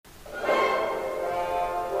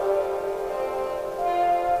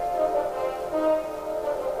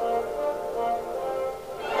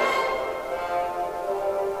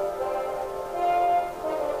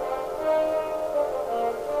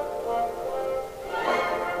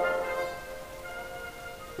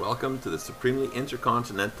Welcome to the Supremely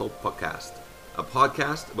Intercontinental Podcast, a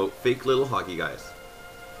podcast about fake little hockey guys.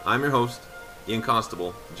 I'm your host, Ian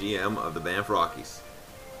Constable, GM of the Banff Rockies.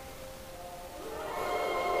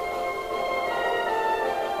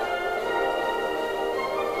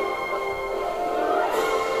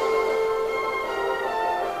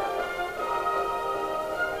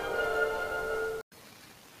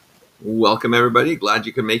 Welcome everybody, glad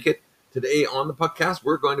you could make it. Today on the podcast,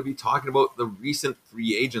 we're going to be talking about the recent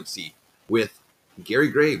free agency with Gary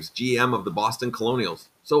Graves, GM of the Boston Colonials.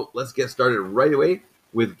 So let's get started right away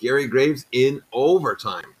with Gary Graves in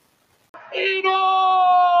overtime. In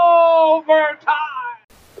overtime!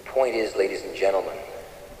 The point is, ladies and gentlemen,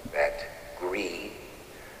 that greed,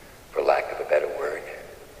 for lack of a better word,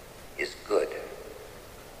 is good.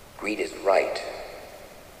 Greed is right.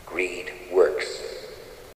 Greed works.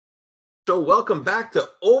 So welcome back to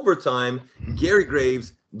Overtime, Gary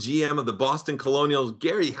Graves, GM of the Boston Colonials.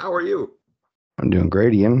 Gary, how are you? I'm doing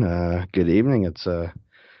great, Ian. Good evening. It's a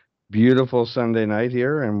beautiful Sunday night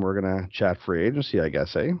here, and we're going to chat free agency, I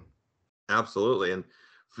guess, eh? Absolutely. And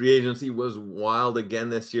free agency was wild again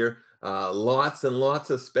this year. Lots and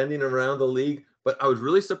lots of spending around the league. But I was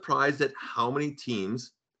really surprised at how many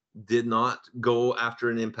teams did not go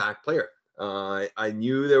after an impact player. I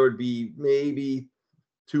knew there would be maybe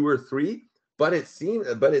two or three, but it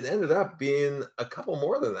ended up being a couple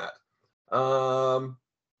more than that.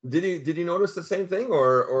 Did you notice the same thing,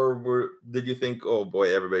 or did you think, oh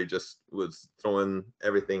boy, everybody just was throwing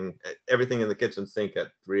everything in the kitchen sink at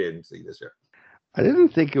free agency this year? I didn't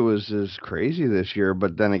think it was as crazy this year,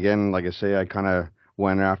 but then again, like I say, I kind of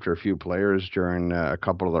went after a few players during a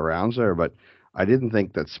couple of the rounds there, but I didn't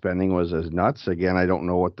think that spending was as nuts. Again, I don't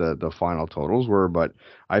know what the final totals were, but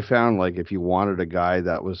I found like if you wanted a guy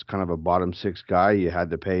that was kind of a bottom six guy, you had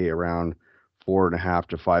to pay around $4.5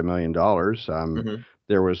 to $5 million.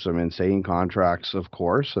 There was some insane contracts, of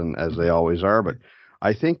course, and as they always are, but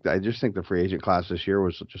I just think the free agent class this year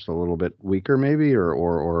was just a little bit weaker, maybe,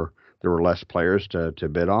 or there were less players to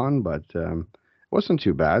bid on, but it wasn't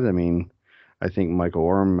too bad. I mean, I think Michael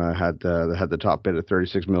Orm had the top bid at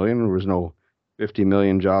 $36 million. There was no 50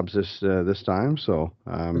 million jobs this time. So,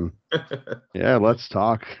 yeah, let's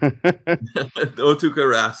talk. No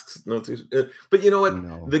Tuukka asks. No Tuukka. But you know what?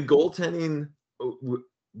 No. The goaltending,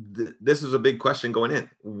 this is a big question going in.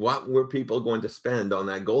 What were people going to spend on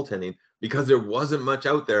that goaltending? Because there wasn't much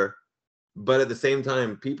out there. But at the same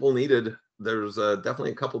time, there's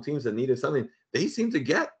definitely a couple teams that needed something. They seem to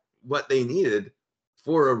get what they needed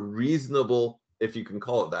for a reasonable, if you can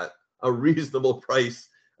call it that, a reasonable price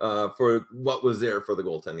for what was there for the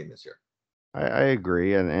goaltending this year. I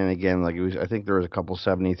agree, and again, I think there was a couple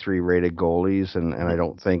 73 rated goalies, and I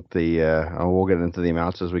don't think we'll get into the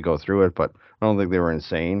amounts as we go through it, but I don't think they were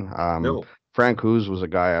insane. No. Frank Hughes was a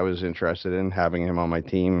guy I was interested in having him on my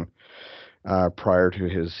team prior to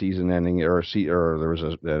his season ending, or there was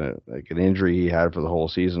an injury he had for the whole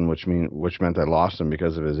season, which meant I lost him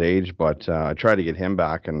because of his age. But I tried to get him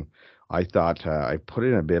back, and I thought I put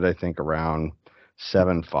in a bid, I think around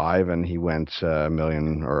 7.5, and he went $1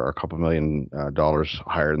 million or a couple $1 million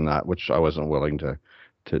higher than that, which I wasn't willing to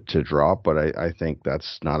drop. But I think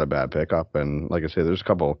that's not a bad pickup. And like I say, there's a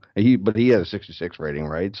couple. He had a 66 rating,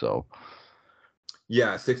 right? So.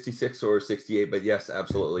 Yeah, 66 or 68, but yes,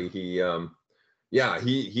 absolutely. He went.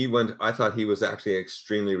 I thought he was actually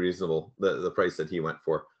extremely reasonable. The price that he went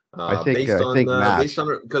for, based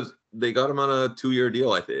on because they got him on a 2-year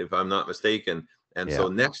deal, if I'm not mistaken, and so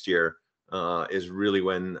next year is really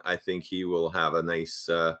when I think he will have a nice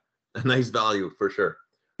value for sure.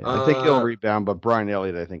 Yeah, I think he'll rebound, but Brian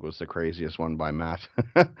Elliott, I think, was the craziest one by Matt.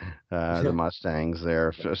 The Mustangs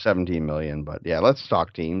there, 17 million. But yeah, let's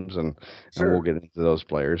talk teams, and we'll get into those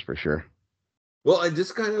players for sure. Well, I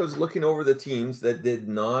just kind of was looking over the teams that did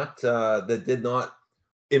not,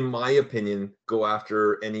 in my opinion, go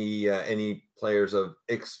after any players of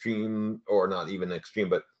extreme, or not even extreme,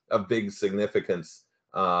 but of big significance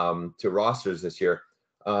to rosters this year.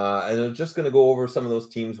 And I'm just going to go over some of those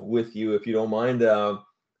teams with you, if you don't mind.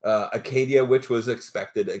 Acadia, which was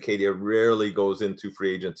expected. Acadia rarely goes into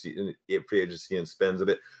free agency and spends a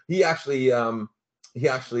bit. He actually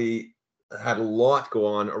had a lot go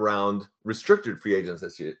on around restricted free agents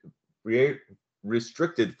this year.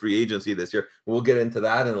 Restricted free agency this year. We'll get into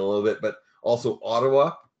that in a little bit, but also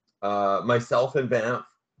Ottawa, myself in Banff,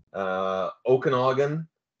 Okanagan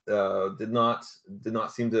did not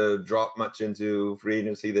seem to drop much into free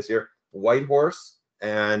agency this year. Whitehorse,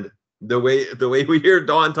 and the way we hear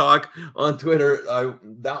Don talk on Twitter,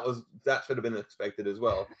 that should have been expected as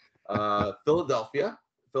well. Philadelphia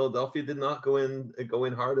did not go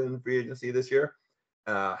in hard in free agency this year.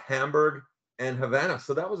 Hamburg, and Havana.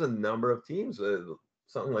 So that was a number of teams,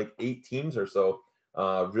 something like 8 teams or so,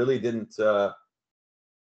 really didn't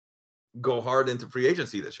go hard into free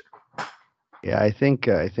agency this year. Yeah, I think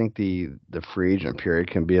the free agent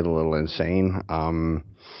period can be a little insane. I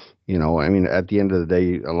mean, at the end of the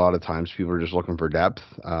day, a lot of times people are just looking for depth,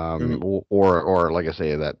 Mhm. or like I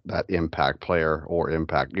say, that impact player or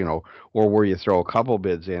impact, or where you throw a couple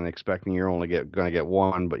bids in expecting you're only going to get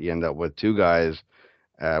one, but you end up with two guys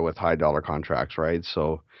with high dollar contracts, right?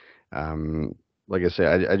 So, um, like I say,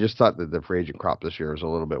 I just thought that the free agent crop this year was a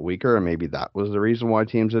little bit weaker, and maybe that was the reason why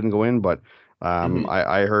teams didn't go in. But Mhm.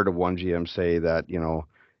 I heard of one GM say that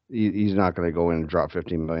he's not going to go in and drop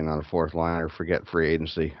 15 million on a fourth line or forget free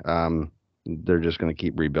agency. They're just going to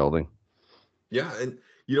keep rebuilding. Yeah, and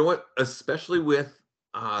you know what? Especially with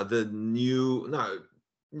the new,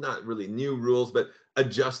 not really new rules, but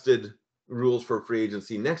adjusted rules for free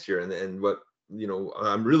agency next year, and what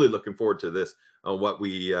I'm really looking forward to this. What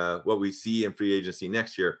we see in free agency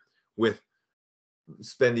next year with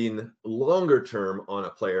spending longer term on a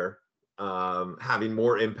player, having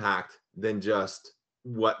more impact than just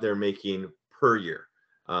what they're making per year.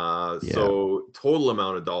 Yeah. So total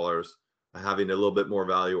amount of dollars having a little bit more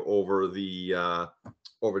value over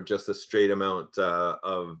just a straight amount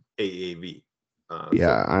of AAV.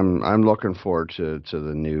 Yeah, I'm looking forward to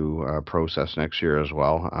the new process next year as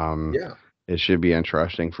well. Yeah, It should be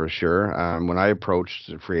interesting for sure. When I approached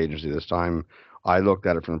the free agency this time, I looked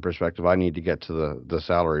at it from the perspective I need to get to the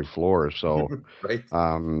salary floor. So right.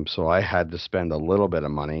 so I had to spend a little bit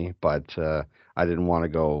of money, but I didn't want to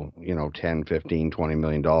go, 10, 15, 20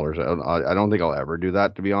 million dollars. I don't think I'll ever do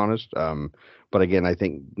that, to be honest. But again, I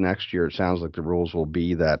think next year it sounds like the rules will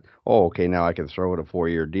be that, oh, okay, now I can throw it a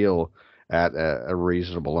 4-year deal at a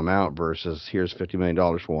reasonable amount versus here's $50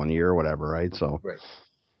 million for 1 year or whatever, right? So Right.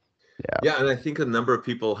 yeah, Yeah, and I think a number of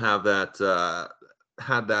people have that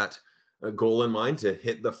had that goal in mind to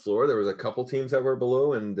hit the floor. There was a couple teams that were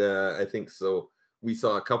below, and I think so. We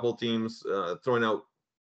saw a couple teams throwing out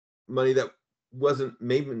money that wasn't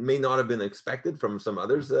may not have been expected from some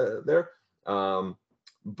others there. Um,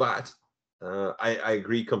 but I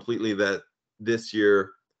agree completely that this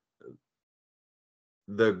year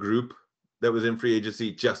the group that was in free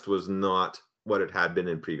agency just was not what it had been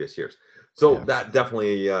in previous years. So yeah. that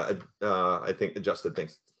definitely, I think, adjusted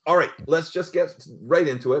things. All right, let's just get right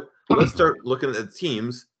into it. Let's start looking at the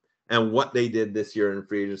teams and what they did this year in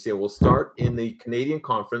free agency. And we'll start in the Canadian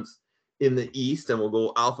Conference in the East, and we'll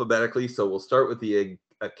go alphabetically. So we'll start with the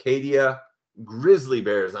Acadia Grizzly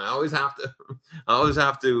Bears. And I always have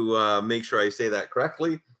to make sure I say that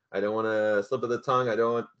correctly. I don't want to slip of the tongue. I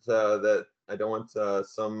don't want I don't want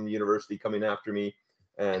some university coming after me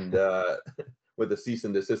and with a cease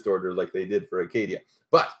and desist order like they did for Acadia.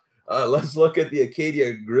 But let's look at the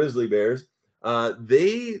Acadia Grizzly Bears.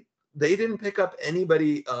 They didn't pick up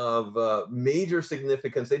anybody of major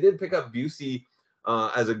significance. They did pick up Busey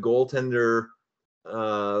as a goaltender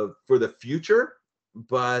for the future,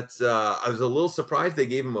 but I was a little surprised they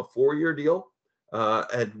gave him a 4-year deal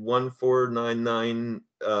at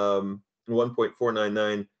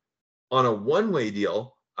 1.499 on a one-way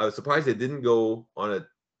deal. I was surprised it didn't go on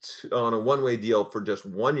a one-way deal for just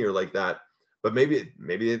 1 year like that. But maybe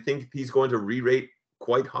they think he's going to re-rate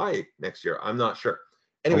quite high next year. I'm not sure.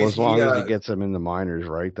 Well, Anyways, as long as he gets them in the minors,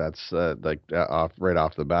 right? That's off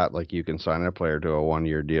the bat, like you can sign a player to a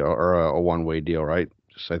 1-year deal or a one-way deal, right?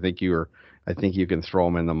 Just I think you can throw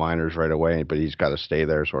him in the minors right away, but he's got to stay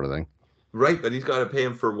there, sort of thing. right, but he's got to pay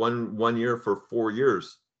him for one year for 4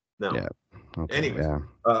 years now. Yeah. Okay. Anyways, Yeah.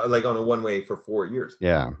 like on a one-way for 4 years.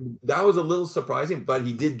 Yeah. That was a little surprising, but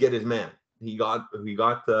he did get his man. He got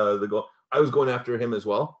the goal. I was going after him as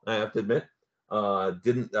well, I have to admit.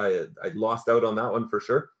 Didn't I lost out on that one for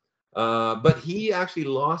sure. But he actually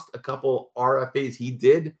lost a couple RFAs. He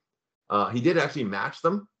did actually match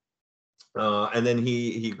them. And then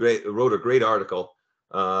he wrote a great article.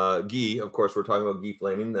 Guy, of course, we're talking about Guy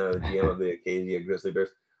Flaming, the GM of the Acadia Grizzly Bears,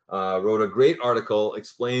 wrote a great article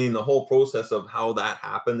explaining the whole process of how that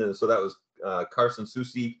happened. And so that was Carson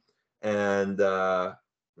Soucy and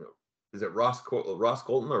is it Ross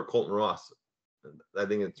Colton or Colton Ross? I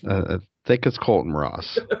think it's I think it's Colton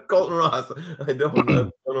Ross. Colton Ross. I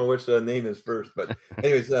don't know which name is first, but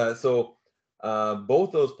anyways, so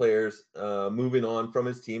both those players moving on from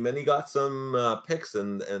his team, and he got some picks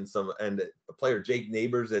and a player Jake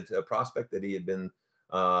Neighbors at a prospect that he had been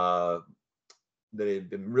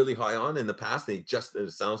really high on in the past. And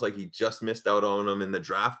it sounds like he just missed out on him in the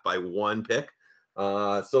draft by 1 pick.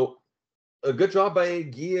 So a good job by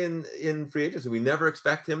Guy in free agency. We never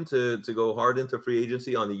expect him to go hard into free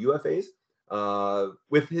agency on the UFAs.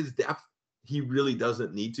 with his depth, he really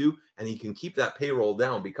doesn't need to, and he can keep that payroll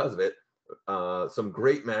down because of it. Some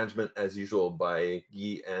great management as usual by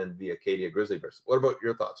Guy and the Acadia Grizzlyverse. What about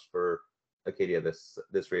your thoughts for Acadia this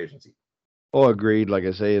free agency? Oh, agreed. Like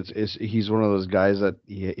I say, it's he's one of those guys that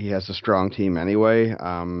he has a strong team anyway.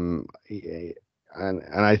 And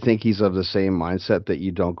I think he's of the same mindset that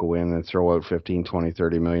you don't go in and throw out 15, 20,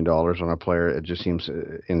 30 million dollars on a player. It just seems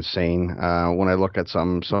insane. When I look at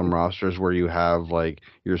some rosters where you have like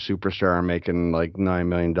your superstar making like $9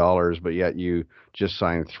 million, but yet you just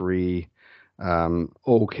signed three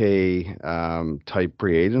okay type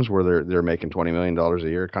free agents where they're making $20 million a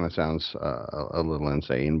year. It kind of sounds a little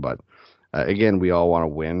insane, but again, we all want to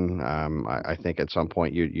win. I think at some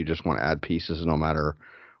point you just want to add pieces no matter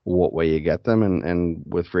what way you get them. And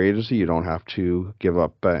with free agency, you don't have to give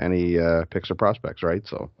up any picks or prospects, right?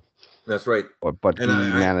 So that's right. But he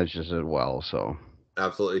manages it well. So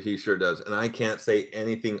absolutely, he sure does. And I can't say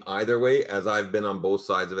anything either way, as I've been on both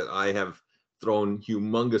sides of it. I have thrown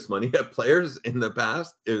humongous money at players in the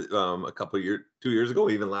past, a couple of years, 2 years ago,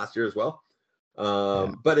 even last year as well.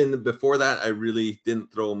 But before that, I really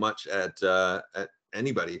didn't throw much at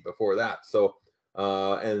anybody before that. So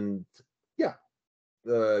and yeah,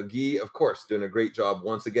 Guy, of course, doing a great job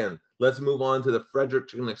once again. Let's move on to the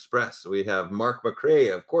Fredericton Express. We have Mark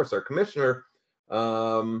McRae, of course, our commissioner.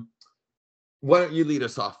 Why don't you lead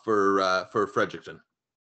us off for Fredericton?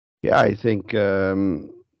 Yeah, I think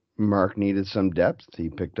Mark needed some depth. He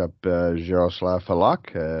picked up Jaroslav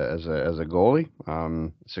Halak as a goalie,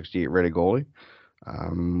 68 rated goalie,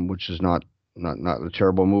 which is not a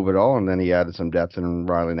terrible move at all. And then he added some depth in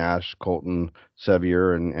Riley Nash, Colton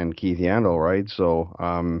Sevier, and Keith Yandel, right? So,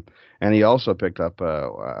 and he also picked up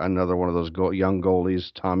another one of those young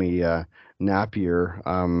goalies, Tommy Napier,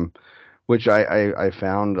 which I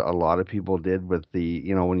found a lot of people did with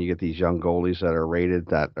when you get these young goalies that are rated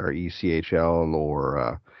that are ECHL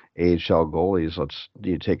or AHL goalies,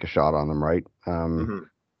 you take a shot on them, right? I'm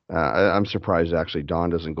surprised actually Don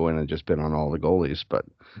doesn't go in and just bid on all the goalies, but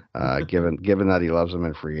given that he loves them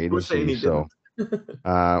in free agency, so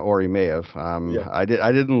or he may have. Yeah. I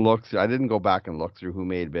didn't go back and look through who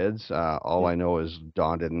made bids. All I know is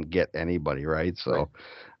Don didn't get anybody, right? So,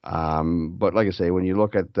 but like I say, when you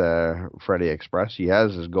look at the Freddie Express, he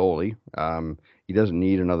has his goalie. He doesn't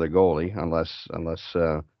need another goalie unless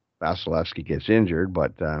Vasilevsky gets injured,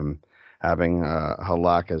 but having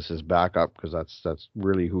Halak as his backup, because that's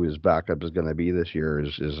really who his backup is going to be this year,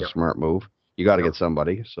 is a smart move. You got to get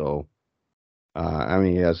somebody. So, I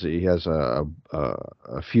mean, he has a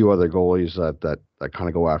few other goalies that kind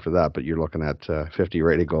of go after that, but you're looking at 50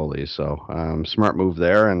 rated goalies. So, smart move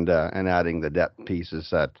there, and adding the depth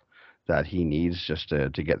pieces that he needs just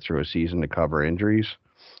to get through a season to cover injuries.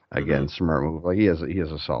 Again, smart move. Like he has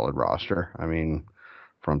a solid roster. I mean,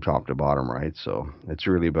 from top to bottom, right? So it's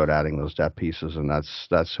really about adding those depth pieces, and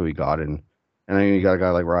that's who he got in. And then you got a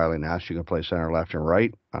guy like Riley Nash, you can play center, left, and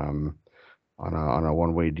right, on a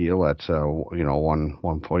one-way deal at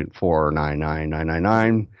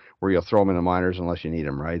 1.499999, where you'll throw him in the minors unless you need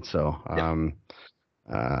him, right? So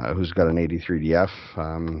who's got an 83 DF,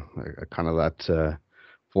 kind of that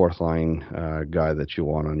fourth line guy that you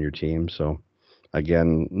want on your team. So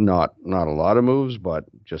again, not a lot of moves, but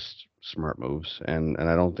just smart moves, and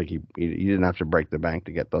I don't think he didn't have to break the bank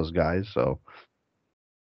to get those guys. So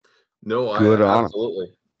no,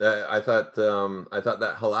 absolutely. I thought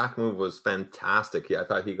that Halak move was fantastic. I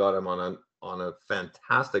thought he got him on a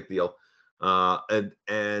fantastic deal, and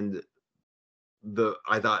I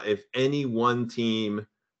thought if any one team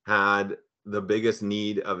had the biggest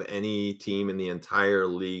need of any team in the entire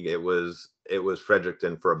league, it was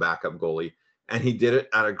Fredericton for a backup goalie. And he did it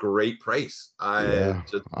at a great price. I'm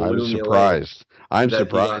surprised. I'm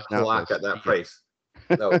surprised Halak at that price.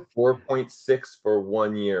 No, 4.6 for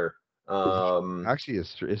 1 year. Actually,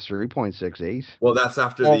 it's 3.68. Well, that's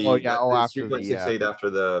after after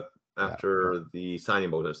 3.68 after the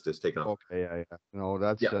signing bonus is taken off. Okay, yeah. No,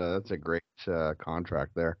 that's a great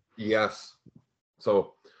contract there. Yes.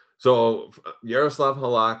 So Yaroslav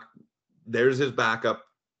Halak, there's his backup.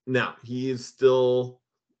 Now he still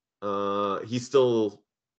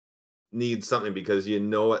needs something, because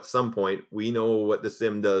at some point we know what the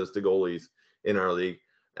sim does to goalies in our league,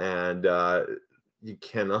 and you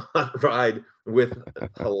cannot ride with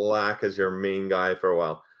Halak as your main guy for a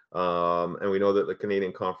while. And we know that the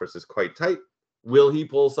Canadian Conference is quite tight. Will he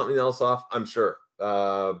pull something else off? I'm sure.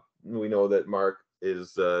 We know that Mark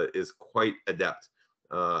is quite adept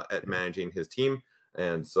at managing his team,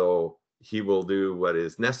 and so he will do what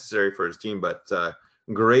is necessary for his team. But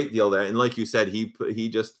great deal there, and like you said, he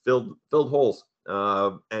just filled holes.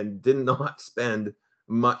 and did not spend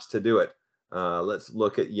much to do it. Let's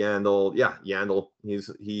look at Yandle. Yeah, Yandle.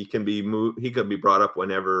 He can be moved. He could be brought up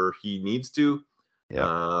whenever he needs to,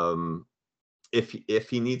 if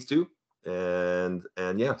he needs to. And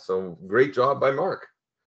yeah, so great job by Mark.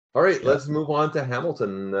 All right, let's move on to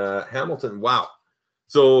Hamilton. Hamilton, wow.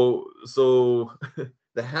 So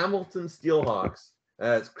the Hamilton Steelhawks,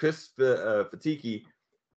 as Chris Fatiki,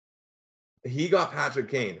 he got Patrick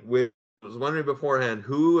Kane. I was wondering beforehand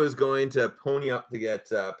who is going to pony up to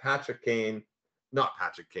get Patrick Kane. Not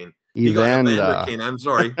Patrick Kane. He got Evander Kane. I'm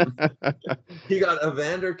sorry. He got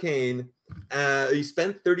Evander Kane. He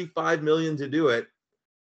spent $35 million to do it.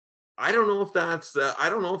 I don't know if that's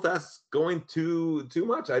going too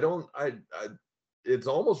much. It's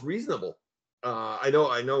almost reasonable. I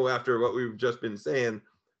know after what we've just been saying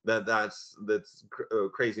that's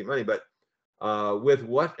crazy money, but with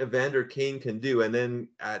what Evander Kane can do, and then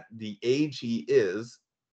at the age he is,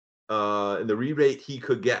 and the re-rate he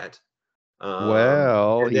could get,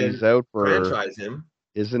 he's out for franchise him.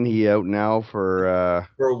 Isn't he out now for a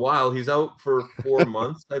while? He's out for 4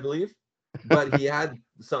 months, I believe. But he had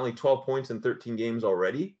something like 12 points in 13 games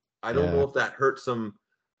already. I don't know if that hurts him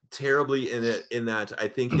terribly in that I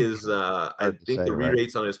think the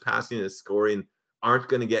re-rates on his passing and his scoring aren't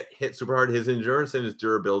going to get hit super hard. His endurance and his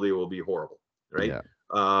durability will be horrible, right? Yeah.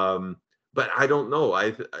 But I don't know.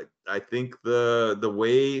 I think the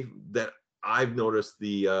way that I've noticed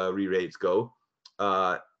the re-rates go,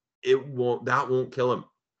 that won't kill him.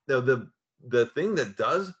 Now the thing that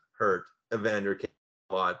does hurt Evander Kane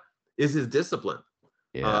a lot is his discipline.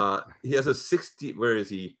 Yeah. He has a 60. Where is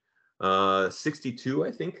he? 62,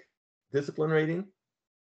 I think, discipline rating.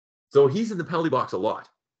 So he's in the penalty box a lot,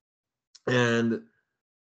 and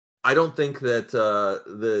I don't think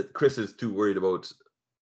that Chris is too worried about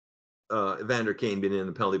Evander Kane being in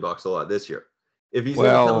the penalty box a lot this year. If he's in the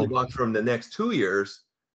penalty box from the next 2 years,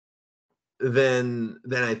 then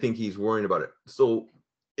I think he's worrying about it. So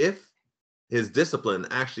if his discipline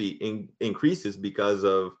actually increases because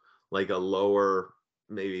of like a lower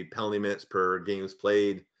maybe penalty minutes per games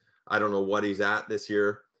played, I don't know what he's at this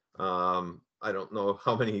year. I don't know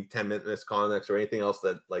how many 10-minute misconducts or anything else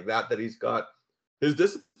that he's got. His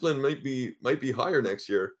discipline might be higher next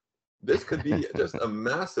year. This could be just a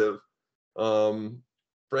massive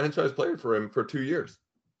franchise player for him for 2 years.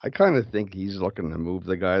 I kind of think he's looking to move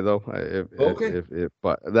the guy though.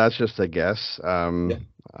 But that's just a guess.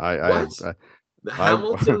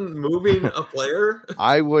 Hamilton moving a player?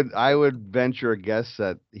 I would venture a guess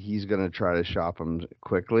that he's going to try to shop him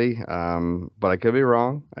quickly. But I could be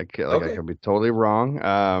wrong. I could be totally wrong.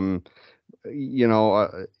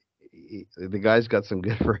 The guy's got some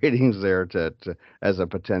good ratings there to as a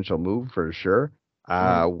potential move for sure.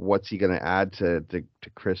 What's he going to add to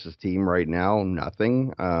Chris's team right now?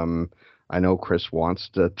 Nothing. I know Chris wants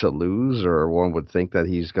to lose, or one would think that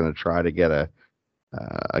he's going to try to get a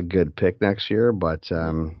good pick next year, but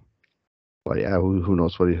yeah, who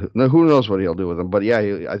knows what he'll do with him. But yeah,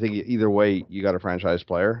 I think either way, you got a franchise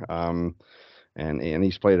player, and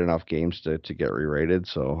he's played enough games to get re-rated.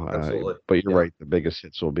 So, but you're right, the biggest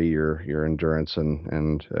hits will be your endurance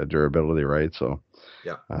and durability, right? So.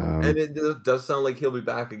 Yeah, and it does sound like he'll be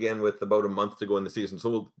back again with about a month to go in the season,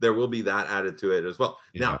 so there will be that added to it as well.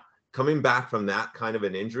 Yeah. Now, coming back from that kind of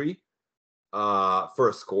an injury, for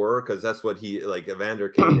a scorer, because that's what Evander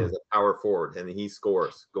Kane is, a power forward, and he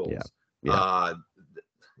scores goals. Yeah.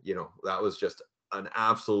 That was just an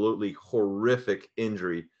absolutely horrific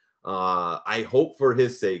injury. I hope for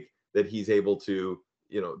his sake that he's able to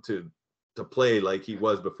play like he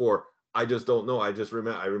was before. I just don't know. I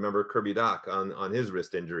remember Kirby Dach on his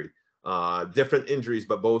wrist injury. Different injuries,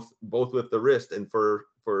 but both with the wrist, and for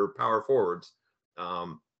power forwards,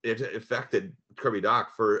 it affected Kirby Dach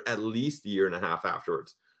for at least a year and a half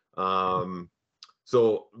afterwards.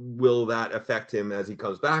 So will that affect him as he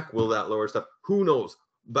comes back? Will that lower stuff? Who knows?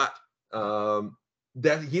 But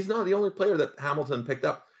that he's not the only player that Hamilton picked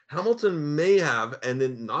up. Hamilton may have, and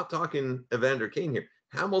then not talking Evander Kane here,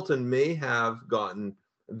 Hamilton may have gotten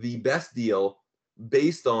the best deal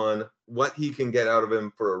based on what he can get out of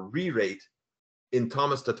him for a re-rate in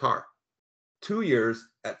Thomas Tatar. 2 years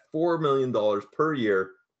at $4 million per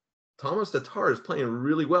year. Thomas Tatar is playing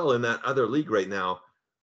really well in that other league right now.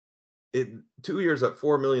 2 years at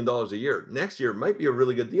 $4 million a year. Next year might be a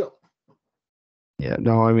really good deal. Yeah,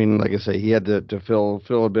 no, I mean, like I say, he had to fill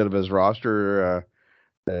a bit of his roster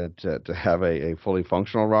to have a fully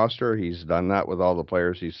functional roster. He's done that with all the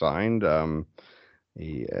players he signed.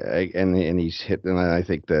 He's hit, and I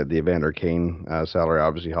think the Evander Kane salary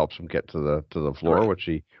obviously helps him get to the floor,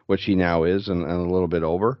 right, which he now is, and a little bit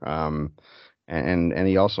over. and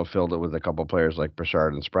he also filled it with a couple players like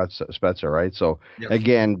Brassard and Spezza, right? So Yes.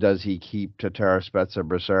 again, does he keep Tatar, Spezza,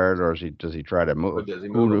 Brassard, or does he try to Or move? does he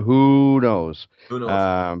move him? Who knows? Who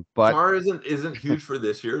knows? But Tatar isn't huge for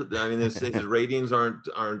this year. I mean, his ratings aren't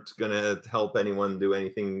going to help anyone do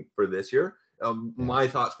anything for this year. My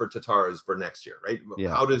thoughts for Tatar is for next year, right?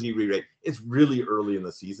 Yeah. How does he re-rate? It's really early in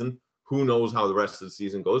the season. Who knows how the rest of the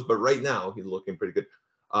season goes? But right now, he's looking pretty good.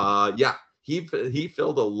 Yeah, he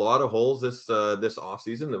filled a lot of holes this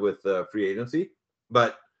offseason with free agency,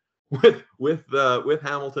 but with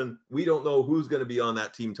Hamilton, we don't know who's going to be on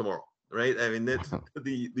that team tomorrow, right? I mean, it's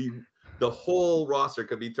the whole roster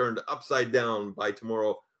could be turned upside down by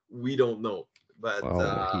tomorrow. We don't know, but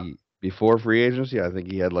before free agency, I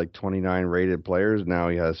think he had like 29 rated players. Now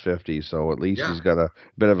he has 50, so at least he's got a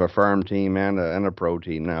bit of a farm team and a pro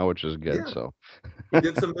team now, which is good. Yeah. So he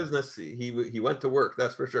did some business. He went to work,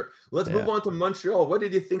 that's for sure. Let's move on to Montreal. What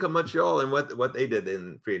did you think of Montreal and what they did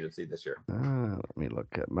in free agency this year? Let me look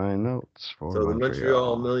at my notes for the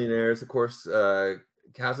Montreal Millionaires, of course.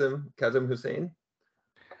 Kazim Hussein.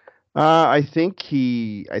 I think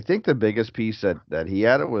the biggest piece that he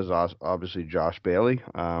added was obviously Josh Bailey,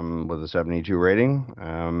 with a 72 rating.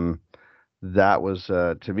 That was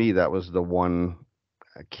to me, that was the one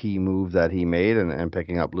key move that he made, and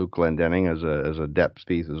picking up Luke Glendening as a depth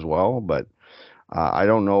piece as well. But I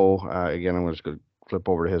don't know. Again, I'm just going to flip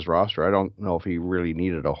over to his roster. I don't know if he really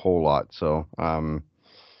needed a whole lot. So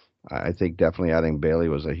I think definitely adding Bailey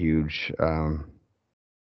was a huge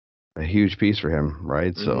piece for him,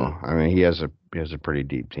 right? Mm-hmm. So I mean, he has a pretty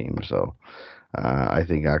deep team. So I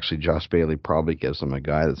think actually Josh Bailey probably gives him a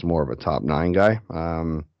guy that's more of a top 9 guy.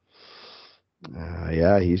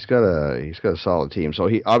 Yeah, he's got a solid team. So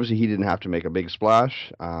he didn't have to make a big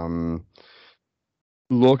splash.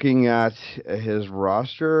 Looking at his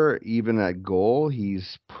roster, even at goal,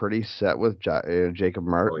 he's pretty set with Jacob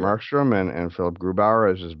Markstrom and Philip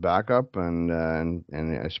Grubauer as his backup, and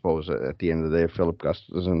I suppose at the end of the day, Philip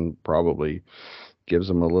Gustafsson probably gives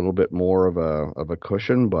him a little bit more of a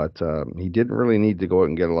cushion, but he didn't really need to go out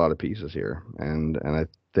and get a lot of pieces here, and I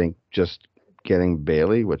think just getting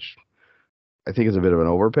Bailey, which I think is a bit of an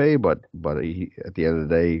overpay, but he, at the end of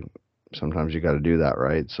the day, sometimes you got to do that,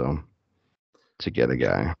 right? So. To get a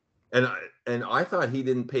guy, and I thought he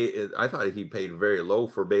didn't pay. I thought he paid very low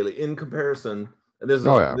for Bailey in comparison. And this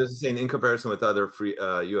is saying in comparison with other free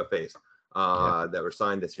UFAs that were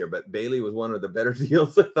signed this year. But Bailey was one of the better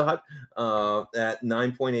deals, I thought, at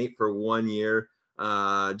 9.8 for 1 year.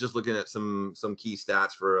 Just looking at some key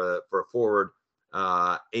stats for a forward: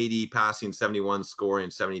 80 passing, 71 scoring,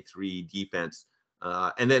 73 defense.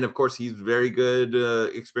 And then, of course, he's very good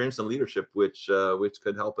experience and leadership, which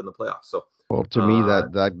could help in the playoffs. So. Well, to me,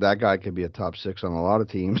 that guy could be a top 6 on a lot of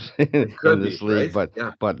teams in this league, right?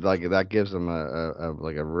 but like that gives him a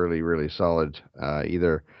really, really solid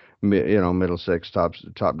either middle 6, top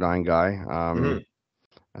 9 guy.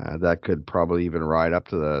 That could probably even ride up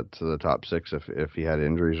to the top 6 if he had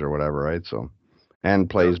injuries or whatever, right? So, and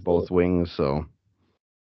plays both wings, so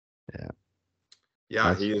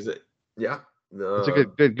he is. It's a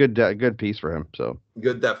good piece for him. So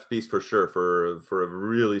good depth piece for sure for a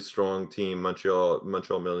really strong team, Montreal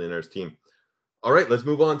Millionaires team. All right, let's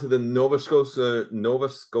move on to the Nova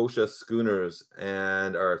Scotia Schooners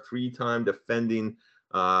and our 3-time defending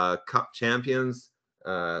Cup champions.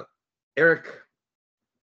 Eric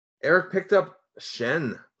picked up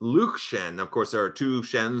Luke Schenn. Of course, there are 2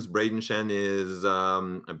 Schenns. Braden Schenn is,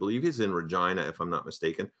 I believe he's in Regina, if I'm not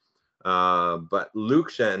mistaken. But Luke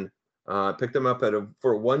Schenn. Picked him up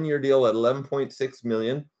for a 1-year deal at $11.6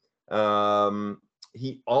 million.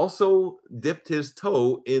 He also dipped his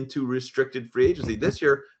toe into restricted free agency. This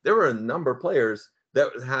year, there were a number of players that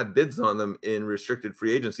had bids on them in restricted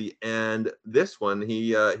free agency, and this one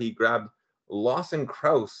he grabbed Lawson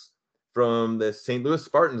Crouse from the St. Louis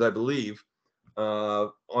Spartans, I believe,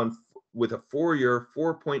 with a 4-year,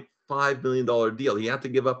 $4.5 million deal. He had to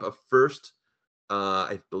give up a first.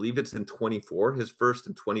 I believe it's in 24, his first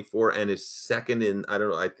in 24, and his second in, I don't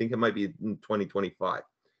know, I think it might be in 2025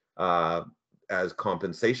 as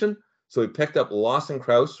compensation. So he picked up Lawson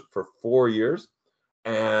Crouse for 4 years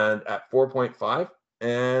and at 4.5,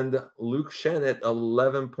 and Luke Schenn at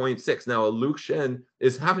 11.6. Now, Luke Schenn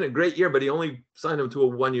is having a great year, but he only signed him to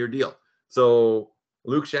a 1-year deal. So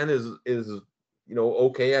Luke Schenn is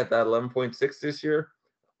okay at that 11.6 this year.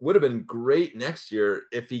 Would have been great next year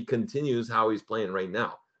if he continues how he's playing right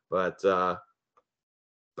now, but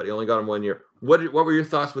he only got him 1 year. What were your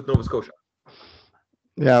thoughts with Nova Scotia?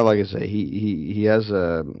 Yeah, like I say, he has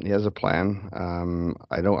a plan.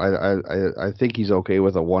 I think he's okay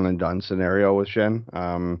with a one and done scenario with Schenn.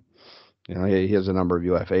 he has a number of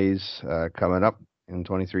UFAs coming up in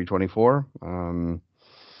 23-24.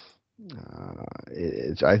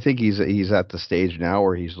 I think he's at the stage now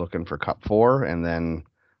where he's looking for Cup 4, and then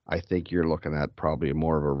I think you're looking at probably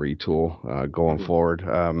more of a retool going forward.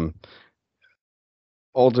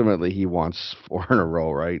 Ultimately, he wants 4 in a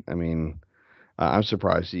row, right? I mean, I'm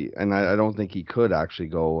surprised I don't think he could actually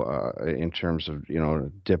go in terms of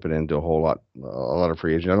dipping into a lot of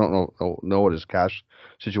free agent. I don't know what his cash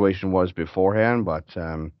situation was beforehand, but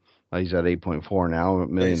he's at $8.4 now, $1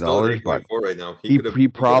 million. He's still at 8.4 right now. He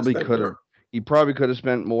probably could have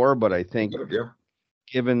spent more, but I think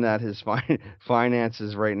given that his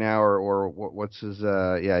finances right now or what's his he's at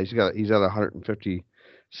 $157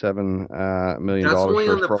 million. That's only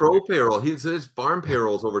on the pro payroll. His farm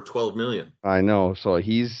payroll is over 12 million. I know, so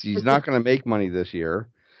he's not going to make money this year.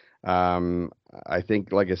 I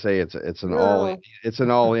think, like I say, it's an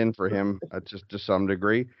all in for him just to some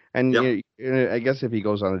degree. And I guess if he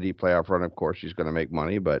goes on a deep playoff run, of course he's going to make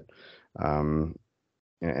money. But now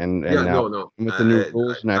with the new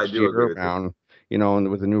rules next year around,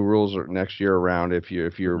 and with the new rules next year around, if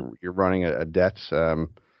you're running a debt, that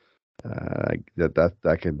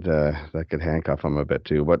could handcuff him a bit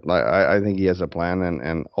too. But I think he has a plan,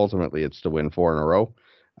 and ultimately it's to win 4 in a row.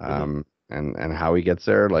 And how he gets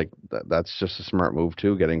there, that's just a smart move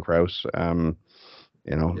too. Getting Krause,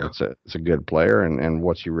 it's a good player, and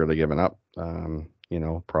what's he really giving up?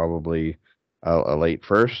 Probably a late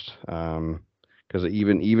first. Because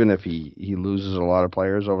even if he loses a lot of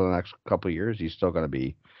players over the next couple of years, he's still going to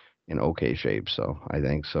be in okay shape. So I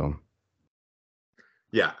think so.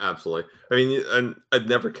 Yeah, absolutely. I mean, and I'd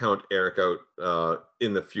never count Eric out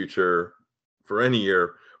in the future for any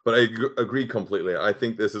year, but I agree completely. I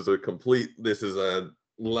think this is a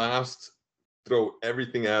last throw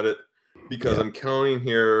everything at it, because I'm counting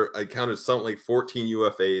here. I counted something like 14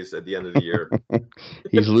 UFAs at the end of the year.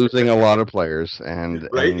 He's losing a lot of players, and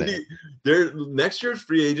next year's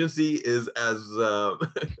free agency is as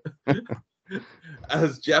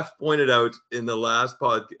Jeff pointed out in the last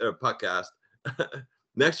podcast.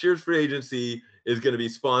 Next year's free agency is going to be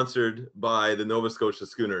sponsored by the Nova Scotia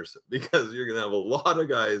Schooners, because you're going to have a lot of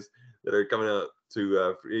guys that are coming out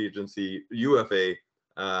to free agency UFA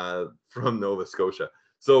from Nova Scotia.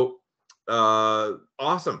 So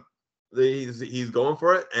awesome. He's going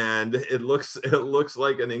for it, and it looks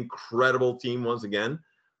like an incredible team once again.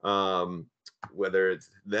 Whether it's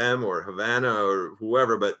them or Havana or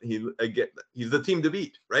whoever, but he's the team to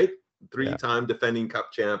beat, right? 3-time defending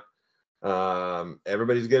Cup champ.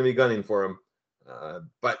 Everybody's going to be gunning for him.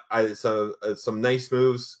 But some nice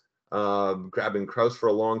moves, grabbing Krause for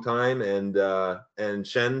a long time, and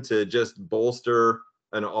Schenn to just bolster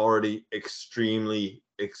an already extremely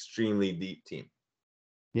deep team.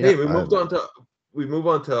 Yeah, hey, we move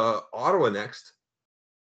on to Ottawa next.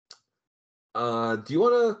 Do you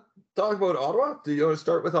want to talk about Ottawa? Do you want to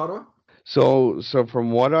start with Ottawa? So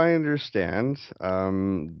from what I understand,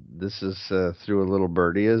 this is through a little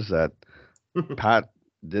birdie, is that Pat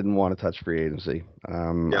didn't want to touch free agency.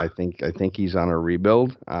 I think he's on a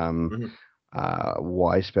rebuild.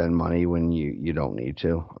 Why spend money when you don't need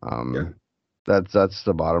to? That's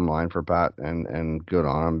the bottom line for Pat, and good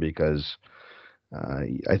on him, because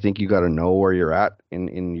I think you got to know where you're at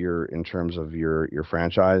in terms of your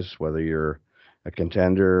franchise, whether you're a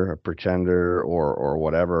contender, a pretender, or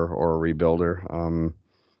whatever, or a rebuilder.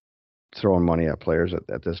 Throwing money at players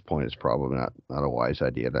at this point is probably not a wise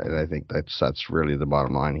idea. And I think that's really the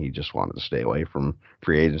bottom line. He just wanted to stay away from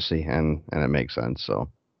free agency, and it makes sense. So,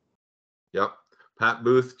 yep. Pat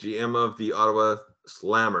Booth, GM of the Ottawa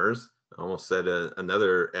Slammers. I almost said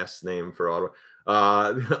another S name for Ottawa.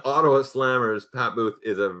 The Ottawa Slammers. Pat Booth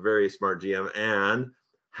is a very smart GM, and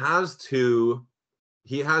has two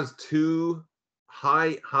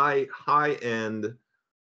high end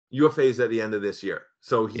UFAs at the end of this year.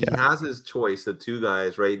 So he has his choice of 2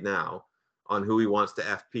 guys right now on who he wants to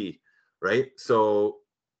FP, right? So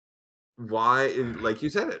why, like you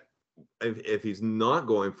said it, if he's not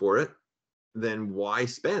going for it, then why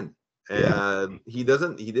spend? And he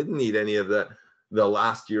didn't need any of the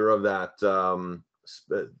last year of that.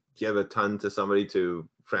 Give a ton to somebody to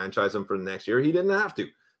franchise him for the next year. He didn't have to.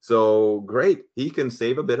 So great. He can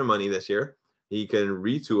save a bit of money this year. He can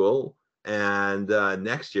retool, and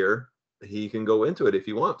next year he can go into it if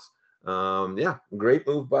he wants. Great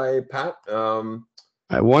move by Pat.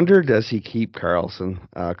 I wonder, does he keep Carlson?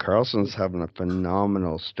 Carlson's having a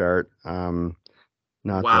phenomenal start.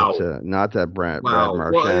 Not that Brad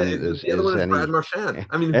Marchand is any. Brad Marchand.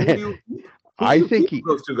 I mean, I think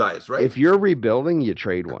those 2 guys, right? If you're rebuilding, you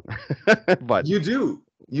trade one. But you do.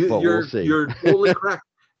 You're totally correct.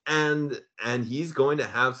 and he's going to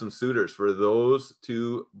have some suitors for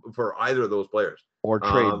either of those players. Or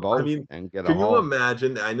trade I both mean, and get a can you haul.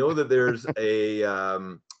 imagine? I know that there's a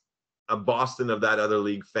Boston of that other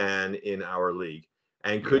league fan in our league,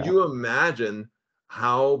 and could you imagine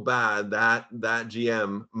how bad that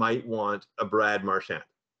GM might want a Brad Marchand?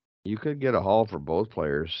 You could get a haul for both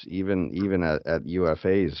players, even at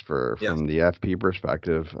UFAs Yes. from the FP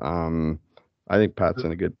perspective. I think Pat's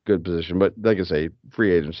in a good position, but like I say,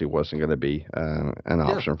 free agency wasn't going to be an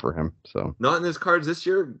option for him. So not in his cards this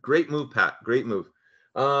year. Great move, Pat. Great move.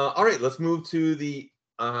 All right, let's move to the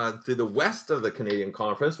west of the Canadian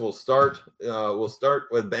Conference. We'll start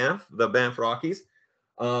with Banff, the Banff Rockies.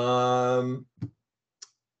 And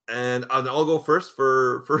I'll go first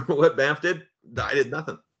for what Banff did. I did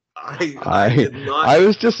nothing. I did not. I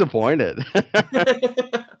was disappointed.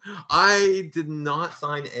 I did not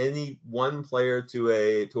sign any one player to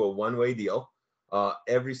a one-way deal.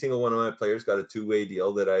 Every single one of my players got a two-way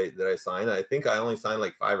deal that I signed. I think I only signed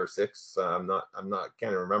like 5 or 6.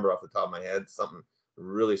 Can't remember off the top of my head. Something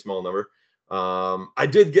really small number. I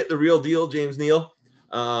did get the real deal, James Neal.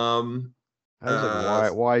 I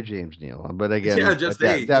was like, why James Neal? But again, he's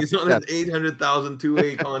on an $800,000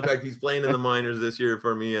 two-way contract. He's playing in the minors this year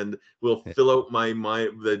for me, and will fill out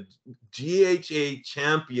the GHA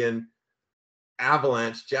champion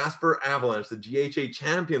Avalanche, Jasper Avalanche, the GHA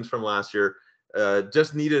champions from last year.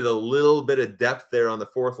 Just needed a little bit of depth there on the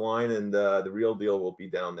fourth line, and the real deal will be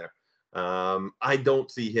down there. I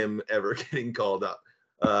don't see him ever getting called up.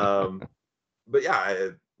 But yeah,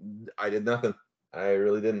 I did nothing. I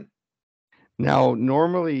really didn't. Now,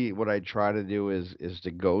 normally what I try to do is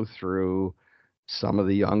to go through some of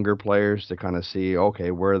the younger players to kind of see,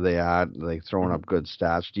 okay, where are they at? Like throwing up good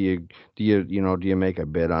stats. Do you make a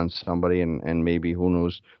bid on somebody and maybe, who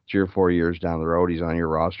knows, 3 or 4 years down the road he's on your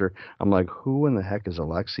roster? I'm like, who in the heck is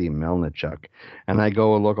Alexei Melnichuk? And I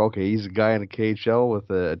go and look, okay, he's a guy in the KHL with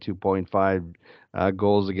a 2.5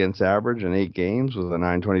 goals against average in 8 games with a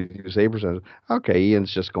 922 save percentage. Okay,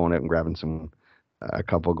 Ian's just going out and grabbing a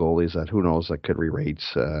couple goalies that, who knows, that could re-rate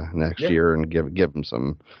next year and give them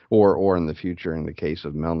some, or in the future in the case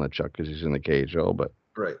of Melnichuk because he's in the KHL. But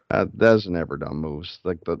right, those are never dumb moves.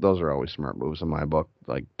 Like those are always smart moves in my book.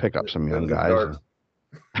 Like pick up some young guys.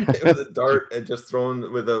 It was a dart and just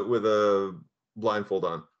thrown with a blindfold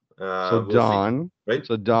on. So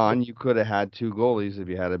Don, you could have had 2 goalies if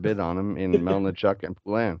you had a bid on them in Melnichuk and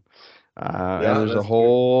Poulin. And there's a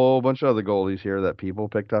whole bunch of other goalies here that people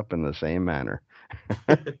picked up in the same manner.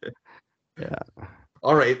 Yeah.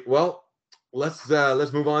 All right. Well, let's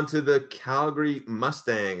move on to the Calgary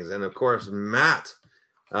Mustangs, and of course, Matt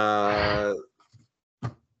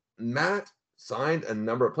signed a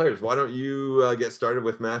number of players. Why don't you get started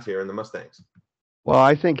with Matt here in the Mustangs? Well,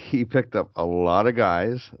 I think he picked up a lot of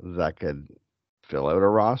guys that could fill out a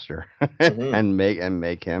roster and make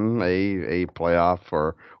him a playoff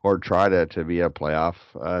or try to be a playoff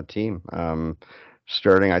team.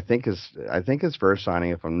 Starting, I think his first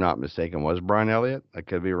signing, if I'm not mistaken, was Brian Elliott. I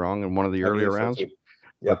could be wrong in one of the earlier rounds.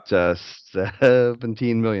 Yep. But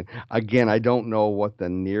 17 million. Again, I don't know what the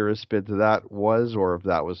nearest bid to that was, or if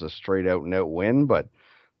that was a straight out and out win, but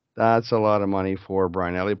that's a lot of money for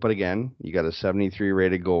Brian Elliott. But again, you got a 73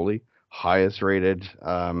 rated goalie, highest rated,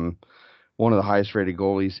 one of the highest rated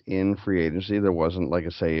goalies in free agency. There wasn't, like I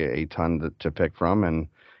say, a ton to pick from, and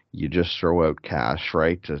you just throw out cash,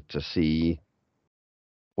 right, to see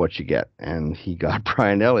what you get. And he got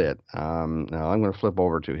Brian Elliott. Now I'm going to flip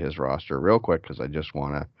over to his roster real quick because I just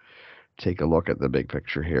want to take a look at the big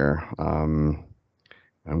picture here.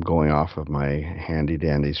 I'm going off of my handy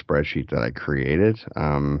dandy spreadsheet that I created.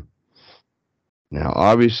 Now,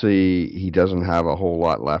 obviously, he doesn't have a whole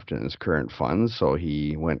lot left in his current funds, so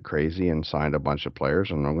he went crazy and signed a bunch of players,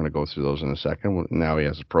 and I'm going to go through those in a second. Now he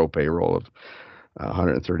has a pro payroll of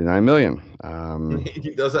 $139 million. He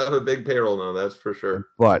does have a big payroll now, that's for sure.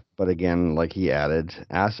 But again, like, he added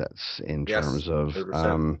assets in terms of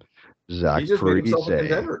Zach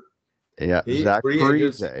Parise. Yeah, Zach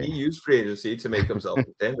Parise. He used free agency to make himself a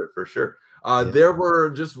contender for sure. There were,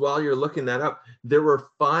 just while you're looking that up, there were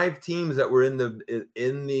 5 teams that were in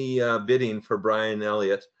the bidding for Brian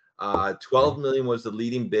Elliott. 12 million was the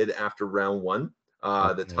leading bid after round 1.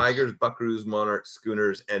 The Tigers, Buckaroos, Monarchs,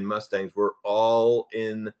 Schooners, and Mustangs were all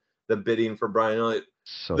in the bidding for Brian Elliott.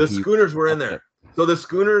 So the Schooners were in there. So the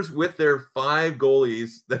Schooners, with their 5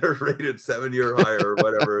 goalies that are rated 70 or higher,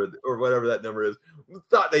 or whatever that number is,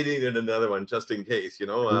 thought they needed another one just in case,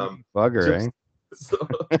 Bugger, eh? So,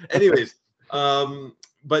 anyways,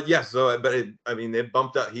 but yeah,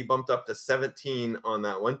 he bumped up to 17 on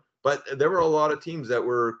that one. But there were a lot of teams that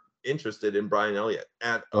were interested in Brian Elliott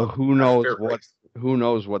at Well, a fair price. who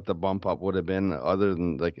knows what the bump up would have been other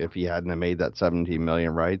than like if he hadn't have made that 17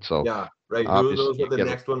 million, right? So Yeah, right. Who obviously knows what the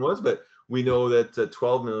next one was, but we know that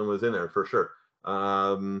 12 million was in there for sure.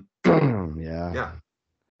 yeah. Yeah.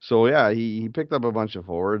 So yeah, he picked up a bunch of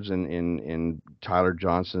forwards in Tyler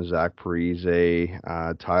Johnson, Zach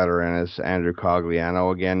Parise, Tyler Ennis, Andrew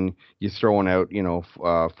Cogliano. Again, you're throwing out,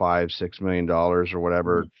 $5-6 million or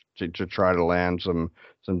whatever to try to land some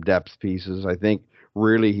depth pieces. I think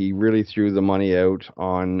he really threw the money out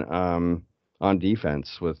on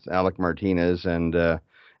defense with Alec Martinez and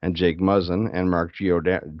Jake Muzzin and Mark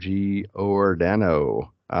Giordano.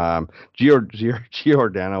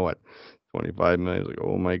 Giordano at 25 million. Like,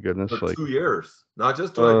 oh my goodness! For Like 2 years, not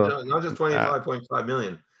just uh, 25.5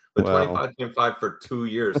 million, but well, 25.5 for 2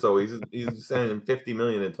 years. So he's sending 50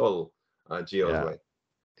 million in total, Gio's yeah, way.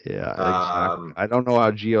 yeah, exactly. I don't know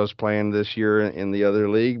how Gio's playing this year in the other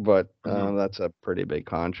league, but that's a pretty big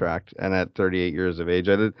contract. And at 38 years of age,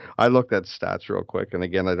 I looked at stats real quick, and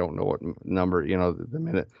again, I don't know what number,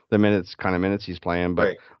 the minutes he's playing, but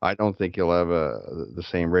Right. I don't think he'll have the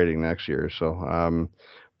same rating next year. So,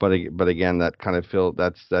 but again, that kind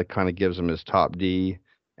of gives him his top D,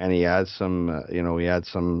 and he adds some,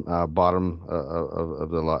 bottom of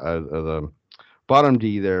the bottom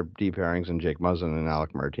D there, D pairings and Jake Muzzin and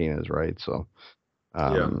Alec Martinez, right? So,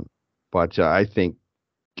 Yeah. But I think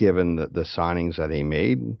given the signings that he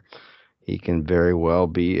made, he can very well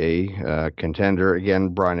be a contender. Again,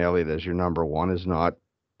 Brian Elliott as your number one is not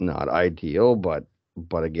ideal, but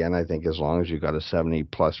again, I think as long as you got a 70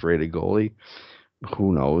 plus rated goalie,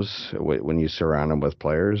 who knows when you surround him with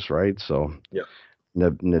players, right? So Yeah.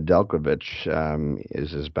 Nedeljkovic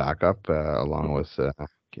is his backup along with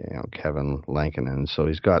Kevin Lankinen. So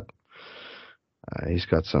he's got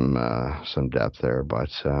some depth there, but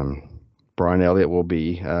Brian Elliott will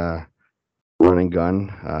be run and gun,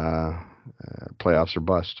 playoffs or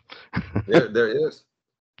bust. There it is.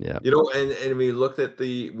 Yeah. And we look at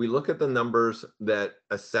the numbers that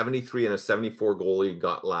a 73 and a 74 goalie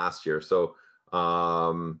got last year. So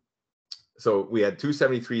so we had two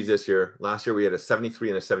 73s this year. Last year we had a 73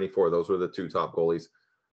 and a 74. Those were the two top goalies.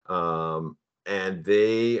 And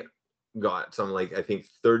they got something like, I think,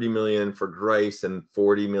 30 million for Grice and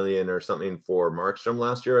 40 million or something for Markstrom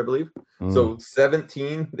last year, I believe. So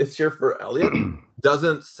 17 this year for Elliott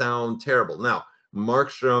doesn't sound terrible. Now,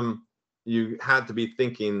 Markstrom, you had to be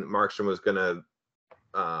thinking Markstrom was going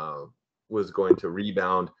to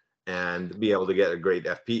rebound and be able to get a great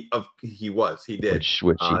FP. He did. Which he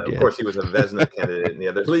did. Of course, he was a Vezina candidate in the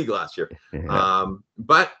other league last year. Yeah.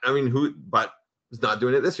 But I mean, but he's not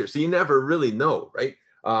doing it this year, so you never really know, right?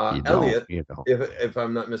 Elliott, if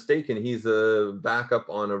I'm not mistaken, he's a backup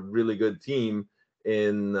on a really good team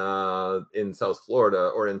in South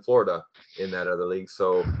Florida or in Florida in that other league.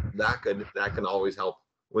 So that can always help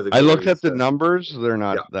with a I looked at the numbers; they're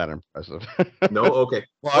not that impressive. No, okay,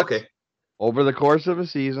 but okay. Over the course of a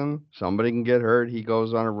season, somebody can get hurt. He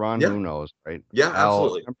goes on a run. Yeah. Who knows, right? Yeah,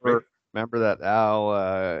 absolutely. Remember that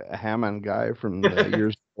Al Hammond guy from the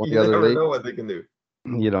years you the other never league? know what they can do.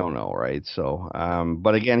 You don't know, right? So,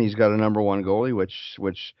 but again, he's got a number one goalie,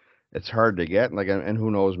 which it's hard to get. Like, and who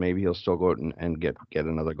knows? Maybe he'll still go out and get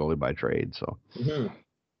another goalie by trade. So,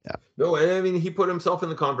 yeah. No, and I mean, he put himself in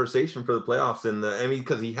the conversation for the playoffs,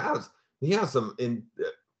 because he has some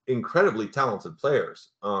incredibly talented players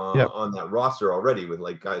on that roster already, with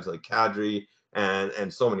like guys like Kadri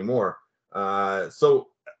and so many more. So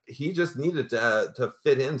he just needed to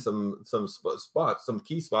fit in some spots, some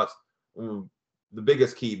key spots. The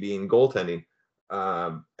biggest key being goaltending,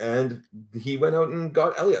 and he went out and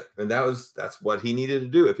got Elliott, and that's what he needed to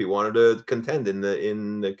do if he wanted to contend in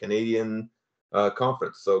the Canadian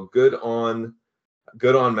conference. So good on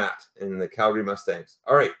Matt in the Calgary Mustangs.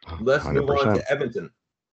 All right, let's 100%. Move on to Edmonton.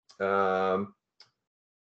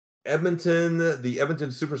 Edmonton, the Edmonton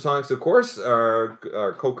Supersonics, of course, our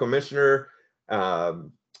co-commissioner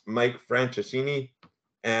Mike Franceschini,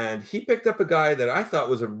 and he picked up a guy that I thought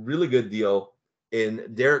was a really good deal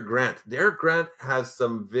in Derek Grant. Derek Grant has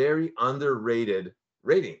some very underrated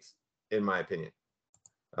ratings, in my opinion.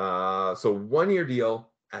 So 1 year deal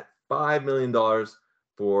at $5 million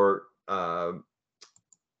for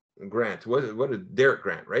Grant. What is Derek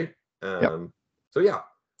Grant, right? So yeah,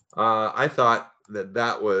 I thought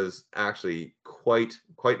that was actually quite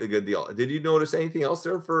a good deal. Did you notice anything else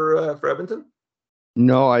there for Edmonton?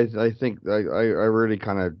 No, I think I really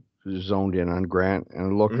kind of zoned in on Grant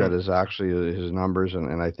and looked at his numbers,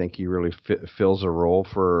 and I think he really fills a role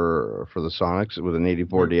for the Sonics with an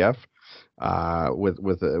 84 DF.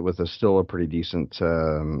 with a still a pretty decent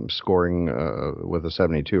scoring with a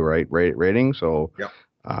 72 rating. So Yeah.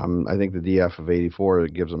 I think the DF of 84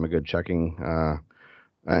 gives him a good checking.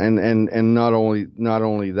 And not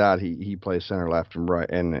only that, he plays center, left, and right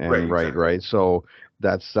Right. and Exactly. right. So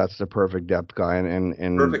that's the perfect depth guy, and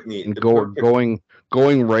Perfect need. and The go, perfect.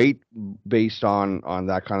 going right based on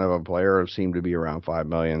that kind of a player seemed to be around 5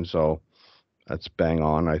 million. So that's bang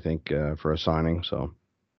on, I think, for a signing. So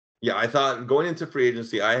Yeah, I thought going into free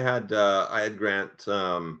agency, I had Grant.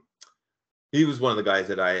 He was one of the guys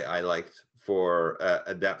that I liked for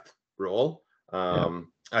a depth role. yeah,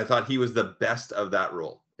 I thought he was the best of that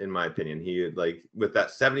role, in my opinion. He had, like, with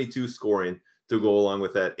that 72 scoring to go along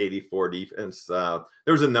with that 84 defense. There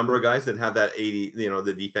was a number of guys that have that 80,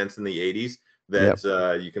 the defense in the 80s yep,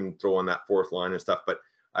 that you can throw on that fourth line and stuff. But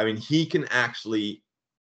I mean, he can actually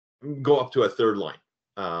go up to a third line.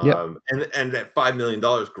 yep. And at $5 million,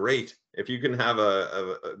 great. If you can have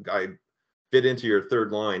a guy fit into your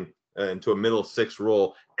third line, into a middle six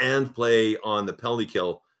role, and play on the penalty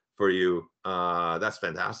kill for you, that's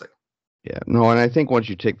fantastic. Yeah, no, and I think once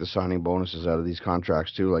you take the signing bonuses out of these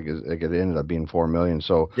contracts too, like it ended up being 4 million.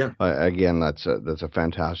 So Yeah. again, that's a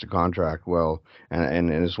fantastic contract. Well,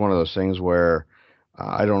 and it's one of those things where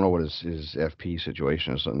I don't know what his FP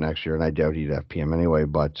situation is next year, and I doubt he'd FP him anyway.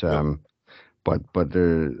 No. But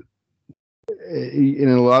there, in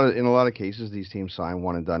a lot of cases, these teams sign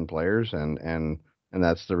one and done players, and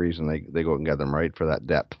that's the reason they go and get them right for that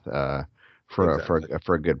depth. Exactly.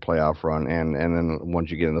 For a good playoff run, and then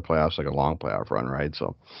once you get in the playoffs, like a long playoff run, right?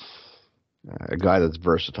 So a guy that's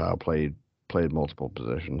versatile, played multiple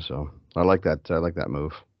positions. So I like that. I like that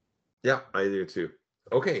move. Yeah, I do too.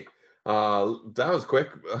 Okay. That was quick.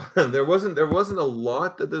 There wasn't a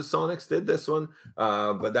lot that the Sonics did this one,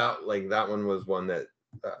 but that one was one that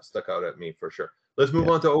stuck out at me for sure. Let's move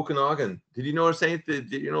Yeah. on to Okanagan. Did you notice anything?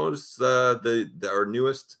 Did you notice our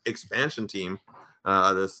newest expansion team,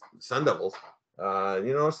 the Sun Devils?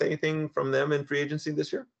 You notice anything from them in free agency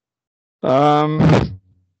this year?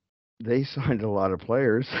 They signed a lot of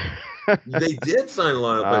players. They did sign a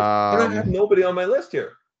lot of players, but I have um, nobody on my list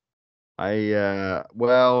here.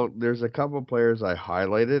 well, there's a couple players I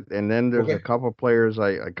highlighted, and then there's a Okay. couple players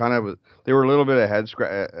I kind of they were a little bit of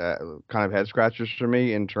kind of head scratchers for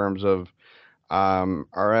me in terms of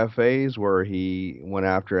RFAs where he went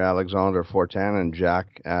after Alexander Fortin and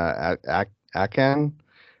Jack Akan,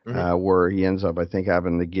 Hmm. where he ends up, I think,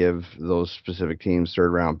 having to give those specific teams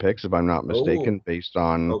third round picks, if I'm not Oh, mistaken, based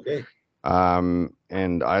on okay.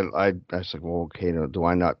 and I was like, well, okay, do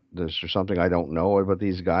I not? Is there something I don't know about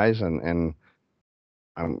these guys? And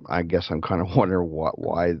I guess I'm kind of wondering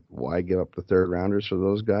why give up the third rounders for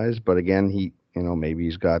those guys. But again, maybe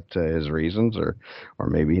he's got his reasons, or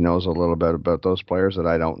maybe he knows a little bit about those players that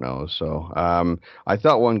I don't know. So I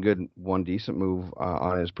thought one decent move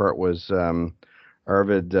on his part was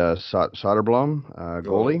Arvid Soderblom, Oh,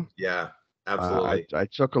 goalie. yeah, I absolutely. I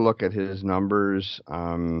took a look at his numbers.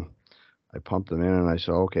 I pumped them in and I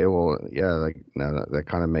said, okay, well, yeah, like now that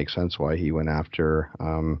kind of makes sense why he went after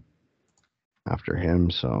him.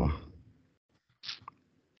 So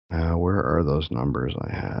where are those numbers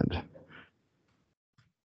I had?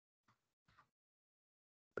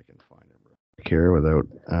 I can find him real quick here without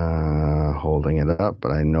holding it up,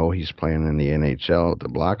 but I know he's playing in the NHL at the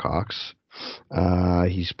Blackhawks.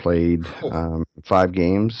 He's played Oh, 5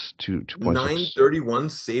 games, 2.6. 931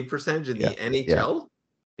 save percentage in Yeah, the yeah, NHL.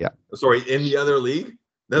 yeah, Sorry, in the other league.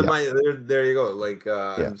 That's yeah, my there you go. Like,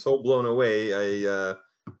 yeah. I'm so blown away.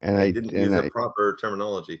 And I I didn't use and the I proper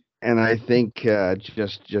terminology. And I think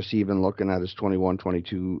just even looking at his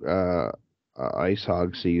 21-22 Ice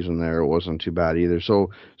Hog season there, it wasn't too bad either. So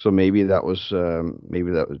maybe that was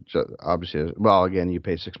just, obviously, well, again, you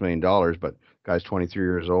pay $6 million, but guy's 23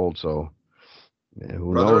 years old, so yeah,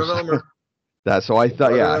 who Brother of knows? Elmer. That so I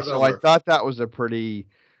thought Brother yeah, of so I Elmer. thought that was a pretty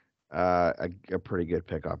good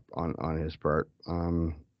pickup on his part.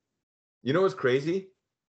 You know what's crazy?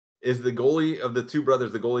 Is the goalie of the two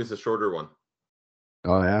brothers, the goalie's the shorter one.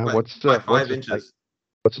 Oh yeah, But by what's five his height? inches.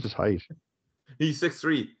 What's his height? He's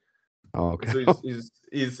 6'3". Oh, okay. So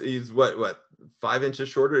he's what 5 inches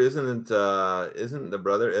shorter? Isn't the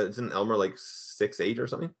brother, isn't Elmer like 6'8" or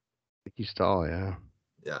something? He's tall, yeah.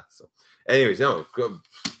 Yeah. So, anyways, no, good.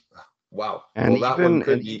 Wow. And Well, that one even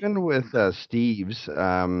could and be. even with Steve's,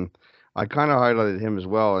 I kind of highlighted him as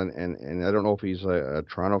well, and I don't know if he's a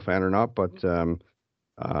Toronto fan or not, but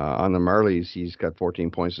on the Marlies, he's got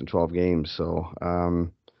 14 points in 12 games. So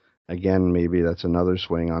again, maybe that's another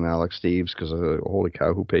swing on Alex Steves because holy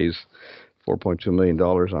cow, who pays $4.2 million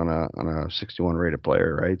on a 61 rated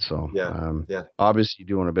player, right? So Yeah, yeah. obviously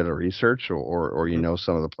doing a bit of research, or you Mhm. know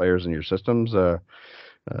some of the players in your systems of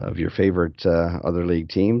your favorite other league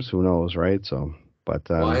teams. Who knows, right? So, but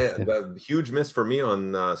Well, yeah, a huge miss for me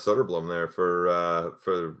on Soderblom there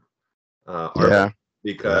for yeah, Arvid,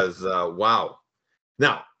 because wow.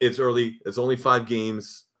 Now it's early. It's only 5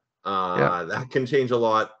 games. yeah. That can change a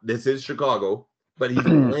lot. This is Chicago, but he's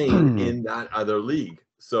playing in that other league. Yep,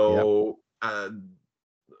 So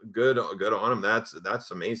good on him.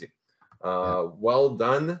 That's amazing. yep. Well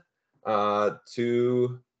done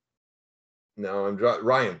to now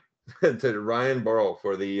Ryan to Ryan Burrow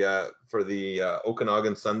for the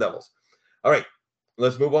Okanagan Sun Devils. All right,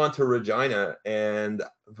 let's move on to Regina. And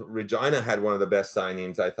Regina had one of the best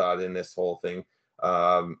signings, I thought, in this whole thing.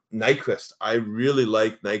 Nyquist. I really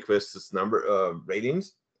like Nyquist's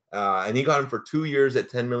ratings, and he got him for 2 years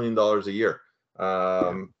at $10 million a year.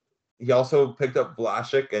 He also picked up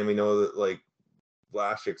Vlasic, and we know that like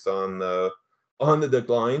Vlasic's on the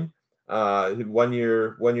decline. 1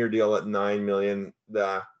 year deal at 9 million.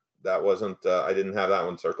 That wasn't. I didn't have that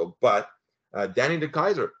one circled, but Danny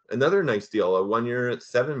DeKaiser, another nice deal, a 1 year at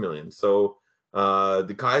 7 million. So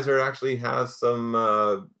DeKaiser actually has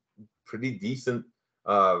some pretty decent,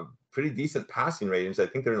 passing ratings. I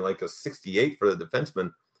think they're in like a 68 for the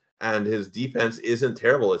defenseman, and his defense isn't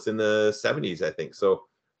terrible. It's in the 70s, I think. So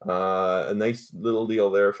a nice little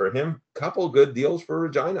deal there for him. Couple good deals for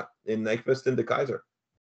Regina in Nyquist and DeKaiser.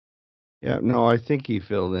 Yeah, no, I think he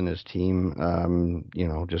filled in his team. You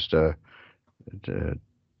know, to,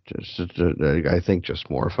 I think just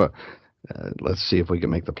more of a let's see if we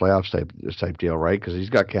can make the playoffs type deal, right? Because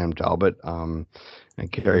he's got Cam Talbot, and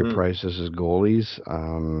Carey Mm-hmm. Price as his goalies,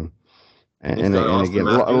 He's got and Austin again,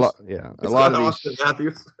 Matthews. a He's lot got of these. Austin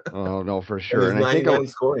Matthews Oh no, for and sure. his And I think 99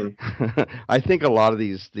 scoring. I think a lot of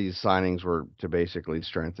these signings were to basically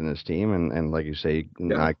strengthen his team, and like you say,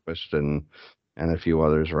 Yeah. Nyquist and a few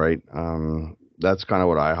others, right? That's kind of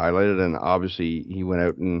what I highlighted, and obviously he went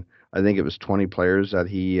out and I think it was 20 players that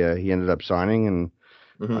he ended up signing, and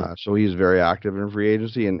Mm-hmm. so he's very active in free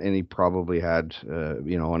agency, and he probably had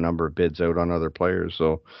you know a number of bids out on other players,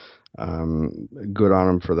 so good on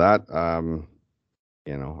him for that.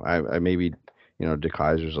 You know, I maybe, you know,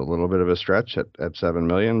 DeKaiser's a little bit of a stretch at 7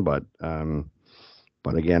 million, but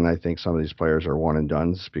again, I think some of these players are one and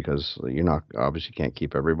dones because you're not obviously can't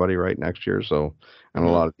keep everybody right next year. So, and a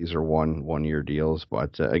Mm-hmm. lot of these are 1 year deals.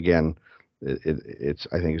 But again, it's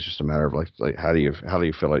I think it's just a matter of like how do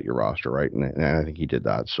you fill out your roster, right? And I think he did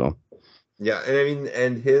that. So Yeah, and I mean,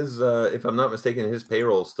 and his, if I'm not mistaken, his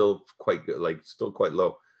payroll is still quite good, like still quite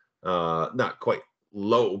low. Not quite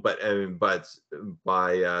low, but I mean, but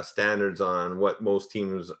by standards on what most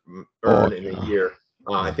teams oh earn in a yeah, year,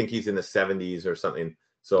 I yeah. think he's in the 70s or something. 80,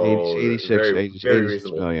 So 86, very 86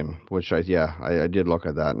 reasonable. million, which I did look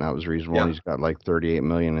at that and that was reasonable. And Yeah. he's got like 38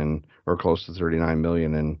 million in or close to 39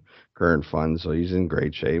 million in current funds, so he's in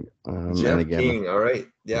great shape. And Jeff again, King. All right.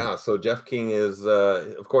 yeah, Yeah. So Jeff King is,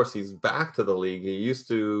 of course, he's back to the league. He used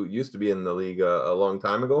to be in the league a long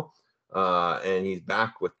time ago, and he's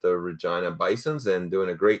back with the Regina Bisons and doing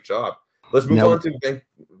a great job. Let's move now, on to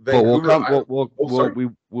but we'll Vancouver come. Island. Oh, sorry.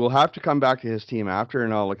 We'll have to come back to his team after,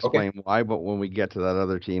 and I'll Okay. explain why. But when we get to that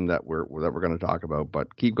other team that we're going to talk about,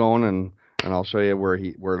 but keep going, and I'll show you where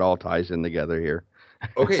it all ties in together here.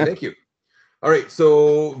 Okay. Thank you. All right.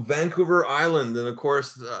 So Vancouver Island, and of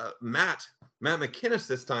course, Matt McInnes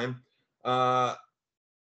this time. I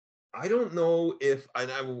don't know if I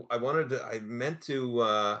wanted to. I meant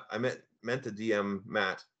to. Meant to DM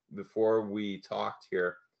Matt before we talked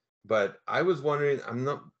here, but I was wondering. I'm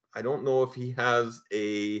not. I don't know if he has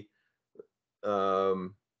a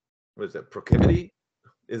what is it? Proclivity?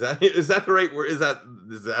 Is that the right word? Is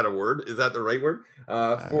that a word? Is that the right word?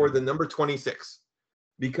 For the number 26,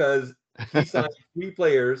 because he signed 3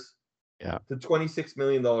 players Yeah. to $26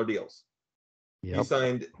 million deals. He Yep.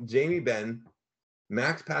 signed Jamie Benn,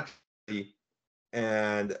 Max Pacioretty,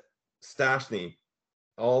 and Stastny,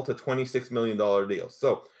 all to $26 million deals.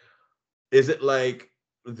 So is it like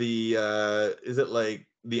the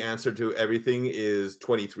answer to everything is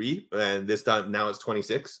 23 and this time now it's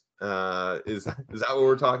 26? Is that what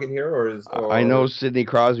we're talking here, I know or Sidney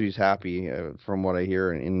Crosby's happy from what I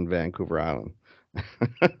hear in Vancouver Island,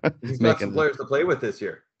 he's got some making players to play with this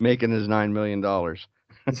year? making his $9 million.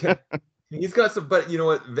 Yeah, he's got some, but you know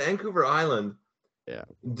what? Vancouver Island Yeah.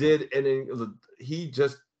 did, and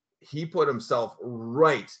he put himself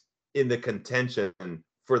right in the contention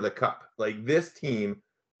for the cup. Like this team,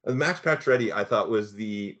 Max Pacioretty, I thought was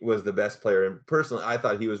the best player, and personally, I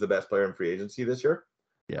thought he was the best player in free agency this year.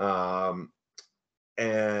 Yeah.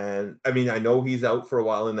 And I mean, I know he's out for a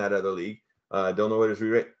while in that other league. Don't know what his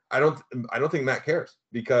re-rate. I don't think Matt cares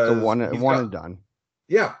because So one he's one got, and done.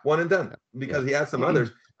 yeah, one and done because he has some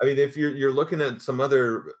others. I mean, if you're looking at some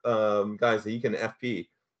other guys that he can FP,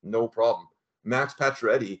 no problem. Max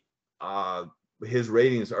Pacioretty, his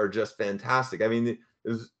ratings are just fantastic. I mean,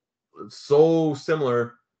 it's so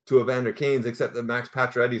similar to Evander Kane's, except that Max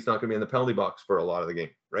Pacioretty is not going to be in the penalty box for a lot of the game,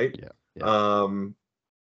 right?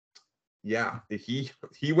 Yeah.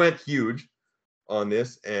 He went huge on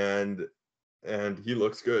this, and he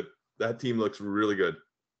looks good. That team looks really good.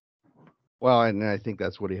 Well, and I think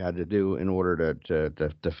that's what he had to do in order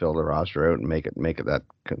to fill the roster out and make it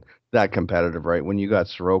that competitive, right? When you got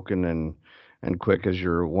Sorokin and Quick as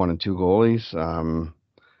your 1 and 2 goalies,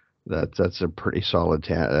 that's a pretty solid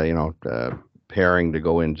pairing to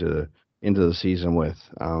go into the season with.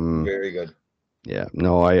 Very good. Yeah,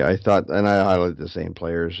 no, I thought, and I highlighted the same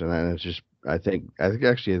players, and then it's just I think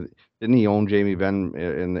actually didn't he own Jamie Benn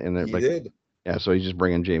in the He like did. yeah, so he's just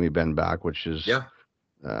bringing Jamie Benn back, which is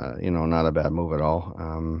not a bad move at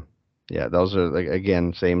all. Yeah, those are like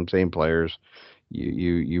again same players.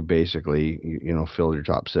 You basically fill your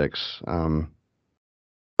top 6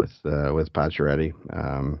 with Pacioretty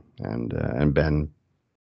and Ben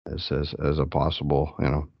as a possible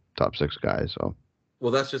top 6 guy. So.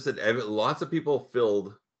 Well, that's just it. Lots of people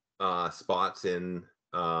filled spots in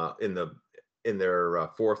their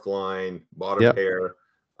fourth line, bottom pair,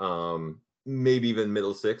 maybe even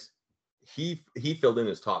middle 6. He filled in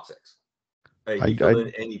his top 6. He filled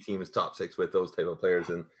in any team's top 6 with those type of players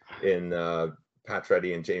in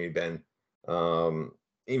Pacioretty and Jamie Benn.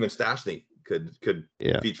 Even Stastny could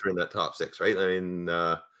feature in that top 6, right? I mean,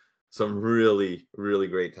 some really, really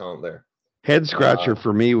great talent there. Head scratcher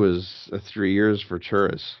for me was 3 years for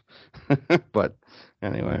Churris. But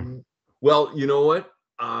anyway. Well, you know what?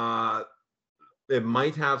 It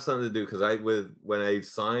might have something to do because when I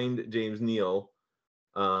signed James Neal,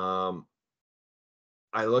 I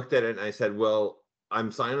looked at it and I said, well,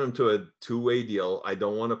 I'm signing him to a 2-way deal. I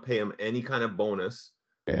don't want to pay him any kind of bonus.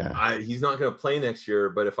 Yeah. He's not going to play next year,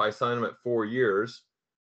 but if I sign him at 4 years,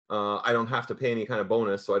 I don't have to pay any kind of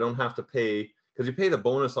bonus. So I don't have to pay, because you pay the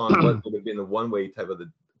bonus on what would have been the 1-way type of the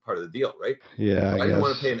part of the deal, right? Yeah. So I didn't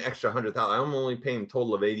want to pay an extra 100,000. I'm only paying a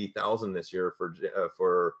total of 80,000 this year for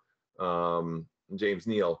James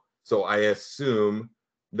Neal. So I assume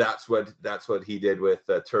that's what he did with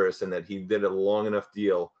Turris, and that he did a long enough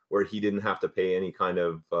deal where he didn't have to pay any kind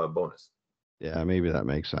of bonus. Yeah, maybe that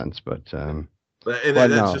makes sense, but that's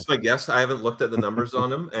no. just my guess. I haven't looked at the numbers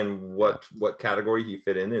on him and what category he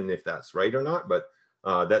fit in, and if that's right or not. But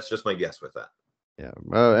that's just my guess with that. Yeah,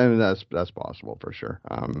 and that's possible for sure.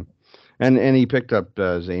 And he picked up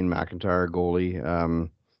Zane McIntyre, goalie, on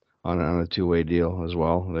a 2-way deal as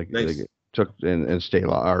well. Nice. They took and Zane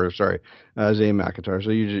McIntyre.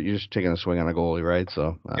 So you're just taking a swing on a goalie, right?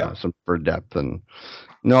 So some for depth. And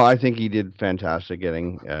no, I think he did fantastic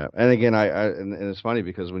getting. And again, and it's funny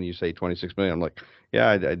because when you say 26 million, I'm like,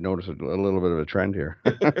 yeah, I'd noticed a little bit of a trend here.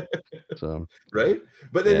 So right,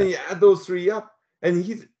 but then you add those 3 up, and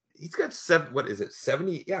he's got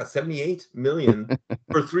 78 million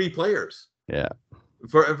for 3 players. Yeah,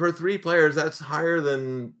 for 3 players, that's higher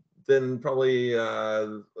than probably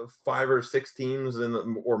 5 or 6 teams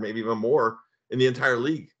or maybe even more in the entire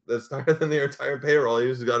league. That's higher than their entire payroll.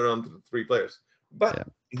 He's got it on 3 players, but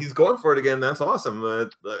he's going for it again. That's awesome.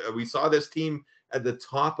 We saw this team at the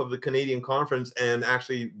top of the Canadian Conference, and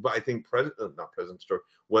actually, I think not President's Trophy.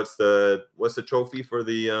 What's the trophy for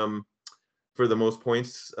the most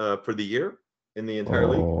points for the year in the entire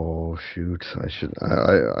league? Oh shoot!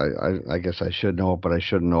 I guess I should know it, but I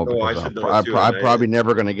shouldn't know it because I'm probably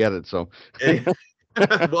never going to get it. So,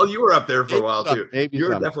 well, you were up there for a while too. You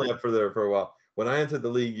were someday. definitely up there for a while. When I entered the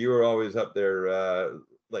league, you were always up there,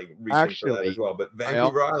 reaching for that as well. But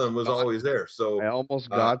Vancouver Island was always there. So I almost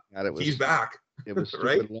got that. It was he's back. It was stupid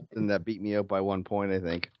right? London that beat me out by 1 point, I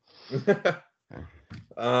think.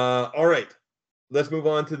 All right. Let's move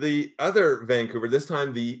on to the other Vancouver, this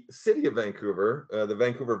time the city of Vancouver, the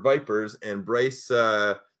Vancouver Vipers, and Bryce.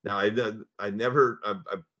 Now, I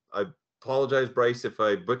apologize, Bryce, if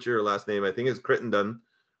I butcher your last name. I think it's Crittenden.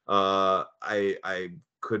 I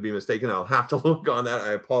could be mistaken. I'll have to look on that.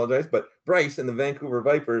 I apologize. But Bryce and the Vancouver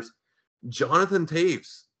Vipers, Jonathan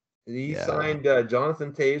Toews. He signed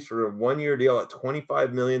Jonathan Toews for a 1-year deal at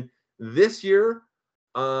 $25 million this year.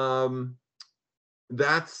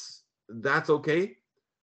 That's okay.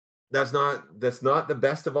 That's not the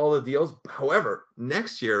best of all the deals. However,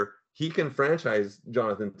 next year he can franchise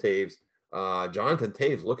Jonathan Toews. Jonathan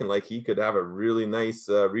Toews looking like he could have a really nice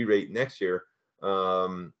re-rate next year.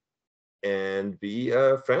 and be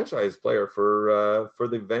a franchise player for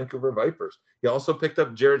the Vancouver Vipers. He also picked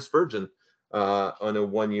up Jared Spurgeon on a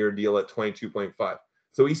 1-year deal at 22.5.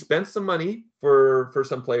 So he spent some money for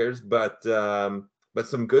some players, but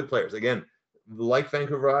some good players. Again, like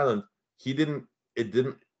Vancouver Island, he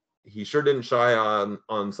sure didn't shy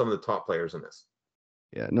on some of the top players in this.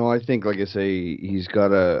 Yeah, no, I think, like I say, he's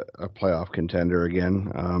got a playoff contender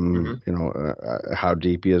again. How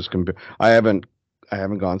deep he is compared. I haven't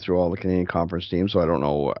gone through all the Canadian Conference teams, so I don't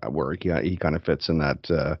know where he kind of fits in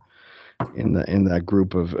that in that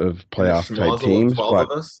group of playoff type teams. 12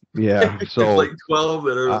 But of us. yeah, so it's like 12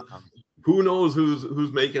 that are. um, Who knows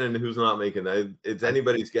who's making and who's not making? It's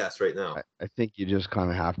anybody's guess right now. I think you just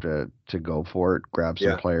kind of have to go for it, grab some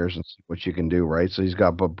Yeah. players and see what you can do, right? So he's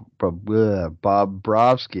got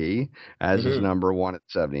Bobrovsky as his Mhm. number one at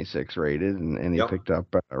 76 rated, and he Yep. picked up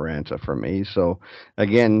Aranta from me. So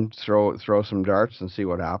again, throw some darts and see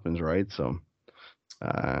what happens, right? So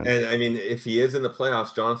And I mean, if he is in the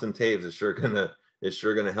playoffs, Jonathan Toews is sure gonna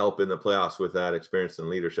help in the playoffs with that experience and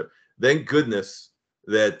leadership. Thank goodness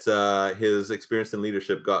that his experience and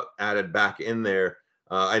leadership got added back in there.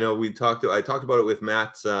 I know I talked about it with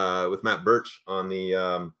Matt Birch on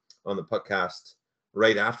the podcast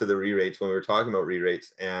right after the re-rates when we were talking about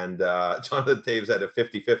re-rates, and Jonathan Toews had a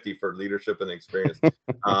 50-50 for leadership and experience.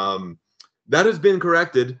 That has been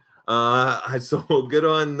corrected. So good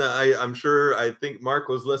on. I'm sure. I think Mark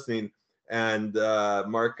was listening, and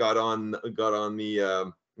Mark got on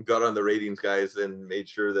the ratings guys and made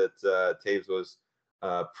sure that Toews was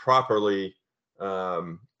properly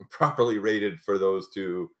rated for those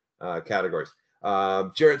two categories.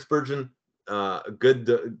 Jared Spurgeon,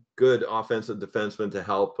 good offensive defenseman to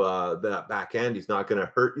help that back end. He's not going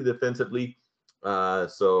to hurt you defensively.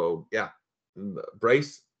 So yeah,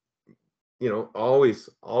 Bryce, always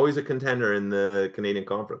a contender in the Canadian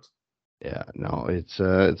Conference. yeah, no, it's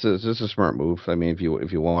just a smart move. I mean, if you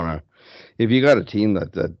got a team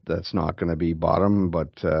that's not going to be bottom,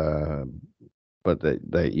 but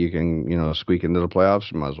that you can squeak into the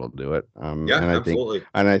playoffs, you might as well do it. Yeah, and absolutely.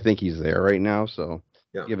 I think he's there right now. So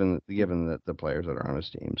Yeah, given the players that are on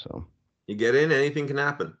his team, so you get in, anything can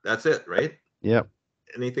happen. That's it, right? yep.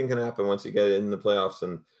 Anything can happen once you get in the playoffs,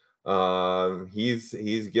 and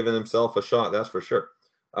he's given himself a shot, that's for sure.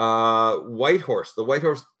 The Whitehorse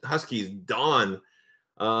Huskies, Don,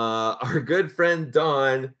 our good friend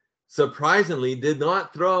Don, surprisingly did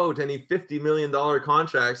not throw out any $50 million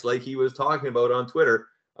contracts like he was talking about on Twitter.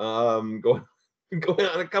 Going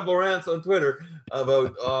on a couple rants on Twitter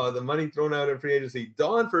about the money thrown out in free agency.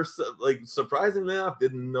 Don, surprisingly enough,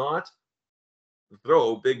 did not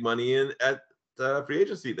throw big money in at free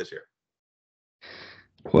agency this year.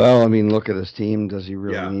 Well, I mean, look at his team. Does he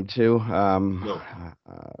really need to? No.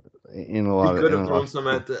 In a lot he could have of thrown some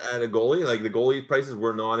at a goalie. Like, the goalie prices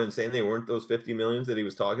were not insane. They weren't those 50 millions that he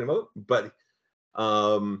was talking about. But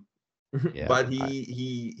yeah, but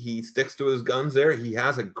he sticks to his guns there. He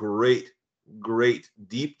has a great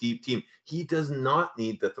deep team. He does not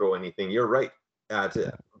need to throw anything. You're right.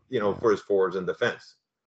 For his forwards and defense.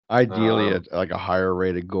 Ideally, like a higher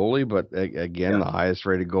rated goalie, but again, the highest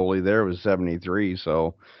rated goalie there was 73.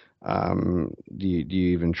 So, do you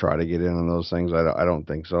even try to get in on those things? I don't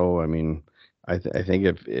think so. I mean, I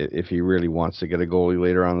think if he really wants to get a goalie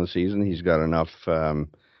later on in the season, he's got enough.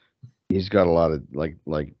 He's got a lot of like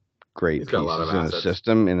great pieces in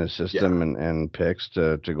his system, and picks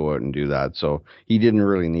to go out and do that. So he didn't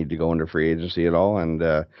really need to go into free agency at all.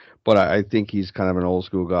 And but I think he's kind of an old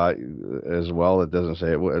school guy as well that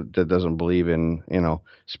doesn't believe in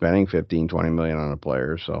spending 15-20 million on a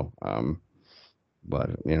player. So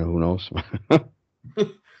but who knows.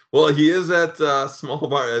 Well, he is that small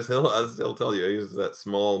market, as he'll tell you. He's that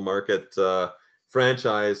small market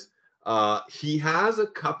franchise. He has a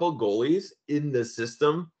couple goalies in the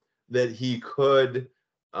system that he could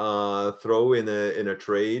throw in a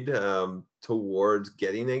trade towards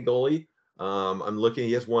getting a goalie. I'm looking.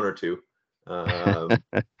 He has one or two.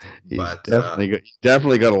 He's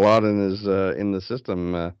definitely got a lot in his in the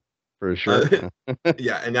system for sure.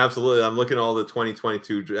 Yeah, and absolutely. I'm looking at all the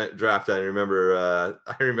 2022 draft. I remember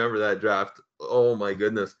that draft. Oh my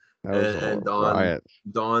goodness. And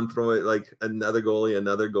Don throw it like another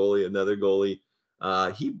goalie.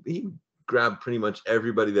 He grabbed pretty much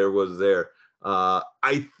everybody there was there.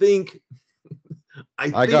 I think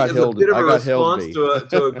as a bit of a response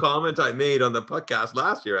to a comment I made on the podcast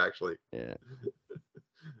last year, actually. Yeah.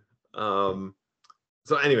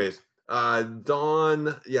 So anyways,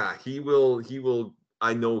 Don, yeah, he will.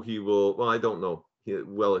 I know he will. Well, I don't know.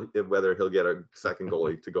 Whether he'll get a second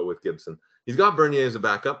goalie to go with Gibson. He's got Bernier as a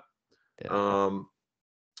backup. Yeah.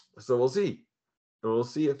 So we'll see. We'll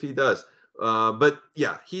see if he does. But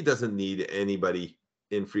yeah, he doesn't need anybody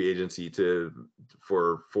in free agency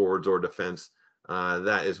for forwards or defense.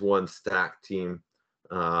 That is one stacked team.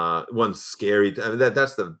 One scary. I mean,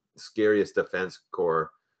 that's the scariest defense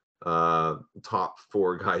core. Top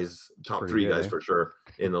four guys, top Pretty three good, guys eh? for sure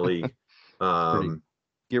in the league. Pretty. Um,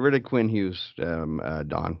 Get rid of Quinn Hughes,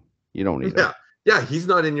 Don. You don't need him. yeah, yeah, he's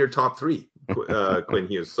not in your top three, Quinn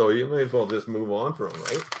Hughes. So you may as well just move on from him,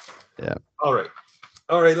 right? Yeah. All right.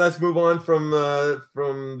 All right, let's move on from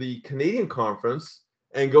the Canadian Conference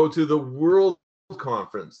and go to the World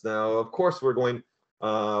Conference. Now, of course, we're going.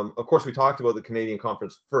 Of course, we talked about the Canadian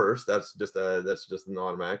Conference first. That's just an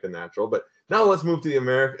automatic and natural. But now let's move to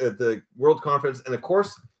the World Conference, and of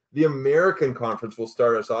course, the American Conference will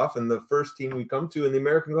start us off. And the first team we come to in the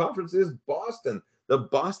American Conference is Boston, the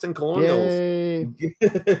Boston Colonials. Yay.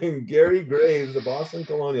 Gary Graves, the Boston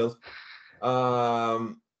Colonials. I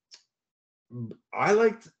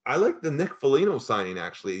liked the Nick Foligno signing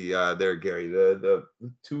actually there, Gary. The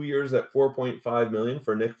 2 years at 4.5 million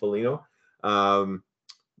for Nick Foligno.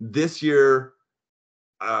 This year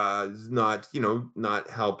is not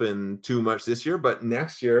helping too much this year, but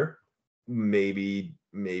next year maybe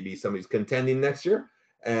somebody's contending next year,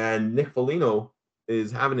 and Nick Foligno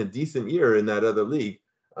is having a decent year in that other league.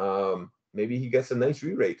 Maybe he gets a nice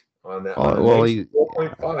re-rate on that. On a Well, nice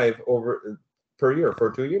 4.5 over per year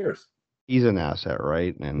for 2 years. he's an asset,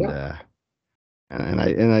 right? And Yeah.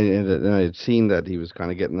 I had seen that he was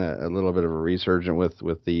kind of getting a little bit of a resurgence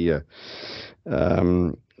with the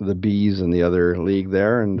bees and the other league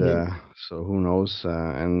there, and so who knows?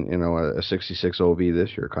 And a 66 OV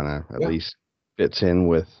this year kind of at least fits in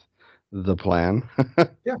with the plan.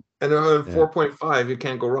 Yeah, and 4.5, you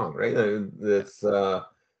can't go wrong, right? That's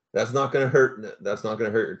not going to hurt. That's not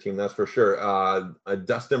going to hurt your team. That's for sure.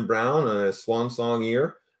 Dustin Brown on a swan song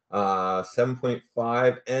year,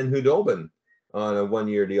 7.5, and Hudobin on a 1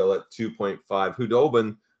 year deal at 2.5.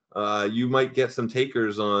 Hudobin, you might get some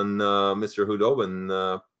takers on Mr.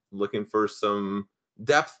 Hudobin, looking for some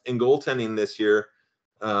depth in goaltending this year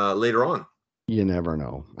later on. You never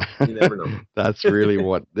know. You never know. That's really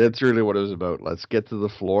what it was about. Let's get to the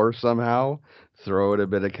floor somehow, throw it a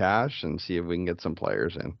bit of cash, and see if we can get some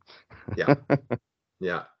players in. Yeah.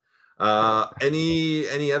 Yeah.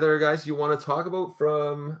 Any other guys you want to talk about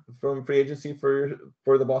from free agency for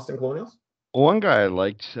the Boston Colonials? One guy I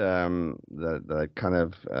liked that kind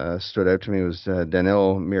of stood out to me was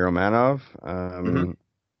Danil Miromanov.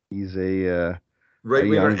 He's a right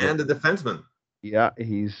winger young, and a defenseman. Yeah,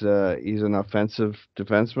 he's an offensive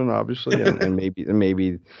defenseman, obviously, and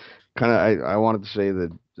maybe kind of I wanted to say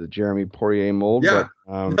the Jeremy Poirier mold. Yeah,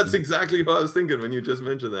 but that's exactly what I was thinking when you just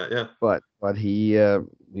mentioned that. Yeah, but he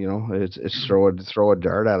it's throw a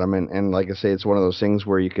dart at him, and like I say, it's one of those things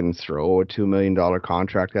where you can throw a $2 million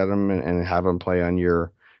contract at him and have him play on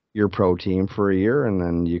your pro team for a year, and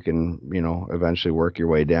then you can eventually work your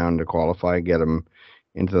way down to qualify, get him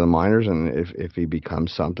into the minors, and if he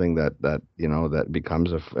becomes something that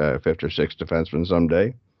becomes a fifth or sixth defenseman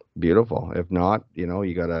someday, beautiful. If not,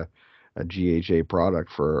 you got a GHA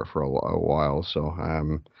product for a while. So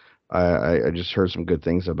I just heard some good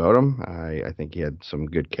things about him. I think he had some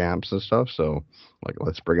good camps and stuff. So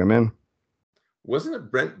let's bring him in. Wasn't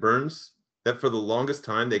it Brent Burns that for the longest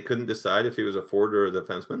time they couldn't decide if he was a forward or a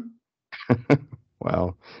defenseman?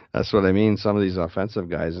 Well, that's what I mean. Some of these offensive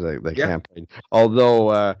guys, they can't play.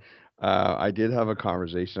 Although I did have a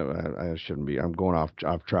conversation. I shouldn't be. I'm going off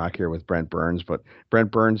track here with Brent Burns, but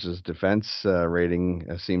Brent Burns' defense rating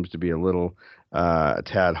seems to be a little a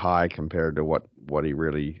tad high compared to what he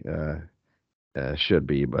really should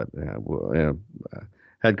be. But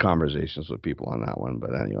had conversations with people on that one.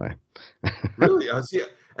 But anyway, really,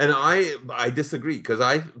 and I disagree because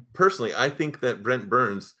I personally think that Brent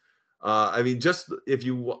Burns. I mean, just if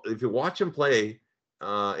you watch him play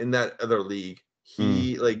in that other league,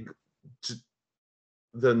 he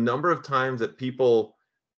the number of times that people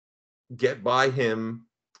get by him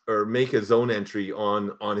or make a zone entry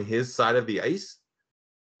on his side of the ice,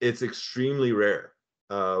 it's extremely rare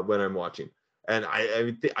when I'm watching, and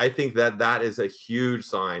I think that is a huge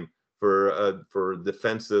sign for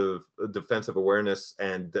defensive awareness,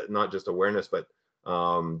 and not just awareness, but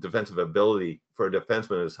defensive ability for a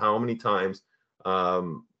defenseman is how many times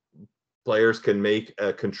players can make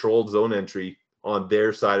a controlled zone entry on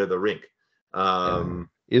their side of the rink.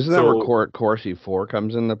 Isn't that where Corsi 4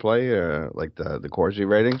 comes into play, like the Corsi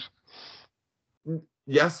ratings?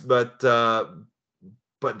 Yes, but that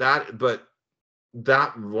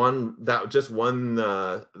just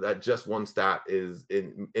one stat is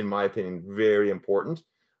in my opinion very important.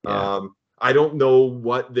 Yeah. I don't know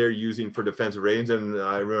what they're using for defensive ratings, and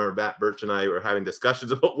I remember Matt Birch and I were having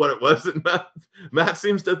discussions about what it was, and Matt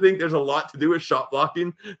seems to think there's a lot to do with shot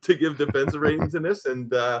blocking to give defensive ratings in this,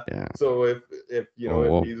 and so if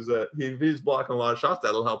he's blocking a lot of shots,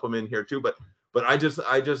 that'll help him in here too. But I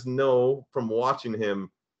just know from watching him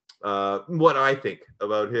what I think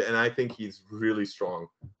about him, and I think he's really strong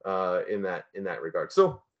in that regard.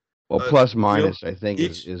 So, plus minus, I think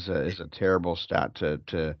is a terrible stat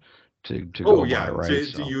to go by, right?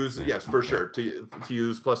 To use, yes, for sure, to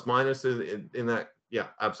use plus minus in that, yeah,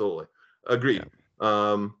 absolutely, agreed.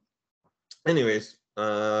 Yeah. Anyways,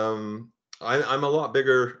 I'm a lot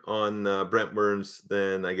bigger on Brent Burns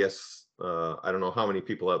than I guess I don't know how many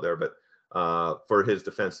people out there, but for his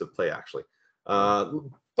defensive play actually.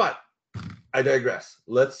 But I digress.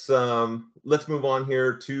 Let's move on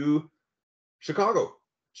here to Chicago.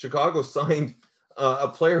 Chicago signed a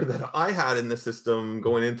player that I had in the system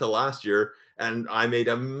going into last year, and I made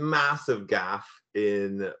a massive gaffe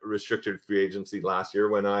in restricted free agency last year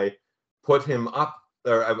when I put him up,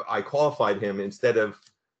 or I qualified him instead of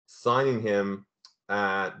signing him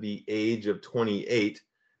at the age of 28.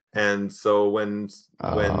 And so when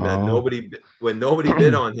nobody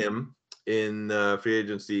bid on him in free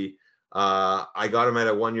agency, I got him at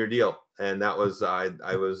a 1-year deal, and that was I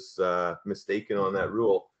was mistaken on that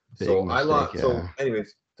rule. So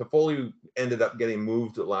anyways, Toffoli ended up getting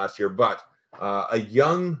moved last year, but a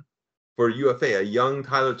young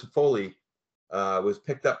Tyler Toffoli was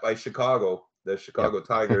picked up by Chicago, the Chicago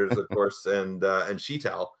Tigers, of course, and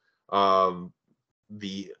Sheetal,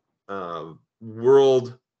 the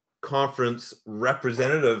World Conference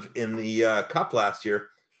representative in the Cup last year,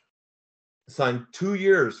 signed 2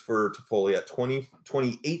 years for Toffoli at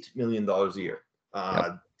 $28 million a year.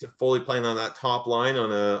 Toffoli playing on that top line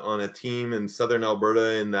on a team in Southern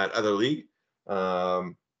Alberta in that other league.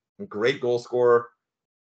 Great goal scorer.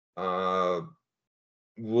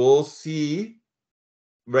 We'll see.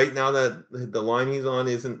 Right now that the line he's on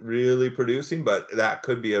isn't really producing, but that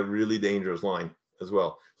could be a really dangerous line as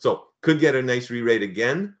well. So could get a nice re-rate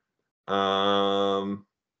again. I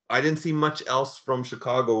didn't see much else from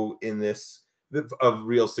Chicago in this of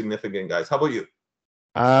real significant guys. How about you?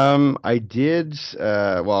 I did.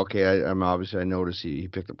 I'm obviously, I noticed he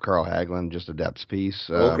picked up Carl Hagelin, just a depth piece.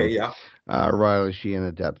 Riley Sheehan,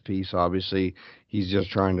 a depth piece. Obviously, he's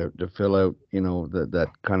just trying to fill out, that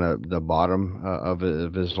kind of the bottom of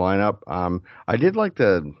his lineup. I did like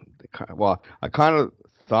I kind of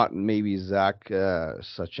thought maybe Zach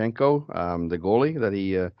Sachenko, the goalie that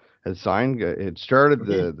he had signed, had started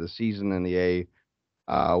the season in the A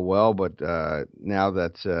but now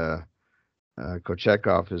that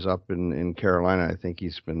Kochetkov is up in Carolina, I think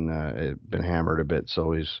he's been hammered a bit,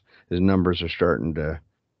 so his numbers are starting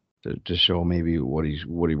to show maybe what he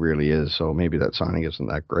really is. So maybe that signing isn't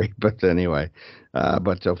that great, but anyway,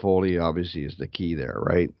 but Toffoli obviously is the key there,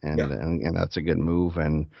 right? And that's a good move,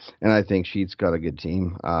 and I think Sheet's got a good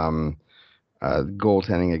team.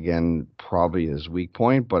 Goaltending again probably his weak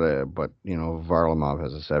point, but Varlamov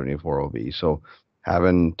has a 74 OB, so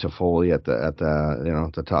having Toffoli at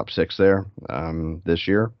the top 6 there this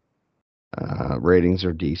year, ratings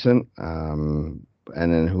are decent, and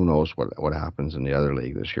then who knows what happens in the other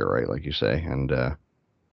league this year, right? Like you say, and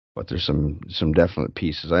but there's some definite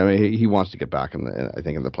pieces. I mean, he wants to get back in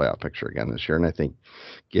the playoff picture again this year, and I think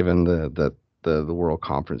given the World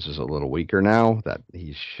Conference is a little weaker now, that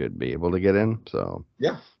he should be able to get in. So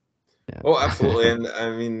yeah. Oh, absolutely. And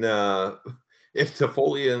I mean, if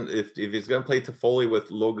Toffoli and if he's going to play Toffoli with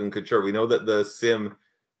Logan Couture, we know that the Sim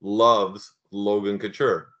loves Logan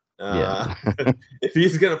Couture. If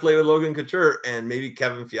he's going to play with Logan Couture and maybe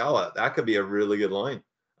Kevin Fiala, that could be a really good line.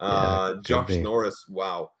 Josh Norris,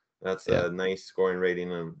 wow, that's a nice scoring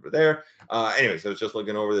rating over there. Anyways, I was just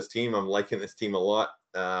looking over this team. I'm liking this team a lot.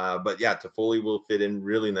 But yeah, Toffoli will fit in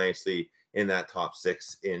really nicely in that top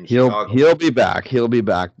 6 in Chicago. He'll be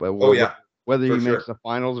back. But whether he makes the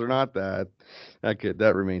finals or not, that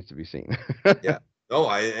remains to be seen. Yeah. Oh,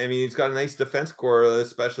 I mean, he's got a nice defense core,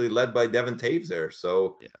 especially led by Devin Taves there.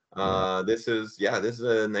 So this is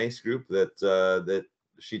a nice group that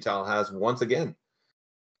Sheetal has once again.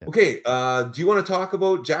 Okay, do you want to talk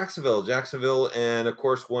about Jacksonville? Jacksonville, and of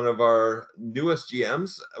course, one of our newest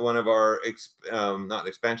GMs, one of our not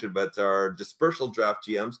expansion, but our dispersal draft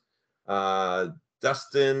GMs,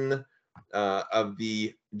 Dustin of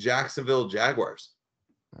the Jacksonville Jaguars.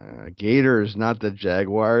 Gators, not the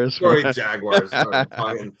Jaguars. Sorry, Jaguars. I'm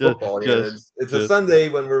talking football. It's a Sunday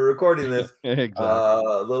when we're recording this. Exactly.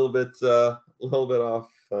 A little bit off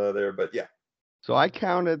there, but yeah. So I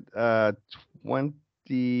counted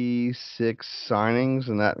 56 signings,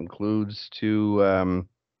 and that includes two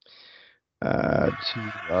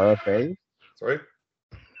RFA. Sorry,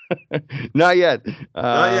 Not yet.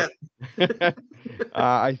 not yet.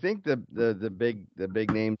 I think the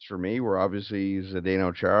big names for me were obviously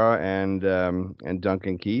Zdeno Chara and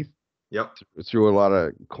Duncan Keith. Yep. Threw a lot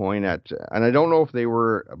of coin at, and I don't know if they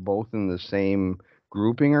were both in the same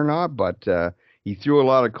grouping or not, but he threw a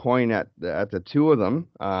lot of coin at the two of them.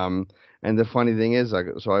 And the funny thing is,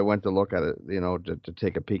 so I went to look at it, to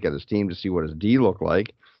take a peek at his team to see what his D looked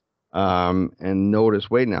like, and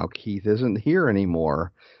notice, wait, now Keith isn't here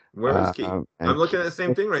anymore. Where is Keith? I'm looking at the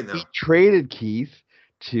same thing right now. He traded Keith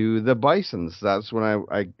to the Bisons. That's when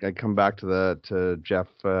I come back to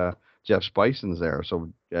Jeff's Bisons there.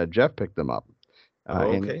 So Jeff picked them up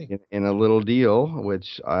in a little deal,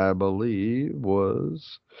 which I believe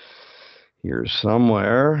was here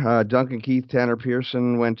somewhere. Duncan Keith, Tanner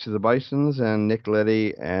Pearson went to the Bisons, and Nick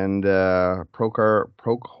Leddy and Prokhor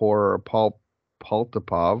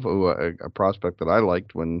Poltapov, who a prospect that I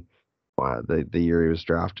liked when the year he was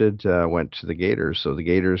drafted, went to the Gators. So the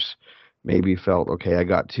Gators maybe felt, okay, I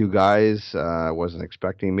got two guys. Wasn't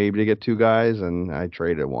expecting maybe to get two guys, and I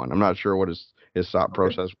traded one. I'm not sure what his thought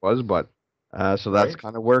process was, but so that's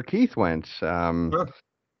kind of where Keith went.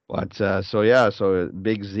 But so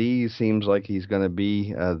Big Z seems like he's going to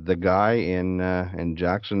be the guy in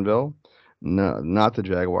Jacksonville. No, not the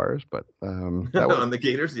Jaguars, but on the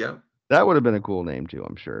Gators, yeah. That would have been a cool name too,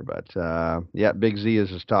 I'm sure. But Big Z is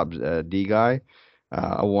his top D guy.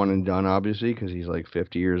 A one and done, obviously, because he's like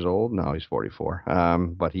 50 years old. No, he's 44.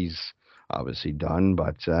 But he's obviously done.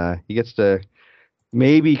 But he gets to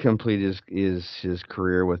maybe complete his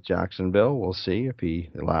career with Jacksonville. We'll see if he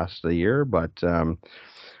lasts the year. But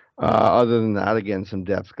other than that, again, some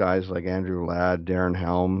depth guys like Andrew Ladd, Darren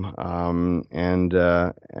Helm, and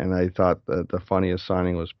I thought that the funniest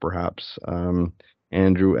signing was perhaps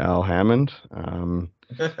Andrew Al Hammond.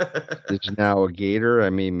 Is now a Gator. I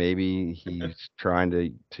mean, maybe he's trying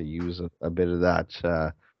to use a bit of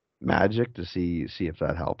that magic to see if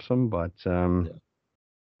that helps him. But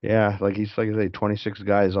like I say, 26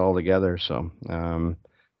 guys all together. So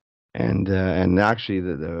and actually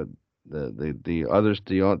the others,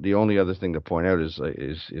 the only other thing to point out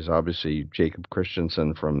is obviously Jacob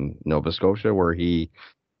Christensen from Nova Scotia, where he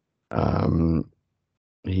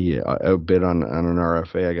outbid on an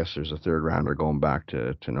RFA. I guess there's a third rounder going back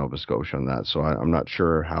to Nova Scotia on that. So I'm not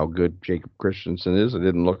sure how good Jacob Christensen is. I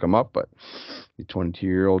didn't look him up, but he's a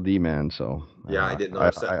 22-year-old D-man. So I did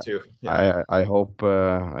notice that too. Yeah. I hope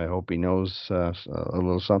he knows a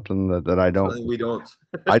little something that I don't. Something we don't.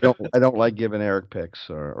 I don't like giving Eric picks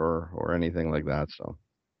or anything like that. So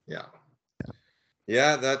yeah,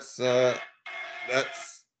 that's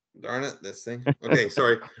darn it, this thing. Okay,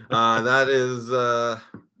 sorry. That is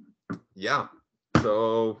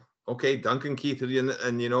So Duncan Keith,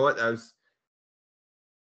 and you know what?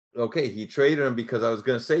 He traded him because I was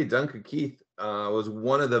going to say Duncan Keith was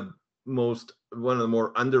one of the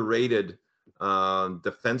more underrated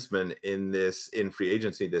defensemen in free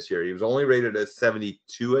agency this year. He was only rated as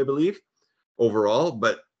 72, I believe, overall,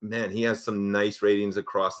 but man, he has some nice ratings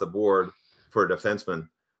across the board for a defenseman.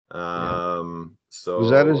 So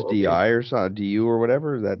was that his DI or something, DU or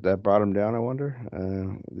whatever that brought him down? I wonder.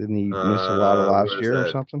 Didn't he miss a lot of last year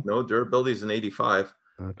or something? No, durability's an 85.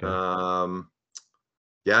 Okay.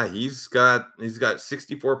 He's got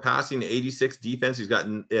 64 passing, 86 defense. He's got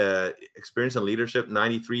experience in leadership,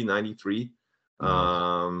 93.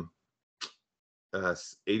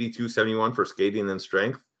 82, 71 for skating and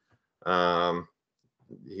strength.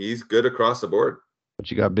 He's good across the board. But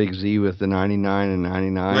you got Big Z with the 99 and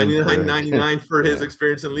 99. 99 for his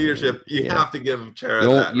experience in leadership. You have to give him Chara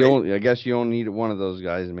that. I guess you don't need one of those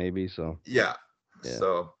guys, maybe. So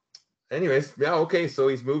So, anyways, okay. So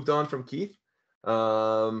he's moved on from Keith,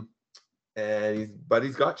 and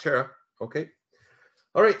he's got Chara. Okay.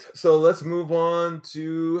 All right. So let's move on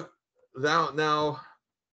to that now.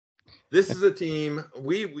 This is a team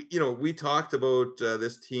we talked about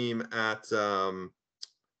this team at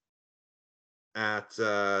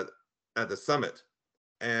the summit,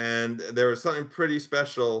 and there was something pretty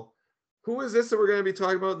special. Who is this that we're going to be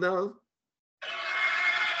talking about now?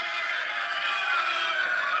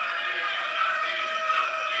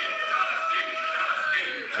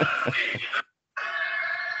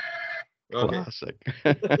 Classic.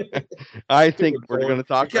 I think we're going to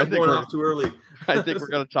talk. I think we're off too early. I think we're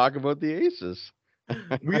going to talk about the Aces.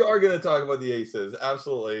 We are going to talk about the Aces,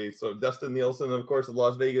 absolutely. So Dustin Nielsen, of course, the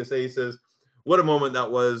Las Vegas Aces. What a moment that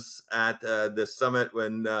was at the summit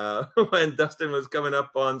when Dustin was coming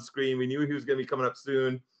up on screen. We knew he was going to be coming up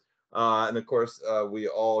soon. And of course, we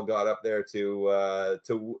all got up there to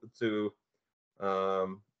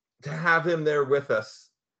have him there with us,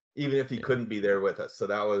 even if he couldn't be there with us. So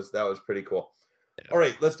that was pretty cool. All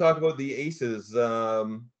right, let's talk about the aces.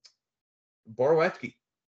 Borowiecki.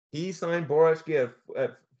 He signed Borowiecki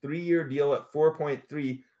at 3-year deal at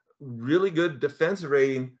 4.3. Really good defensive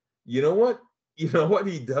rating. You know what? He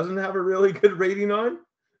doesn't have a really good rating on?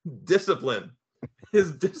 Discipline.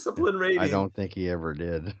 His discipline rating. I don't think he ever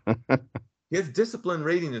did. His discipline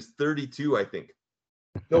rating is 32, I think.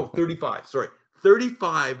 No, 35. Sorry.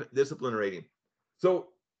 35 discipline rating. So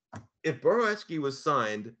if Borowiecki was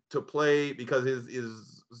signed to play, because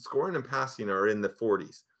his scoring and passing are in the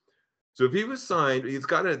 40s. So if he was signed, he's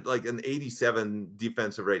got an 87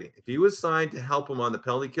 defensive rating. If he was signed to help him on the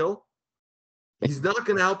penalty kill, he's not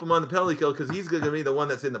going to help him on the penalty kill because he's going to be the one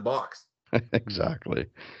that's in the box. Exactly.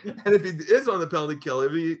 And if he is on the penalty kill,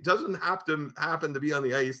 if he doesn't happen to be on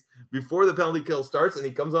the ice before the penalty kill starts and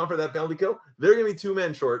he comes on for that penalty kill, they're going to be 2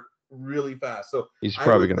 men short really fast. So he's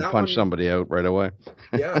probably going to punch somebody out right away.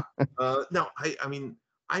 Yeah. No, I mean,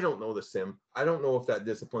 I don't know the sim. I don't know if that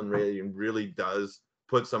discipline rating really does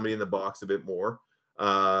put somebody in the box a bit more.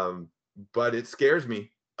 But it scares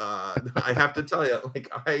me. I have to tell you,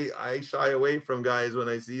 I shy away from guys when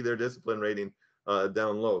I see their discipline rating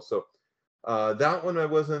down low. So that one I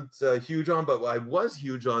wasn't huge on, but I was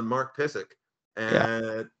huge on Mark Pysyk.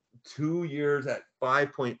 And 2 years at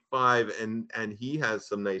 5.5, and he has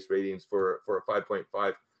some nice ratings for a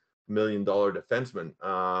 $5.5 million defenseman.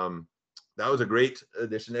 That was a great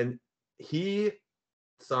addition, and he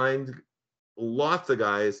signed lots of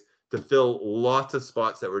guys to fill lots of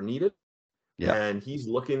spots that were needed. And he's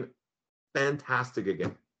looking fantastic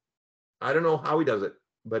again. I don't know how he does it,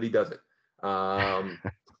 but he does it.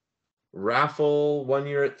 Raffle 1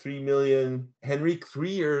 year at $3 million. Henrique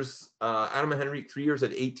 3 years. Adam Henrique 3 years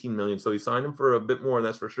at $18 million. So he signed him for a bit more,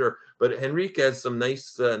 that's for sure. But Henrique has some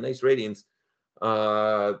nice ratings.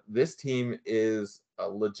 This team is a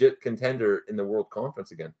legit contender in the World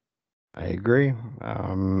Conference again. I agree.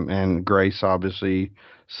 And Grace obviously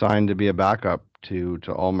signed to be a backup to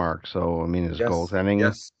Ullmark. So I mean, his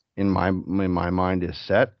goaltending in my mind is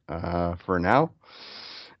set for now.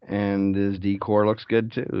 And his D-core looks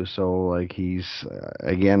good too. So he's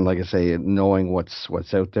again, like I say, knowing what's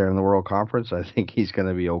out there in the World Conference, I think he's going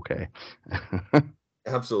to be okay.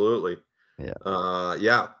 Absolutely.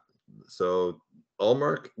 Yeah. So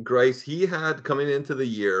Ullmark, Grace, he had coming into the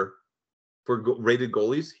year for rated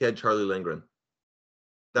goalies, he had Charlie Lindgren.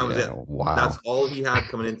 That was it. Wow. That's all he had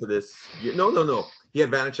coming into this year. No. He had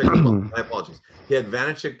Vanacek as well. My apologies. He had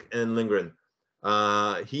Vanacek and Lindgren.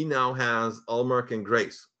 He now has Ullmark and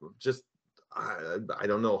Grace. Just I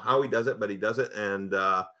don't know how he does it, but he does it, and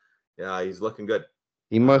he's looking good.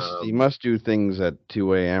 He must do things at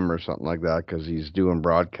 2 a.m. or something like that because he's doing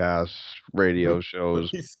broadcasts, radio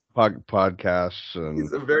shows, podcasts, and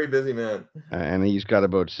he's a very busy man. And he's got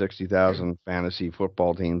about 60,000 fantasy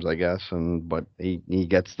football teams, I guess. But he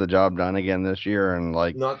gets the job done again this year. And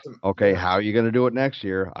how are you going to do it next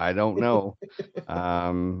year? I don't know. But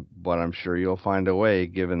I'm sure you'll find a way,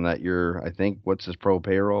 given that I think, what's his pro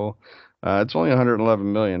payroll? It's only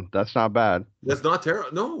 111 million. That's not bad. That's not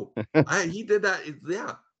terrible. No, he did that.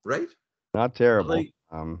 Yeah, right. Not terrible.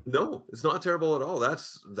 No, it's not terrible at all.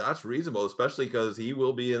 That's reasonable, especially because he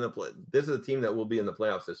will be in the play. This is a team that will be in the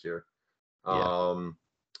playoffs this year. And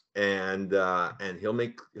he'll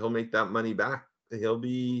make that money back. He'll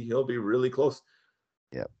be really close.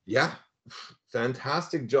 Yeah.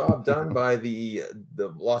 Fantastic job done by the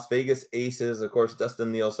Las Vegas Aces, of course,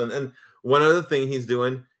 Dustin Nielsen. And one other thing he's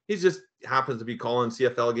doing, he just happens to be calling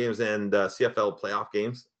CFL games and CFL playoff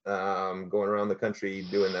games, going around the country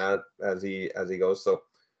doing that as he goes. So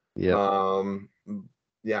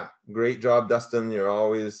great job, Dustin. You're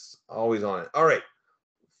always on it. All right.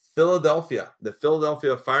 Philadelphia, the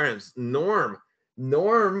Philadelphia Fire Ants. Norm,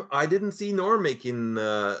 I didn't see Norm making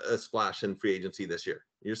a splash in free agency this year.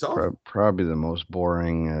 Yourself? Probably the most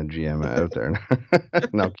boring GM out there.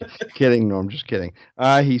 No, kidding, Norm. Just kidding.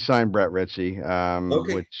 He signed Brett Ritchie,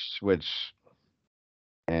 which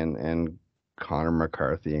and Connor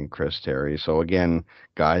McCarthy and Chris Terry. So again,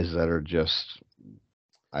 guys that are just,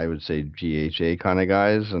 I would say, GHA kind of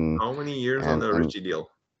guys. And how many years on the Ritchie deal?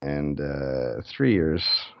 And 3 years.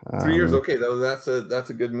 3 years. Okay, that's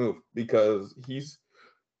a good move because he's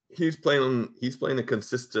playing a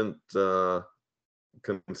consistent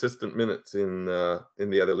minutes in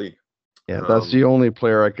the other league. Yeah, that's the only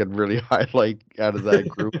player I could really highlight out of that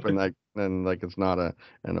group, and it's not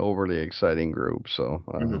an overly exciting group. So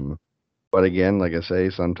But again, like I say,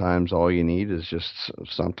 sometimes all you need is just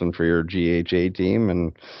something for your GHA team,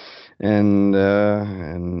 and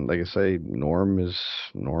like I say, Norm, and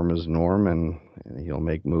he'll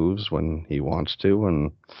make moves when he wants to.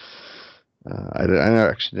 And I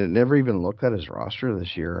actually never even looked at his roster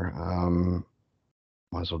this year.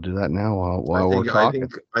 Might as well do that now I while we're think I talking.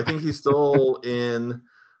 think I think he's still in.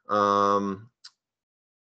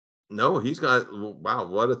 No, he's got, wow,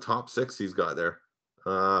 what a top 6 he's got there.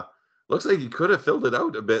 Looks like he could have filled it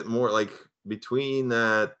out a bit more, like between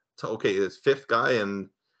that. Okay, his 5th guy and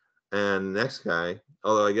next guy.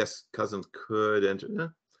 Although I guess Cousins could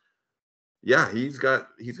enter. Yeah, he's got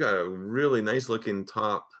a really nice looking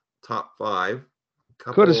top 5.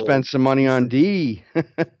 Could have spent Couple some money on decent, D.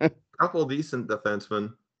 couple decent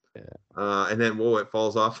defensemen. Yeah. And then it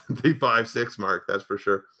falls off the 5-6 mark, that's for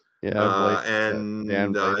sure. Yeah, Dan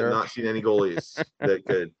And I've Blader. not seen any goalies that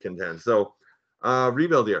could contend. So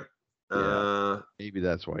rebuild here. Yeah, maybe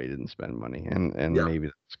that's why he didn't spend money, and Yeah, maybe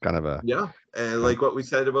that's kind of a. yeah, and like what we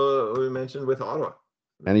mentioned with Ottawa,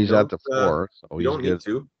 And you he's at don't the floor, so you he's don't need good.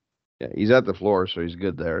 to. Yeah, he's at the floor, so he's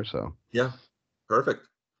good there. So Yeah, perfect.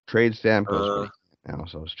 trade Stamkos, but Uh, he can't now,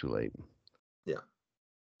 so it's too late.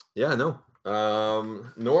 yeah, no.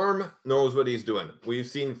 Norm knows what he's doing. We've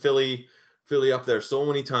seen Philly up there so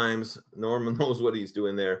many times. Norm knows what he's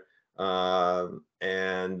doing there.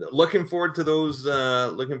 And looking forward to those.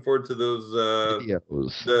 Videos,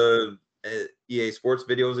 The EA Sports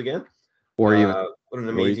videos again. or even What an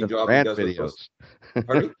amazing job he rant does with those. videos.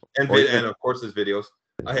 Pardon me? Or even And of course his videos.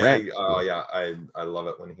 rant videos. I love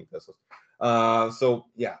it when he does those. So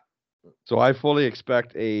yeah. So I fully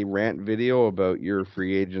expect a rant video about your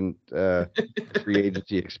free agency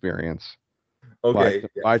experience Okay.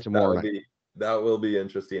 by Yes, tomorrow night. that will be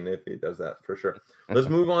interesting if he does that for sure. Let's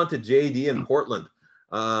move on to JD in Portland.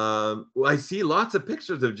 Well, I see lots of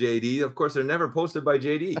pictures of JD. Of course, they're never posted by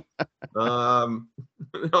JD. On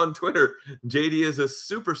Twitter, JD is a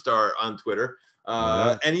superstar on Twitter,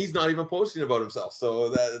 and he's not even posting about himself. So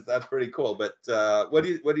that's pretty cool. But what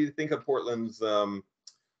do you think of Portland's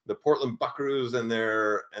the Portland Buckaroos and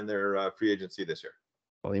their free agency this year?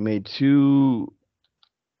 Well, he made 2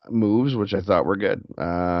 moves, which I thought were good.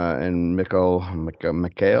 And Mikhail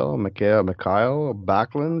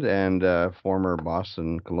Backlund, and former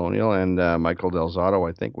Boston Colonial, and Michael Del Zotto,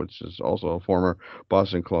 I think, which is also a former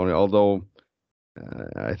Boston Colonial. Although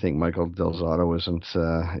I think Michael Del Zotto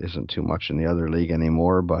isn't too much in the other league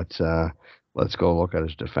anymore. But let's go look at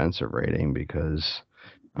his defensive rating, because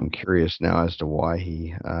I'm curious now as to why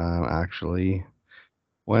he actually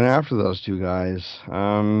went after those 2 guys.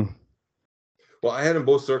 Well, I had them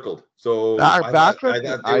both circled, so I Backlund,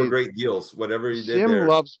 thought they were great deals. Whatever you did Sim there.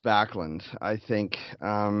 loves Backlund, I think,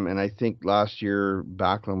 and I think last year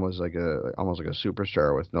Backlund was like almost like a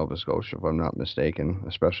superstar with Nova Scotia, if I'm not mistaken,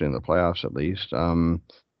 especially in the playoffs at least.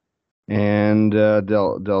 And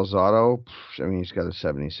Del Zotto, I mean, he's got a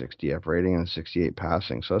 76 DF rating and a 68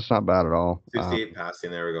 passing, so that's not bad at all. 68 passing.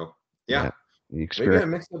 There we go. Yeah. Maybe I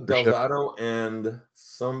mixed up Del Zotto and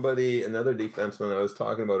another defenseman I was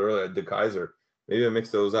talking about earlier, De Kaiser. Maybe I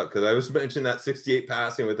mixed those up because I was mentioning that 68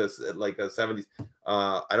 passing with us at like a 70s.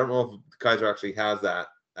 I don't know if Kaiser actually has that.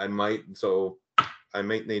 I might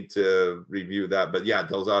need to review that. But yeah,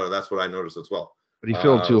 Del Zotto, that's what I noticed as well. But he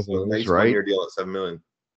filled 2 so holes, nice right? 1-year deal at $7 million.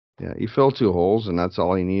 Yeah, he filled 2 holes, and that's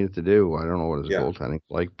all he needed to do. I don't know what his goaltending's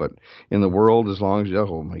like, but in the world, as long as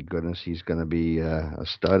oh my goodness, he's going to be a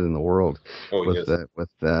stud in the world with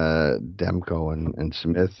Demko and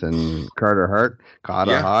Smith and Carter Hart.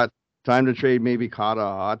 Cotta hot. Time to trade maybe Cotta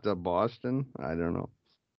hot to Boston. I don't know.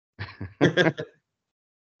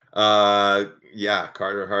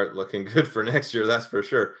 Carter Hart looking good for next year, that's for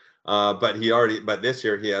sure. But this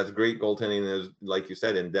year he has great goaltending, like you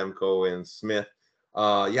said, in Demko and Smith.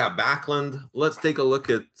 Backlund. Let's take a look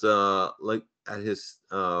at his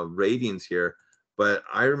ratings here. But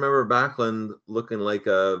I remember Backlund looking like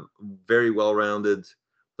a very well-rounded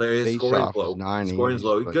player. His scoring's low. Scoring's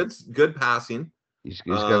low. Good passing. He's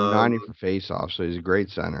got a 90 for face-off, so he's a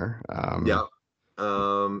great center.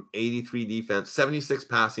 83 defense, 76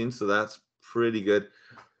 passing, so that's pretty good.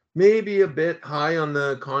 Maybe a bit high on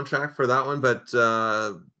the contract for that one, but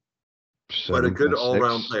a good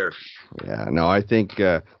all-round player. Yeah, no, I think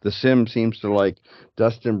the Sim seems to like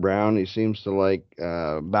Dustin Brown. He seems to like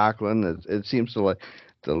Backlund. It seems to like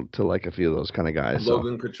a few of those kind of guys.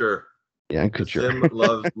 Logan Couture. Yeah, and Couture. Sim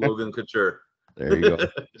loves Logan Couture. There you go.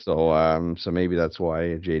 So maybe that's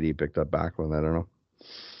why JD picked up Backlund. I don't know.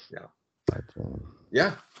 Yeah. But,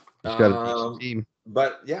 yeah. He's got a decent team.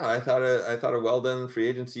 But yeah, I thought a well done free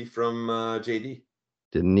agency from JD.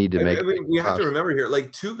 Didn't need to make. I mean, we have to remember here,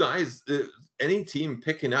 like two guys, any team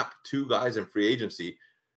picking up two guys in free agency,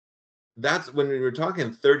 that's when we were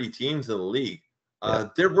talking 30 teams in the league.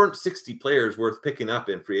 There weren't 60 players worth picking up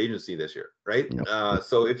in free agency this year, right? Yep.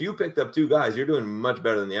 So if you picked up two guys, you're doing much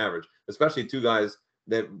better than the average, especially two guys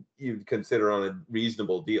that you'd consider on a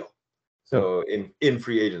reasonable deal. So in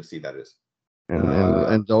free agency, that is.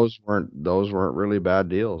 And those weren't really bad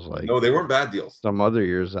deals. Like, no, they weren't bad deals. Some other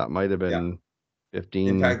years that might have been 15.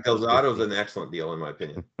 In fact, Del Zotto's an excellent deal in my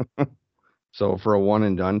opinion. So for a one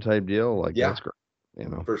and done type deal, like that's great,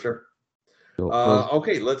 for sure.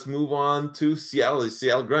 Okay, let's move on to Seattle. The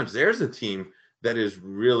Seattle Grunge. There's a team that is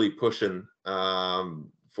really pushing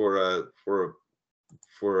for a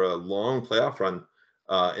long playoff run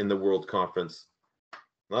in the World Conference.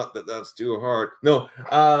 Not that that's too hard. No,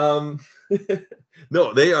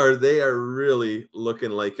 no, they are really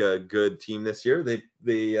looking like a good team this year. They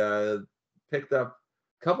picked up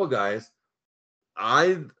a couple guys.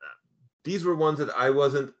 These were ones that I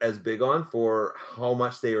wasn't as big on for how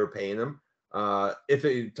much they were paying them. If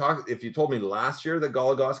you told me last year that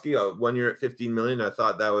Goligoski 1 year at $15 million, I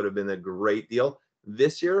thought that would have been a great deal.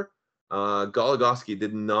 This year, Goligoski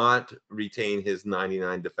did not retain his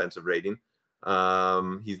 99 defensive rating.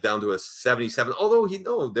 He's down to a 77. Although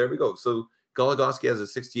there we go. So Goligoski has a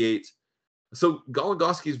 68. So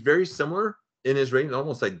Goligoski is very similar in his rating,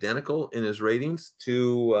 almost identical in his ratings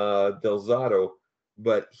to Del Zotto,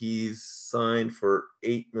 but he's signed for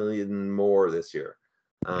 $8 million more this year.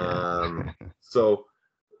 So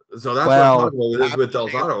that's what I'm talking about with Del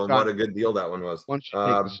Zotto and what a good deal that one was.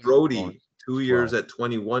 Brody, 2 years at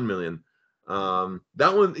 $21 million.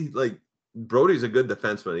 That one, Brody's a good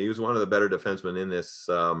defenseman. He was one of the better defensemen in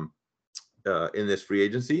this free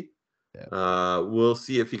agency. We'll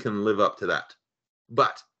see if he can live up to that.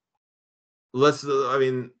 But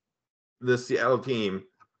the Seattle team,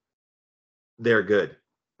 they're good.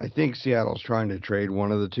 I think Seattle's trying to trade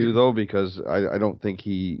one of the two, though, because I don't think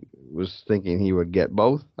he was thinking he would get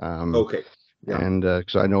both. Okay. Yeah. And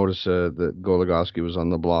because I noticed that Goligoski was on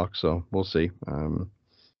the block, so we'll see.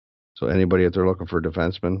 So anybody out there looking for a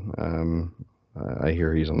defenseman, I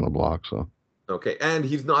hear he's on the block. So okay, and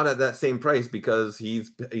he's not at that same price because he's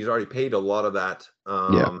already paid a lot of that.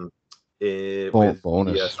 With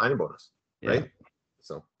bonus. The signing bonus, right? Yeah.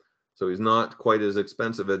 So he's not quite as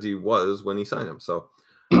expensive as he was when he signed him. So.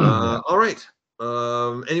 All right.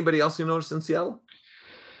 Anybody else you noticed in Seattle?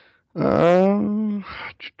 The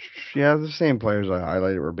same players I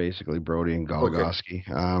highlighted were basically Brody and Goligoski,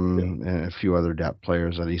 and a few other depth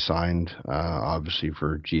players that he signed, obviously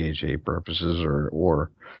for GHA purposes,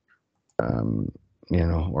 or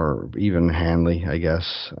even Hanley, I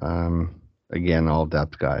guess. Again, all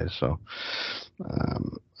depth guys. So.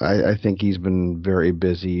 I think he's been very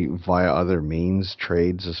busy via other means,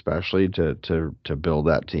 trades especially, to build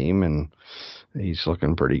that team, and he's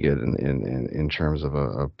looking pretty good in terms of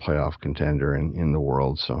a playoff contender in the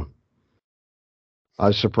world. So I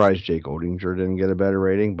was surprised Jake Oettinger didn't get a better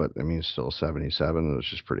rating, but I mean, still 77,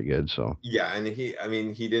 which is pretty good. So yeah, and he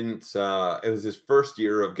didn't. It was his first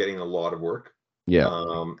year of getting a lot of work.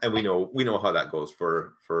 Yeah. And we know how that goes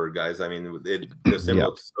for guys. I mean, the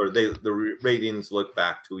ratings look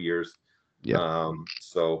back 2 years. Yeah.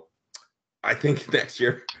 So I think next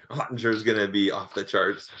year Oettinger is going to be off the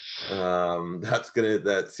charts.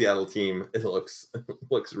 That Seattle team, it looks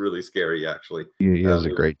really scary actually. He has a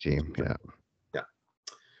great team. Yeah. Yeah.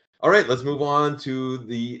 All right, let's move on to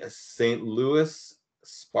the St. Louis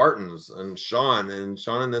Spartans and Sean and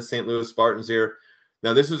the St. Louis Spartans here.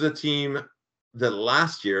 Now, this was a team that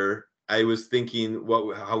last year I was thinking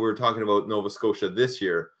how we were talking about Nova Scotia this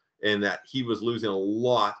year, and that he was losing a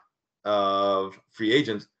lot of free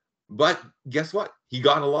agents. But guess what? He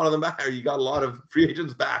got a lot of them back. He got a lot of free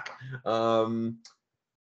agents back.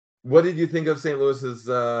 What did you think of St. Louis's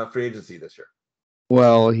free agency this year?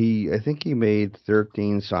 Well, I think he made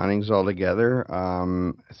 13 signings altogether.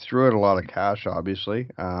 Threw out a lot of cash, obviously.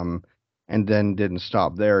 And then didn't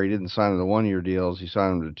stop there. He didn't sign the 1 year deals. He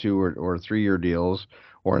signed them to 2 or 3 year deals,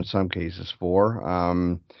 or in some cases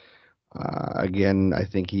 4. Again, I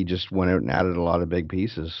think he just went out and added a lot of big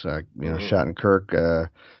pieces. Shattenkirk,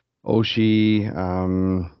 Oshie,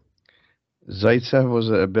 Zaitsev was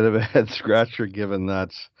a bit of a head scratcher, given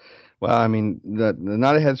that. Well, I mean,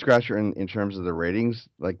 not a head scratcher in terms of the ratings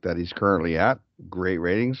like that he's currently at. Great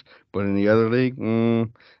ratings, but in the other league,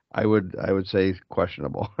 I would say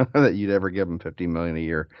questionable that you'd ever give him $50 million a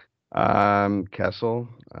year. Kessel,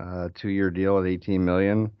 2 year deal at $18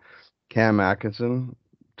 million. Cam Atkinson,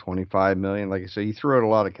 $25 million. Like I said, he threw out a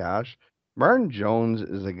lot of cash. Martin Jones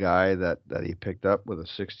is a guy that he picked up with a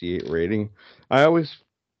 68 rating. I always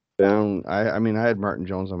found I mean I had Martin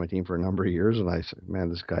Jones on my team for a number of years, and I said, man,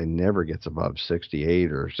 this guy never gets above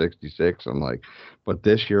 68 or 66. I'm like, but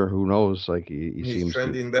this year, who knows? Like he He's seems to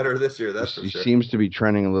trending better this year, that's for he sure. seems to be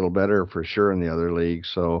trending a little better for sure in the other leagues.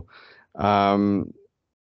 So, um,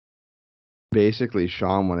 basically,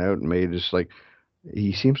 Sean went out and made just like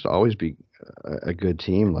he seems to always be a good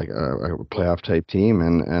team, like a playoff type team.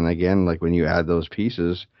 And again, like when you add those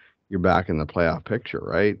pieces, you're back in the playoff picture,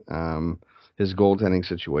 right? His goaltending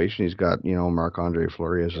situation, he's got, Marc-Andre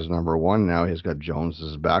Fleury as his number one. Now he's got Jones as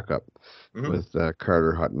his backup with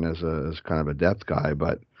Carter Hutton as kind of a depth guy.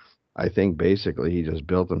 But I think basically he just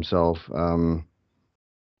built himself, a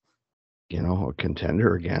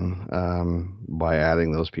contender again by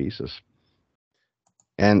adding those pieces.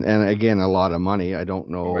 And again, a lot of money. I don't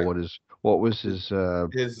know Right. what was his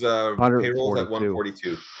payroll's at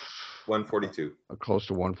 142. 142. Close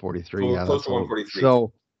to 143. Close, Yeah, close that's to 143.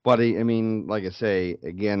 So, but I mean, like I say,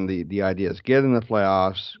 again, the idea is get in the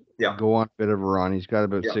playoffs, go on a bit of a run. He's got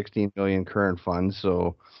about 16 million current funds,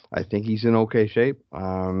 so I think he's in okay shape.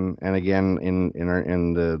 And again,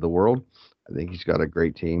 in the world, I think he's got a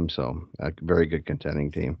great team, so a very good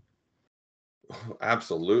contending team.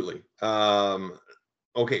 Absolutely.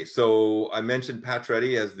 Okay, so I mentioned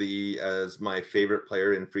Pacioretty as my favorite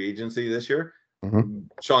player in free agency this year.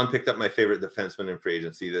 Sean picked up my favorite defenseman in free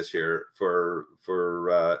agency this year for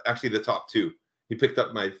actually the top two. He picked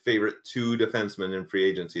up my favorite two defensemen in free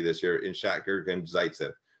agency this year in Shattenkirk and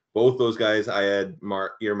Zaitsev. Both those guys I had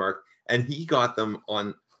earmarked, and he got them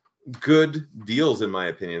on good deals, in my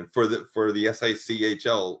opinion, for the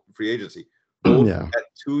SICHL free agency. Both at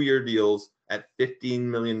 2-year deals at $15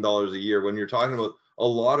 million a year. When you're talking about a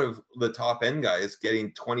lot of the top end guys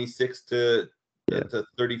getting $26 to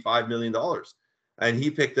 $35 million. And he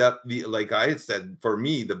picked up like I had said, for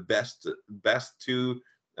me, the best two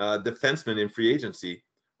defensemen in free agency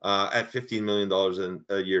at $15 million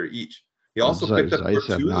a year each. He also picked up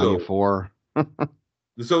Zaitsev 94.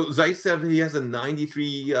 So Zaitsev, he has a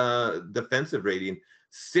 93 defensive rating,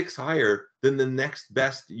 6 higher than the next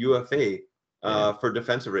best UFA for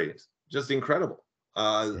defensive ratings. Just incredible.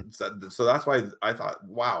 So that's why I thought,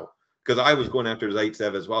 wow, because I was going after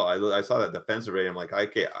Zaitsev as well. I saw that defensive rating. I'm like,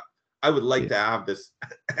 okay, I would like to have this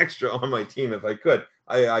extra on my team if I could.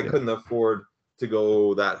 I couldn't afford to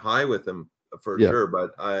go that high with him for sure,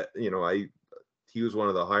 but he was one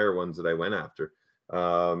of the higher ones that I went after.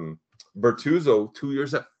 Bertuzzo, 2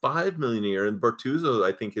 years at $5 million a year, and Bertuzzo,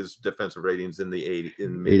 I think his defensive ratings in the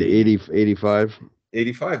 85.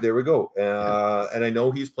 85. There we go. And I know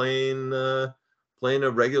he's playing a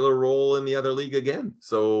regular role in the other league again.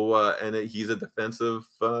 So and he's a defensive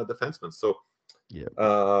defenseman. So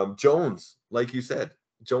Jones, like you said,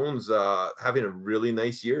 Jones having a really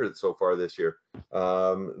nice year so far this year.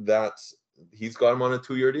 He's got him on a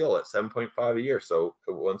 2-year deal at 7.5 a year. So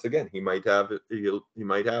once again, he might have a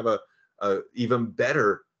even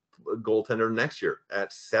better goaltender next year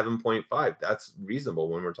at 7.5. That's reasonable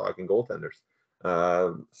when we're talking goaltenders.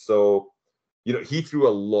 So he threw a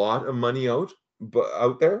lot of money out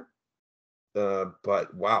there.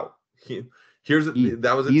 But wow, he's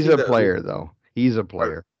a player though. He's a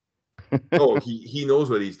player. he knows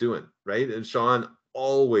what he's doing, right? And Sean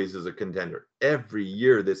always is a contender. Every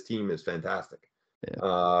year this team is fantastic.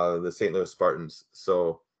 The St. Louis Spartans.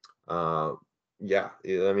 So I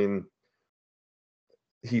mean,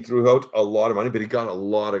 he threw out a lot of money, but he got a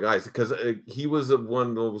lot of guys because he was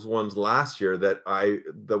one of those ones last year that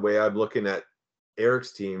the way I'm looking at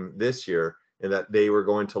Eric's team this year, and that they were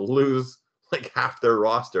going to lose like half their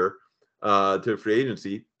roster to free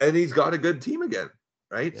agency, and he's got a good team again,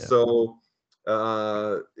 right? So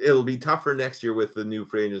it'll be tougher next year with the new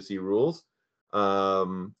free agency rules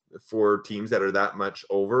for teams that are that much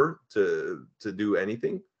over to do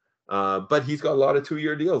anything. But he's got a lot of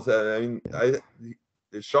 2-year deals.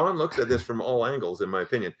 Sean looks at this from all angles, in my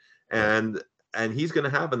opinion, and he's going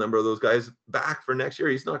to have a number of those guys back for next year.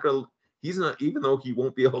 He's not, even though he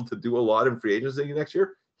won't be able to do a lot in free agency next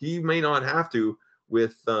year, he may not have to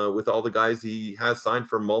with all the guys he has signed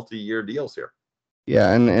for multi-year deals here.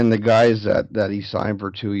 Yeah, and the guys that he signed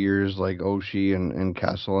for 2 years, like Oshie and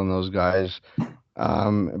Kessel and those guys,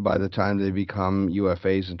 by the time they become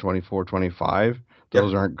UFAs in 24, 25,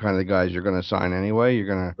 those aren't kind of the guys you're going to sign anyway. You're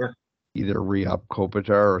going to either re-up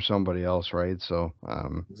Kopitar or somebody else, right? So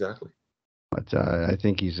exactly. But I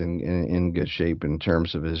think he's in good shape in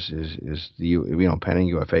terms of his penning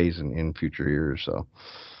UFAs in future years. So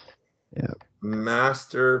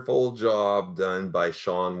masterful job done by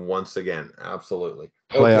Sean once again. Absolutely.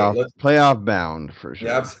 Okay, playoff bound for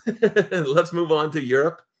sure. let's move on to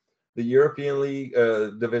Europe, the European League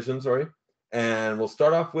division. Sorry, and we'll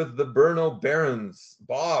start off with the Brno Barons.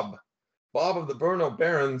 Bob of the Brno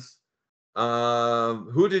Barons.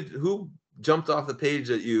 Who jumped off the page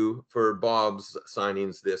at you for Bob's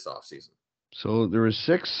signings this offseason? So there was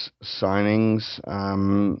 6 signings.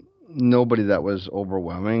 Nobody that was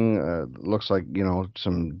overwhelming. Looks like,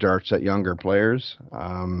 some darts at younger players.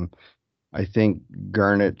 I think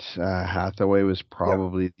Garnet Hathaway was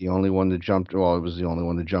probably the only one that jumped. Well, it was the only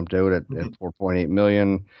one that jumped out at 4.8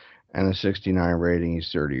 million and a 69 rating. He's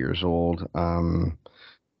 30 years old.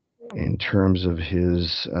 In terms of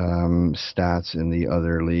his stats in the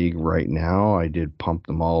other league right now, I did pump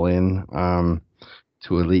them all in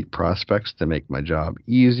to elite prospects to make my job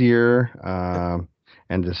easier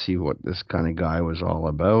and to see what this kind of guy was all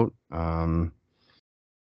about.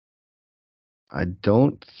 I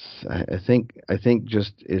think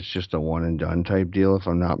it's just a one and done type deal, if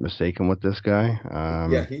I'm not mistaken, with this guy.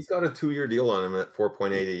 Yeah, he's got a 2-year deal on him at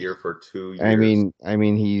 4.8 a year for 2 years. I mean,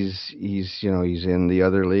 he's he's in the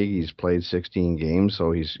other league. He's played 16 games,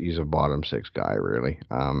 so he's a bottom 6 guy, really.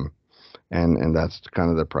 And that's kind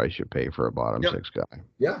of the price you pay for a bottom 6 guy.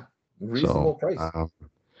 Yeah, reasonable price.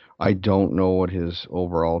 I don't know what his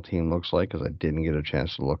overall team looks like because I didn't get a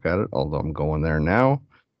chance to look at it, although I'm going there now.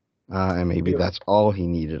 And maybe that's all he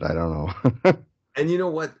needed. I don't know. And you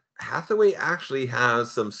know what? Hathaway actually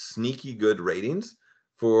has some sneaky good ratings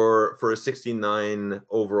for a 69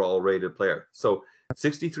 overall rated player. So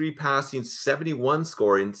 63 passing, 71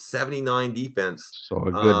 scoring, 79 defense. So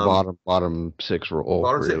a good bottom 6 role.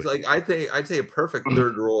 Bottom really. 6, like I'd say a perfect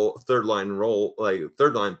third line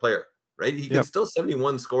player, right? He can still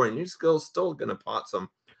 71 scoring. You're still gonna pot some.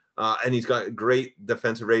 And he's got a great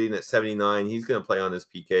defensive rating at 79. He's gonna play on his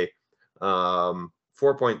PK.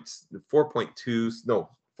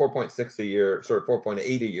 4.6 a year, sorry, 4.8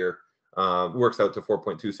 a year, works out to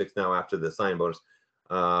 4.26 now after the sign bonus.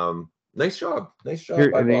 Nice job by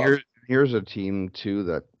Bob. Here's a team too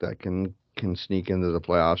that can sneak into the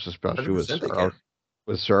playoffs, especially with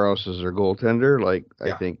Saros as their goaltender. Like,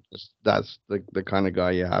 I think that's the kind of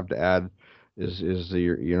guy you have to add is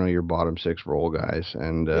your bottom 6 role guys.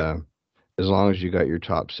 And as long as you got your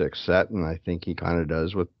top 6 set, and I think he kind of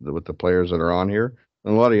does with the players that are on here,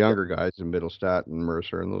 and a lot of younger guys in Middlestat and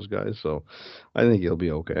Mercer and those guys. So I think he'll be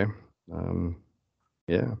okay.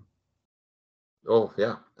 Yeah. Oh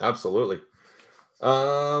yeah, absolutely.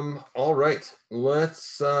 All right,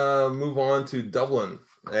 let's move on to Dublin,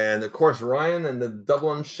 and of course Ryan and the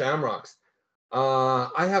Dublin Shamrocks.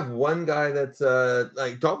 I have one guy that's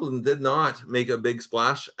like Dublin did not make a big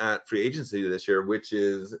splash at free agency this year, which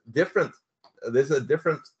is different. This is a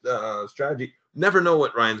different strategy. Never know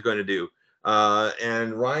what Ryan's going to do.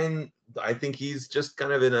 And Ryan, I think he's just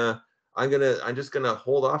kind of in a. I'm just gonna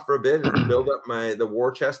hold off for a bit and build up the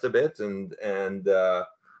war chest a bit, but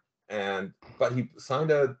he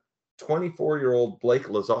signed a 24-year-old Blake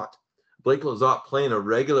Lizotte. Blake Lizotte playing a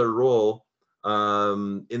regular role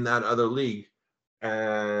in that other league,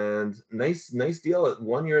 and nice deal at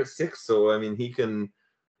 1 year at 6. So I mean, he can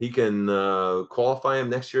qualify him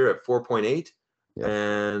next year at 4.8,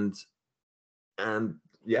 and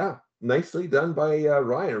yeah, nicely done by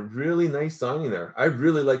Ryan. A really nice signing there. I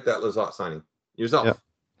really like that Lizotte signing. Yourself. Yep.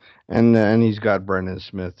 And he's got Brendan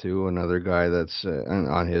Smith too, another guy that's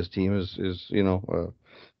on his team is a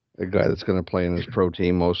guy that's going to play in his pro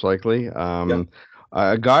team most likely. A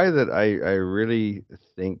guy that I really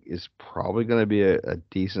think is probably going to be a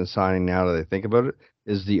decent signing now that I think about it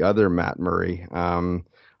is the other Matt Murray.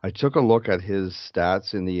 I took a look at his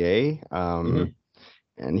stats in the A,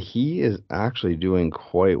 and he is actually doing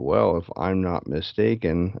quite well, if I'm not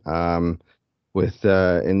mistaken, with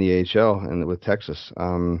in the AHL and with Texas.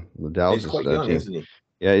 The Dallas he's quite young, team. Isn't he?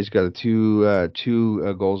 Yeah, he's got a two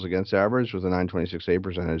goals against average with a .926 save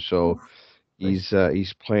percentage. So he's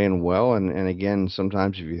playing well, and again,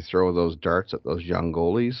 sometimes if you throw those darts at those young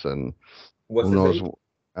goalies, and what's who his age?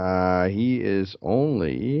 He is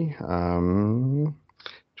only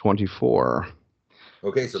 24.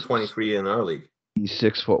 Okay, so 23 in our league. He's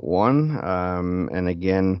 6'1", and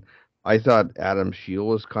again, I thought Adam Scheel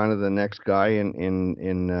was kind of the next guy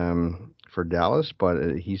in for Dallas,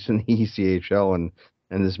 but he's in the ECHL, and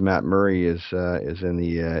this Matt Murray is in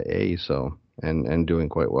the A, so and doing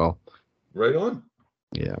quite well. Right on.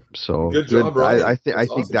 Yeah. So good job, Ryan. I think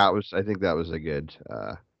awesome. that was a good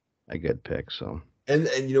pick. So and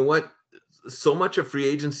you know what? So much of free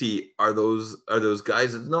agency are those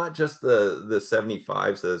guys. It's not just the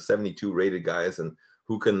 75s, the 72 rated guys, and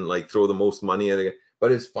who can like throw the most money at it,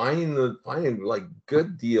 but it's finding like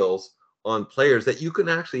good deals on players that you can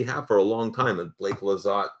actually have for a long time. And Blake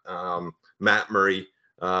Lizotte, Matt Murray,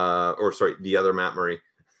 the other Matt Murray,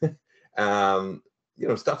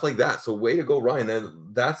 stuff like that. So way to go, Ryan.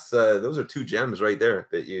 And that's those are two gems right there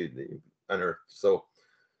that you unearthed. So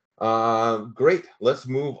great. Let's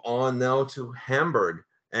move on now to Hamburg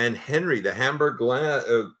and Henry, the Hamburg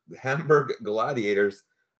Gladiators.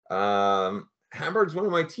 Hamburg's one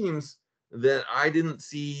of my teams that I didn't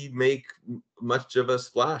see make much of a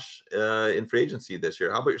splash in free agency this year.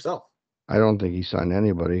 How about yourself? I don't think he signed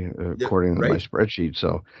anybody according to my spreadsheet.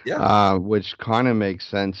 So, which kind of makes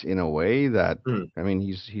sense in a way that I mean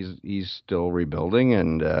he's still rebuilding,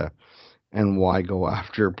 and why go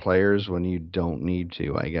after players when you don't need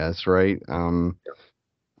to? I guess, right?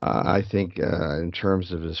 I think in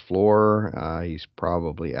terms of his floor, he's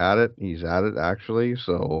probably at it. He's at it actually.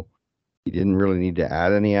 So he didn't really need to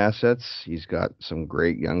add any assets. He's got some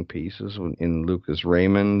great young pieces in Lucas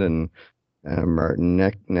Raymond and Martin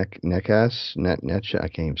Necas. I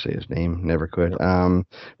can't even say his name. Never could.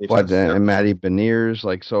 But and Matty Beniers.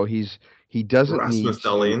 Like, so he doesn't Rasmus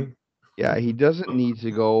Dahlin. Yeah, he doesn't need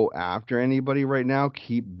to go after anybody right now.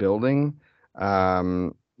 Keep building.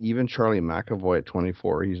 Even Charlie McAvoy at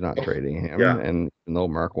 24, he's not trading him, and even though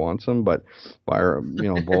Mark wants him, but Byram,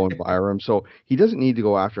 Bo and Byram, so he doesn't need to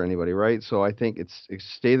go after anybody, right? So I think it's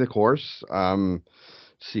stay the course,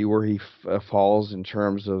 see where he falls in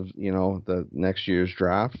terms of the next year's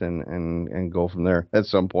draft, and go from there. At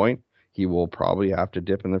some point, he will probably have to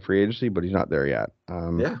dip in the free agency, but he's not there yet.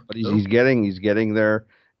 But he's getting there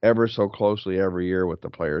ever so closely every year with the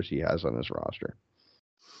players he has on his roster.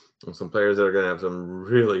 Some players that are going to have some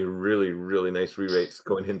really, really, really nice re-rates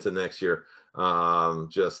going into next year.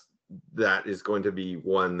 Just that is going to be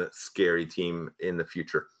one scary team in the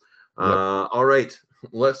future. All right,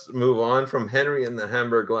 let's move on from Henry and the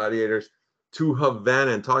Hamburg Gladiators to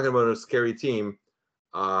Havana. And talking about a scary team,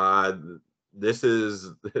 this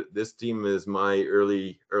team is my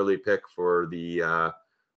early pick for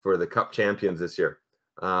the Cup champions this year.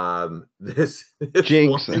 This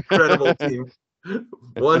is one incredible team.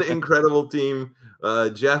 One incredible team,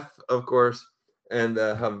 Jeff, of course, and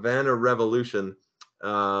the Havana Revolution.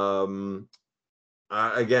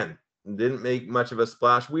 Again, didn't make much of a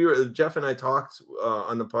splash. Jeff and I talked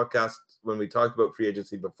on the podcast when we talked about free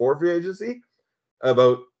agency before free agency we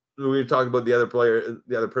were talking about the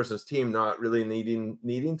other person's team not really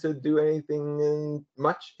needing to do anything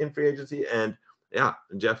much in free agency, and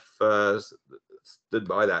Jeff stood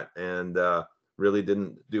by that and really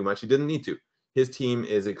didn't do much. He didn't need to. His team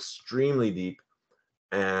is extremely deep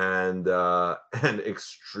and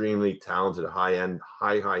extremely talented, high end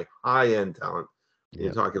talent.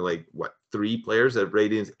 You're talking like 3 players that have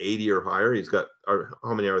ratings 80 or higher.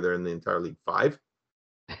 How many are there in the entire league? 5.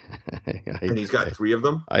 And he's got 3 of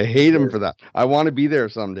them. I hate him for that. I want to be there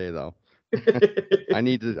someday though. I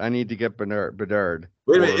need to get Bedard.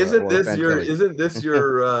 Wait a minute, isn't this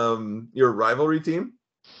your rivalry team?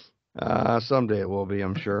 Someday it will be,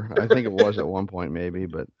 I'm sure. I think it was at one point, maybe,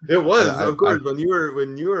 but it was, of course, when you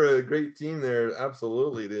were a great team there.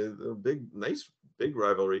 Absolutely, the nice big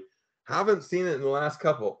rivalry. Haven't seen it in the last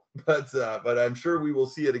couple, but I'm sure we will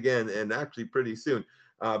see it again, and actually pretty soon.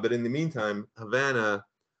 But in the meantime, Havana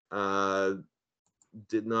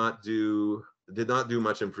did not do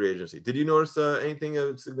much in free agency. Did you notice anything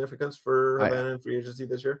of significance for Havana in free agency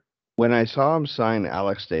this year? When I saw him sign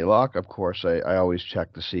Alex Stalock, of course, I always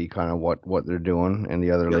check to see kind of what they're doing in the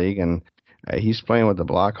other league, and he's playing with the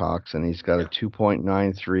Blackhawks, and he's got a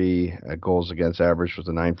 2.93 goals against average with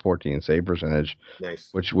a .914 save percentage. Nice.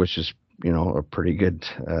 Which is a pretty good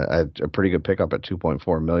pickup at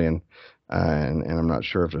 $2.4 million, and I'm not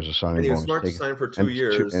sure if there's a signing bonus. And he was smart to sign for 2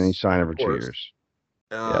 years. And he signed for 2 years.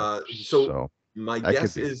 So my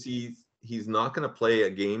guess is he's not going to play a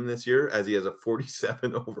game this year, as he has a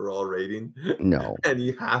 47 overall rating. No, and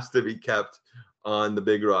he has to be kept on the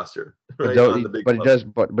big roster, right?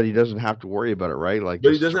 But he doesn't have to worry about it, right?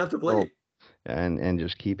 But he doesn't have to play, and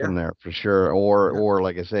just keep him there for sure. Or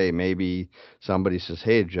like I say, maybe somebody says,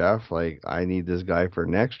 "Hey, Jeff, like I need this guy for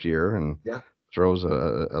next year," and throws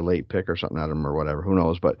a late pick or something at him or whatever. Who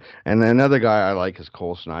knows? And another guy I like is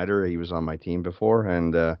Cole Snyder. He was on my team before,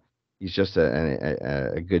 and he's just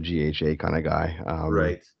a good GHA kind of guy.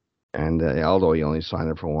 Right. And although he only signed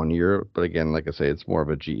it for 1 year, but again, like I say, it's more of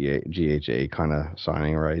a GHA kind of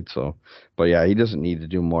signing, right? So, but yeah, he doesn't need to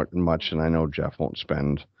do much, and I know Jeff won't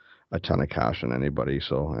spend a ton of cash on anybody.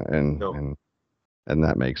 So, and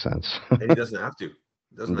that makes sense. And he doesn't have to.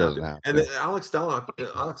 Doesn't have to. And then Alex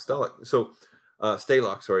Stalock. So,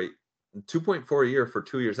 Stalock, sorry, 2.4 a year for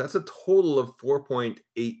 2 years. That's a total of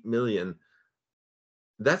 4.8 million.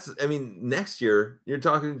 I mean, next year you're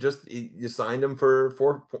talking just you signed him for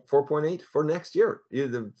 4.8 for next year.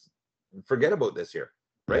 Forget about this year,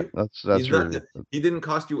 Yeah, right? that's He didn't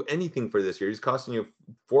cost you anything for this year. He's costing you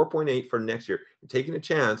 4.8 for next year. You're taking a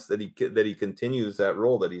chance that he continues that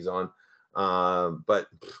role that he's on, but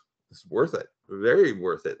it's worth it, very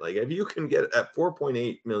worth it. Like if you can get at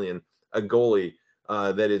 4.8 million a goalie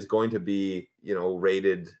that is going to be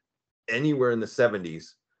rated anywhere in the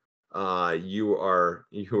 70s, you are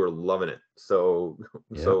loving it. So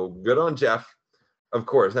good on Jeff. Of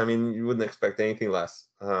course, I mean you wouldn't expect anything less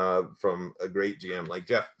from a great GM like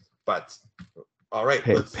Jeff. But all right,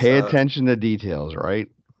 let's pay attention to details, right?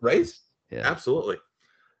 Right? Yeah, absolutely.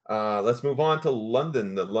 Let's move on to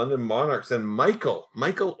London, the London Monarchs, and Michael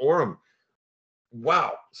Oram.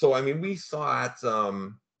 Wow. So I mean, we saw at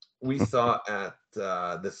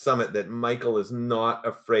the summit that Michael is not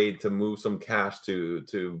afraid to move some cash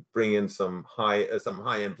to bring in some high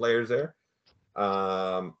end players there.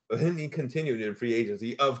 And he continued in free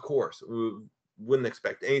agency. Of course, we wouldn't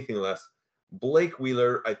expect anything less. Blake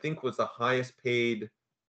Wheeler, I think, was the highest paid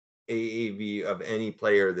AAV of any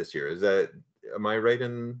player this year. Am I right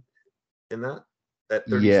in that? At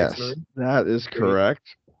 36 million? That is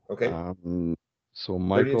correct. Okay. So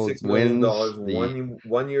Michael $36 million wins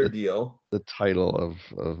one year deal. The title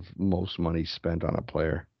of most money spent on a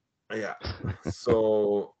player. Yeah.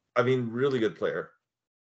 So I mean, really good player.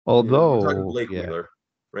 Although we're talking Blake Wheeler,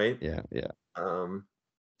 right? Yeah.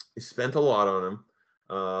 He spent a lot on him.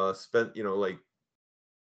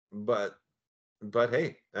 But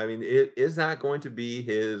hey, I mean, is that going to be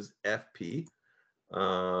his FP?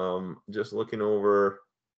 Just looking over.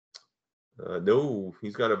 No,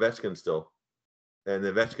 he's got Ovechkin still, and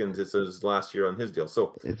Ovechkin, this is last year on his deal.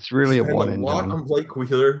 So it's really a one and lot done on Blake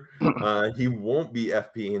Wheeler. He won't be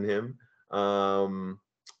FPing him.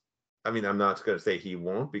 I mean, I'm not going to say he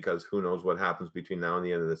won't because who knows what happens between now and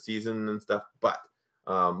the end of the season and stuff. But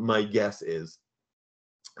my guess is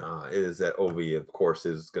that Ovi, of course,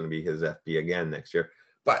 is going to be his FP again next year.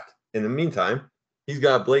 But in the meantime, he's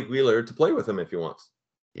got Blake Wheeler to play with him if he wants.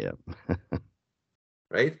 Yeah.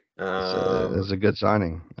 Right. It's a good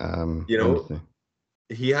signing.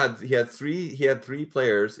 He had three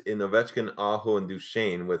players in Ovechkin, Aho, and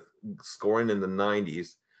Duchesne with scoring in the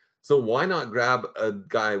 90s. So why not grab a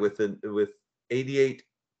guy with 88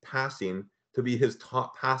 passing to be his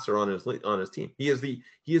top passer on his team? He is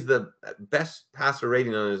the best passer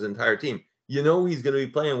rating on his entire team. He's going to be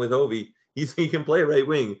playing with Ovi. He can play right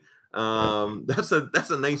wing. That's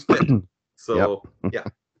a nice fit. So yeah.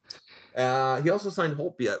 He also signed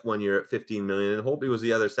Holtby at 1 year at 15 million, and Holtby was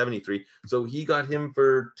the other 73. So he got him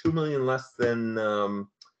for 2 million less than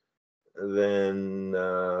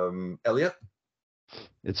Elliott.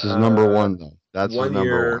 It's his number one though. That's 1 his number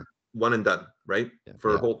year, one. one and done, right?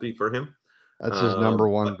 For Holtby for him. That's his number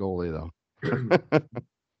one goalie though.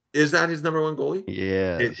 Is that his number one goalie?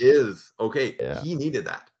 Yeah. It is. Okay. Yeah. He needed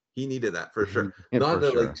that for sure. Not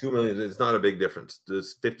that like 2 million. It's not a big difference.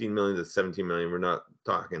 There's 15 million to 17 million. We're not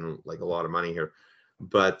talking like a lot of money here.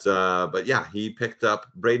 But yeah, he picked up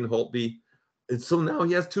Braden Holtby. And so now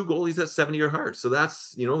he has two goalies at 70 or higher. So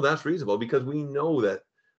that's reasonable because we know that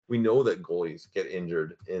goalies get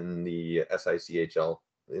injured in the SICHL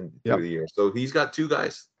through the year. So he's got two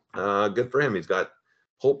guys. Good for him. He's got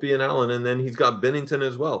Holtby and Allen, and then he's got Bennington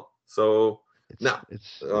as well. So it's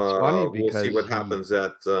funny because we'll see what happens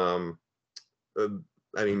at. I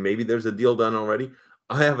mean, maybe there's a deal done already.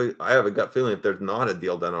 I have a gut feeling if there's not a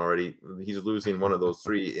deal done already, he's losing one of those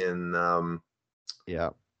three in at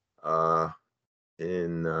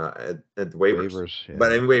waivers. Yeah.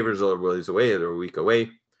 But in waivers are ways away. They're a week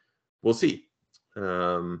away. We'll see.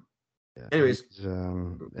 Anyways,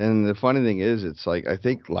 and the funny thing is, it's like I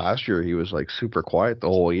think last year he was like super quiet the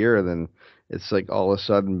whole year, and then it's like all of a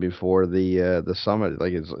sudden before the summit,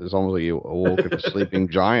 like it's almost like you awoke a sleeping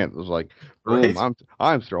giant. It was like, boom, right?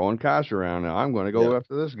 I'm throwing cash around now. I'm going to go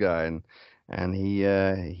after this guy, and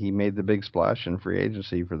he made the big splash in free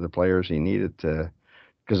agency for the players he needed to.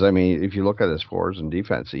 Because I mean, if you look at his forwards and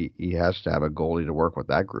defense, he has to have a goalie to work with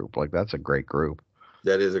that group. Like that's a great group.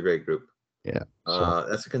 That is a great group. Yeah.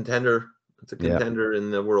 That's a contender. It's a contender in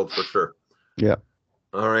the world for sure. Yeah.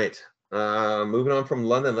 All right. Moving on from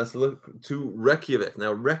London, let's look to Reykjavik.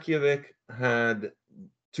 Now, Reykjavik had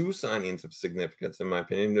two signings of significance, in my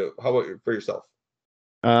opinion. How about for yourself?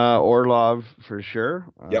 Orlov for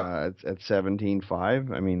sure. Yeah. At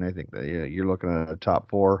 17.5. I mean, I think that you're looking at a top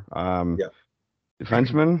four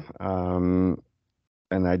defenseman.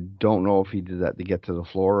 And I don't know if he did that to get to the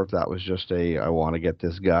floor, if that was just I want to get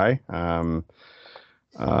this guy. And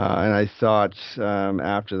I thought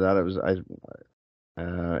after that,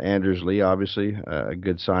 Anders Lee, obviously, a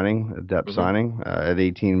good signing, a depth Mhm. signing at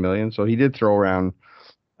 18 million. So he did throw around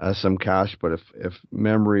some cash, but if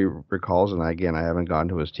memory recalls, and again, I haven't gone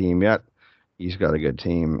to his team yet, he's got a good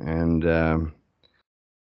team, and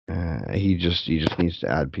he just needs to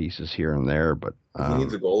add pieces here and there. He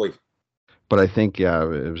needs a goalie. But I think yeah,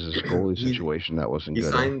 it was his goalie he situation that wasn't he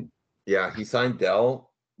good, signed he signed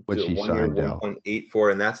Dell which to he 1 year, signed Dell.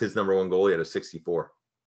 1.84, and that's his number one goalie at a 64.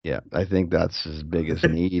 Yeah, I think that's his biggest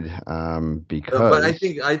need, But I because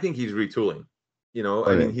think I think he's retooling.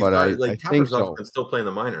 I mean, but he's but got I like think Kaprizov so. can still play in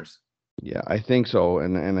the minors. Yeah, I think so,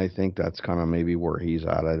 and I think that's kind of maybe where he's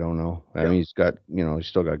at. I don't know. I Yeah, mean, he's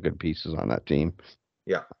still got good pieces on that team.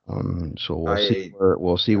 yeah. So we'll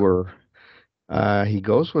see I yeah, where he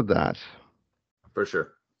goes with that. for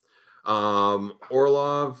sure.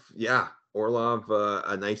 Orlov, yeah, Orlov,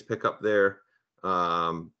 a nice pickup there.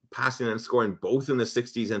 Passing and scoring both in the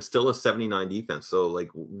 60s and still a 79 defense. So like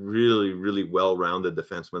really, really well-rounded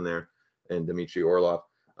defenseman there, and Dmitry Orlov.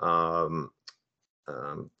 Um,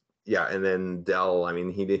 yeah, and then Dell. I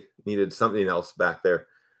mean, he needed something else back there.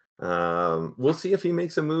 We'll see if he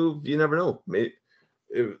makes a move. You never know. Maybe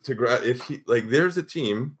if he like, there's a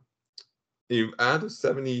team. You add a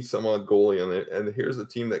 70 some odd goalie on it, and here's a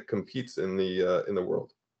team that competes in the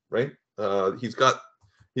world, right?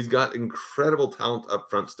 He's got incredible talent up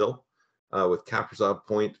front still, with Kaprizov,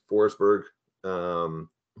 Point, Forsberg. Um,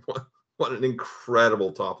 what an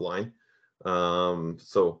incredible top line.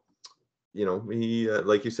 So he,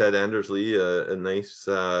 like you said, Anders Lee, a nice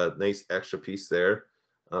extra piece there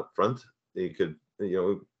up front. He could,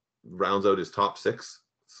 rounds out his top six.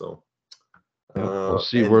 So Yeah, we'll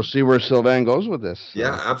see. We'll and see where Sylvain goes with this.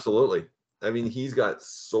 yeah, absolutely. I mean, he's got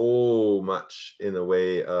so much in the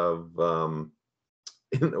way of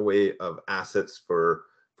assets for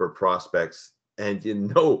prospects, and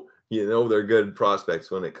they're good prospects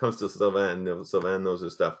when it comes to Sylvain. Sylvain knows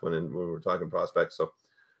his stuff when we're talking prospects. So,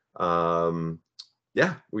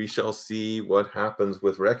 yeah, we shall see what happens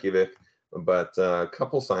with Reykjavik, but a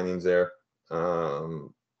couple signings there.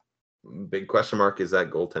 Big question mark is that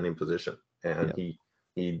goaltending position, and Yeah,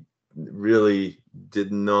 he really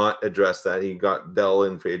did not address that. He got Dell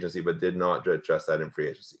in free agency, but did not address that in free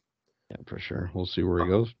agency. yeah, for sure. We'll see where he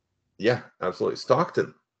Uh, goes. yeah, absolutely.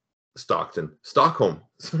 Stockholm.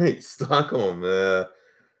 Sorry, Stockholm.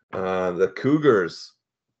 The Cougars.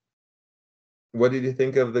 What did you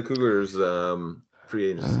think of the Cougars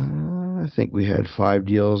free agency? I think we had 5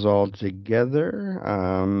 deals all together.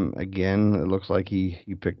 Again, it looks like he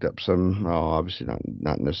picked up some, well, obviously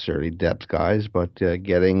not necessarily depth guys, but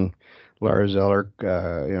getting Lars Eller,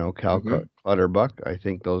 Cal Mm-hmm. Clutterbuck. I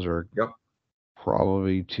think those are Yep.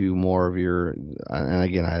 probably two more of your. And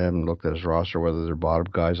again, I haven't looked at his roster whether they're bottom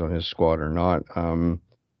guys on his squad or not.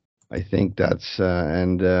 I think that's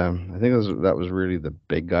and I think that was really the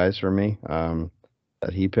big guys for me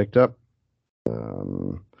that he picked up.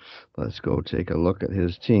 Um, let's go take a look at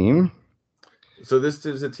his team. So this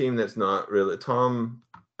is a team that's not really Tom.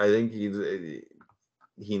 I think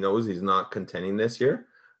he knows he's not contending this year.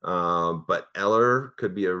 But Eller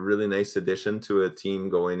could be a really nice addition to a team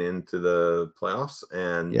going into the playoffs,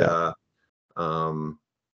 Yeah,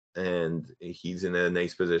 and he's in a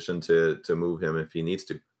nice position to move him if he needs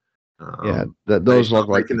to. yeah, But those he's look not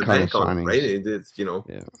like the breaking the kind of bank on him, right? signings. It's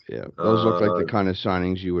Yeah, yeah, those look like uh, the kind of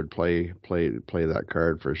signings you would play that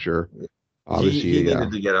card for sure. he Obviously, yeah,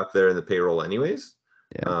 needed to get up there in the payroll anyways.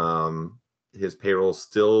 yeah, His payroll's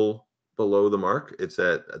still below the mark. It's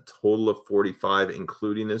at a total of 45,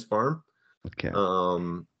 including his farm. okay,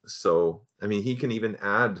 So I mean, he can even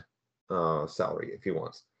add salary if he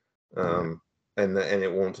wants, yeah, and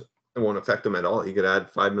it won't affect him at all. He could add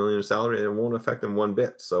 5 million of salary, and it won't affect him one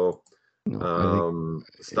bit. So no, I think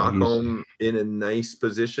he's Stockholm in a nice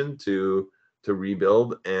position to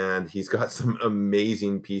rebuild, and he's got some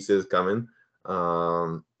amazing pieces coming.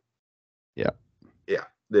 Um, yeah. yeah,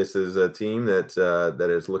 this is a team that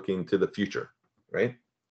is looking to the future, right?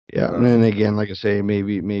 Yeah, and Uh, then again, like I say,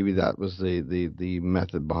 maybe that was the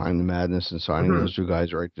method behind the madness in signing mhm, those two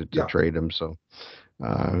guys, right? To yeah, trade him. So,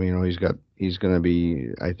 he's going to be,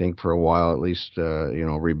 I think, for a while at least,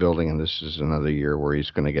 rebuilding, and this is another year where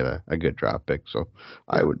he's going to get a good draft pick. So,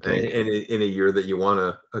 I yeah, would and think. in a year that you want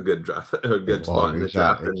a good draft, a good Well, spot in the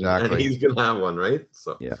draft, and exactly. he's gonna have one, right?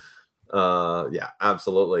 So, Yeah, yeah,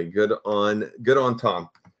 absolutely, good on Tom.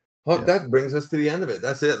 Well, yeah. that brings us to the end of it.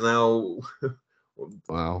 That's it. Now,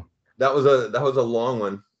 Wow, that was a long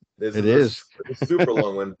one. This it is is. a super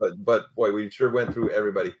long one, but boy, we sure went through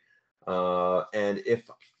everybody. And if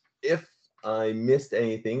I missed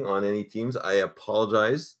anything on any teams, I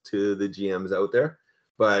apologize to the GMs out there.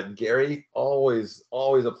 But Gary, always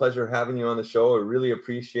a pleasure having you on the show. I really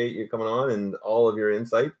appreciate you coming on and all of your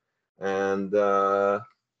insight. And I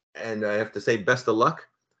have to say, best of luck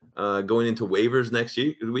going into waivers next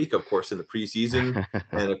week, of course, in the preseason,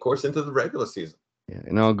 and of course into the regular season.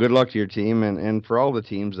 Yeah, good luck to your team and for all the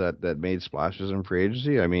teams that made splashes in free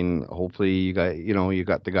agency. I mean, hopefully you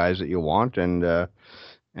got the guys that you want, and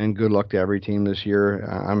good luck to every team this year.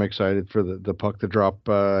 I'm excited for the puck to drop.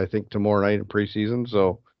 I think tomorrow night in preseason.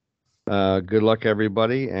 So good luck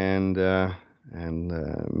everybody, and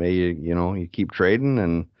may you keep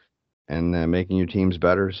trading and making your teams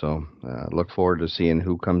better. So look forward to seeing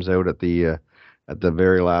who comes out at the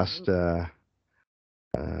very last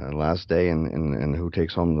day and who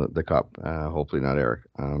takes home the cup. Hopefully not Eric.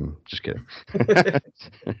 Just kidding.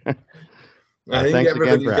 I think Thanks again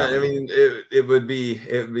everybody's for got. I having me. mean, it would be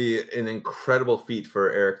an incredible feat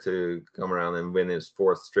for Eric to come around and win his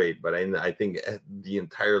 4th straight. But I think the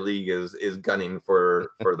entire league is gunning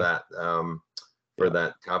for that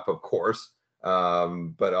that cup, of course.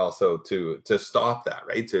 But also to stop that,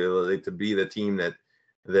 right? To be the team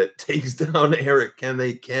that takes down Eric. Can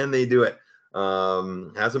they do it?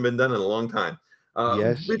 Hasn't been done in a long time.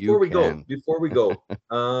 Yes, Before you we can. go,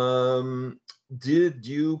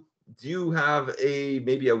 do you have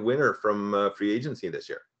maybe a winner from free agency this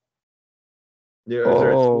year? Is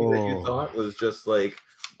there a team that you Oh, thought was just like,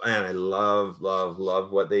 man, I love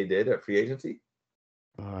what they did at free agency?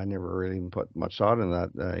 I never really even put much thought in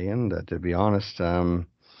that, Ian, to be honest. I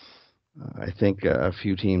think a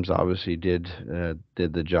few teams obviously did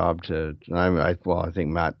the job I think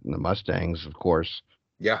Matt and the Mustangs, of course,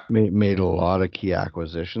 Yeah. made a lot of key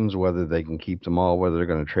acquisitions. Whether they can keep them all, whether they're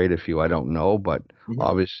going to trade a few, I don't know. But Mhm.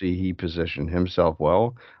 obviously, he positioned himself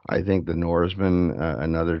well. I think the Norsemen,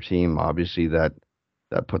 another team, obviously that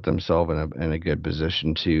put themselves in a good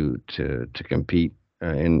position to compete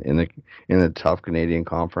in the tough Canadian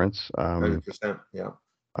conference. 100%. Yeah.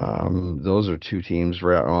 Those are two teams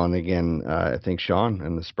right on again. I think Sean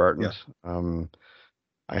and the Yeah. Spartans.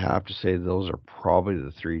 I have to say those are probably the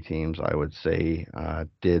three teams I would say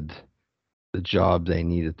did the job they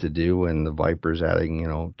needed to do, and the Vipers adding,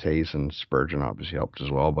 Tace and Spurgeon obviously helped as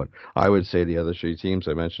well. But I would say the other three teams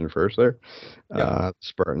I mentioned first there, Yeah.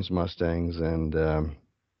 Spartans, Mustangs, and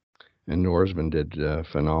Norsemen did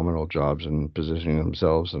phenomenal jobs in positioning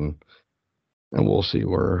themselves, and we'll see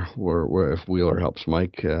where if Wheeler helps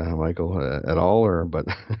Michael at all, or but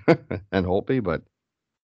and Holtby, but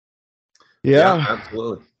Yeah, yeah.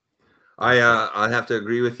 absolutely. I have to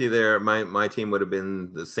agree with you there. My team would have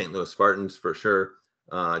been the St. Louis Spartans for sure.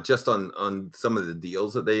 Just on some of the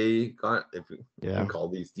deals that they got, if we can Yeah. call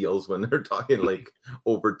these deals when they're talking like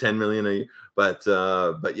over 10 million a year. But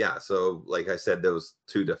yeah, so like I said, those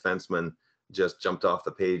two defensemen just jumped off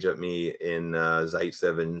the page at me in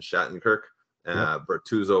Zaitsev and Shattenkirk. Yep.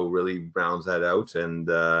 Bertuzzo really rounds that out,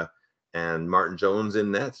 and Martin Jones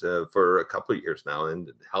in net for a couple of years now,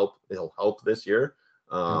 and he'll help this year.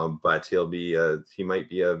 Yep. But he might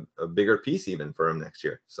be a bigger piece even for him next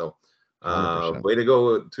year. So 100%. way to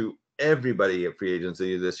go to everybody at free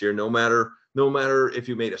agency this year, no matter if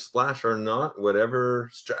you made a splash or not, whatever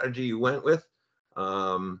strategy you went with.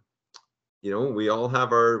 We all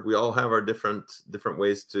have our different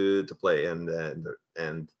ways to play, and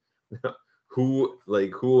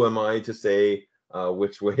who am I to say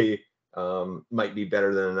which way might be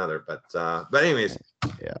better than another? But anyways,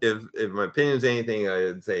 Yeah. if my opinion is anything,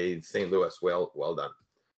 I'd say St. Louis. Well done.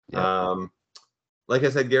 Yeah. Like I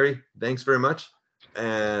said, Gary, thanks very much,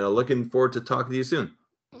 and looking forward to talking to you soon.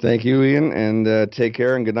 Thank you, Ian, and take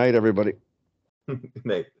care and good night, everybody. Good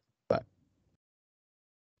night.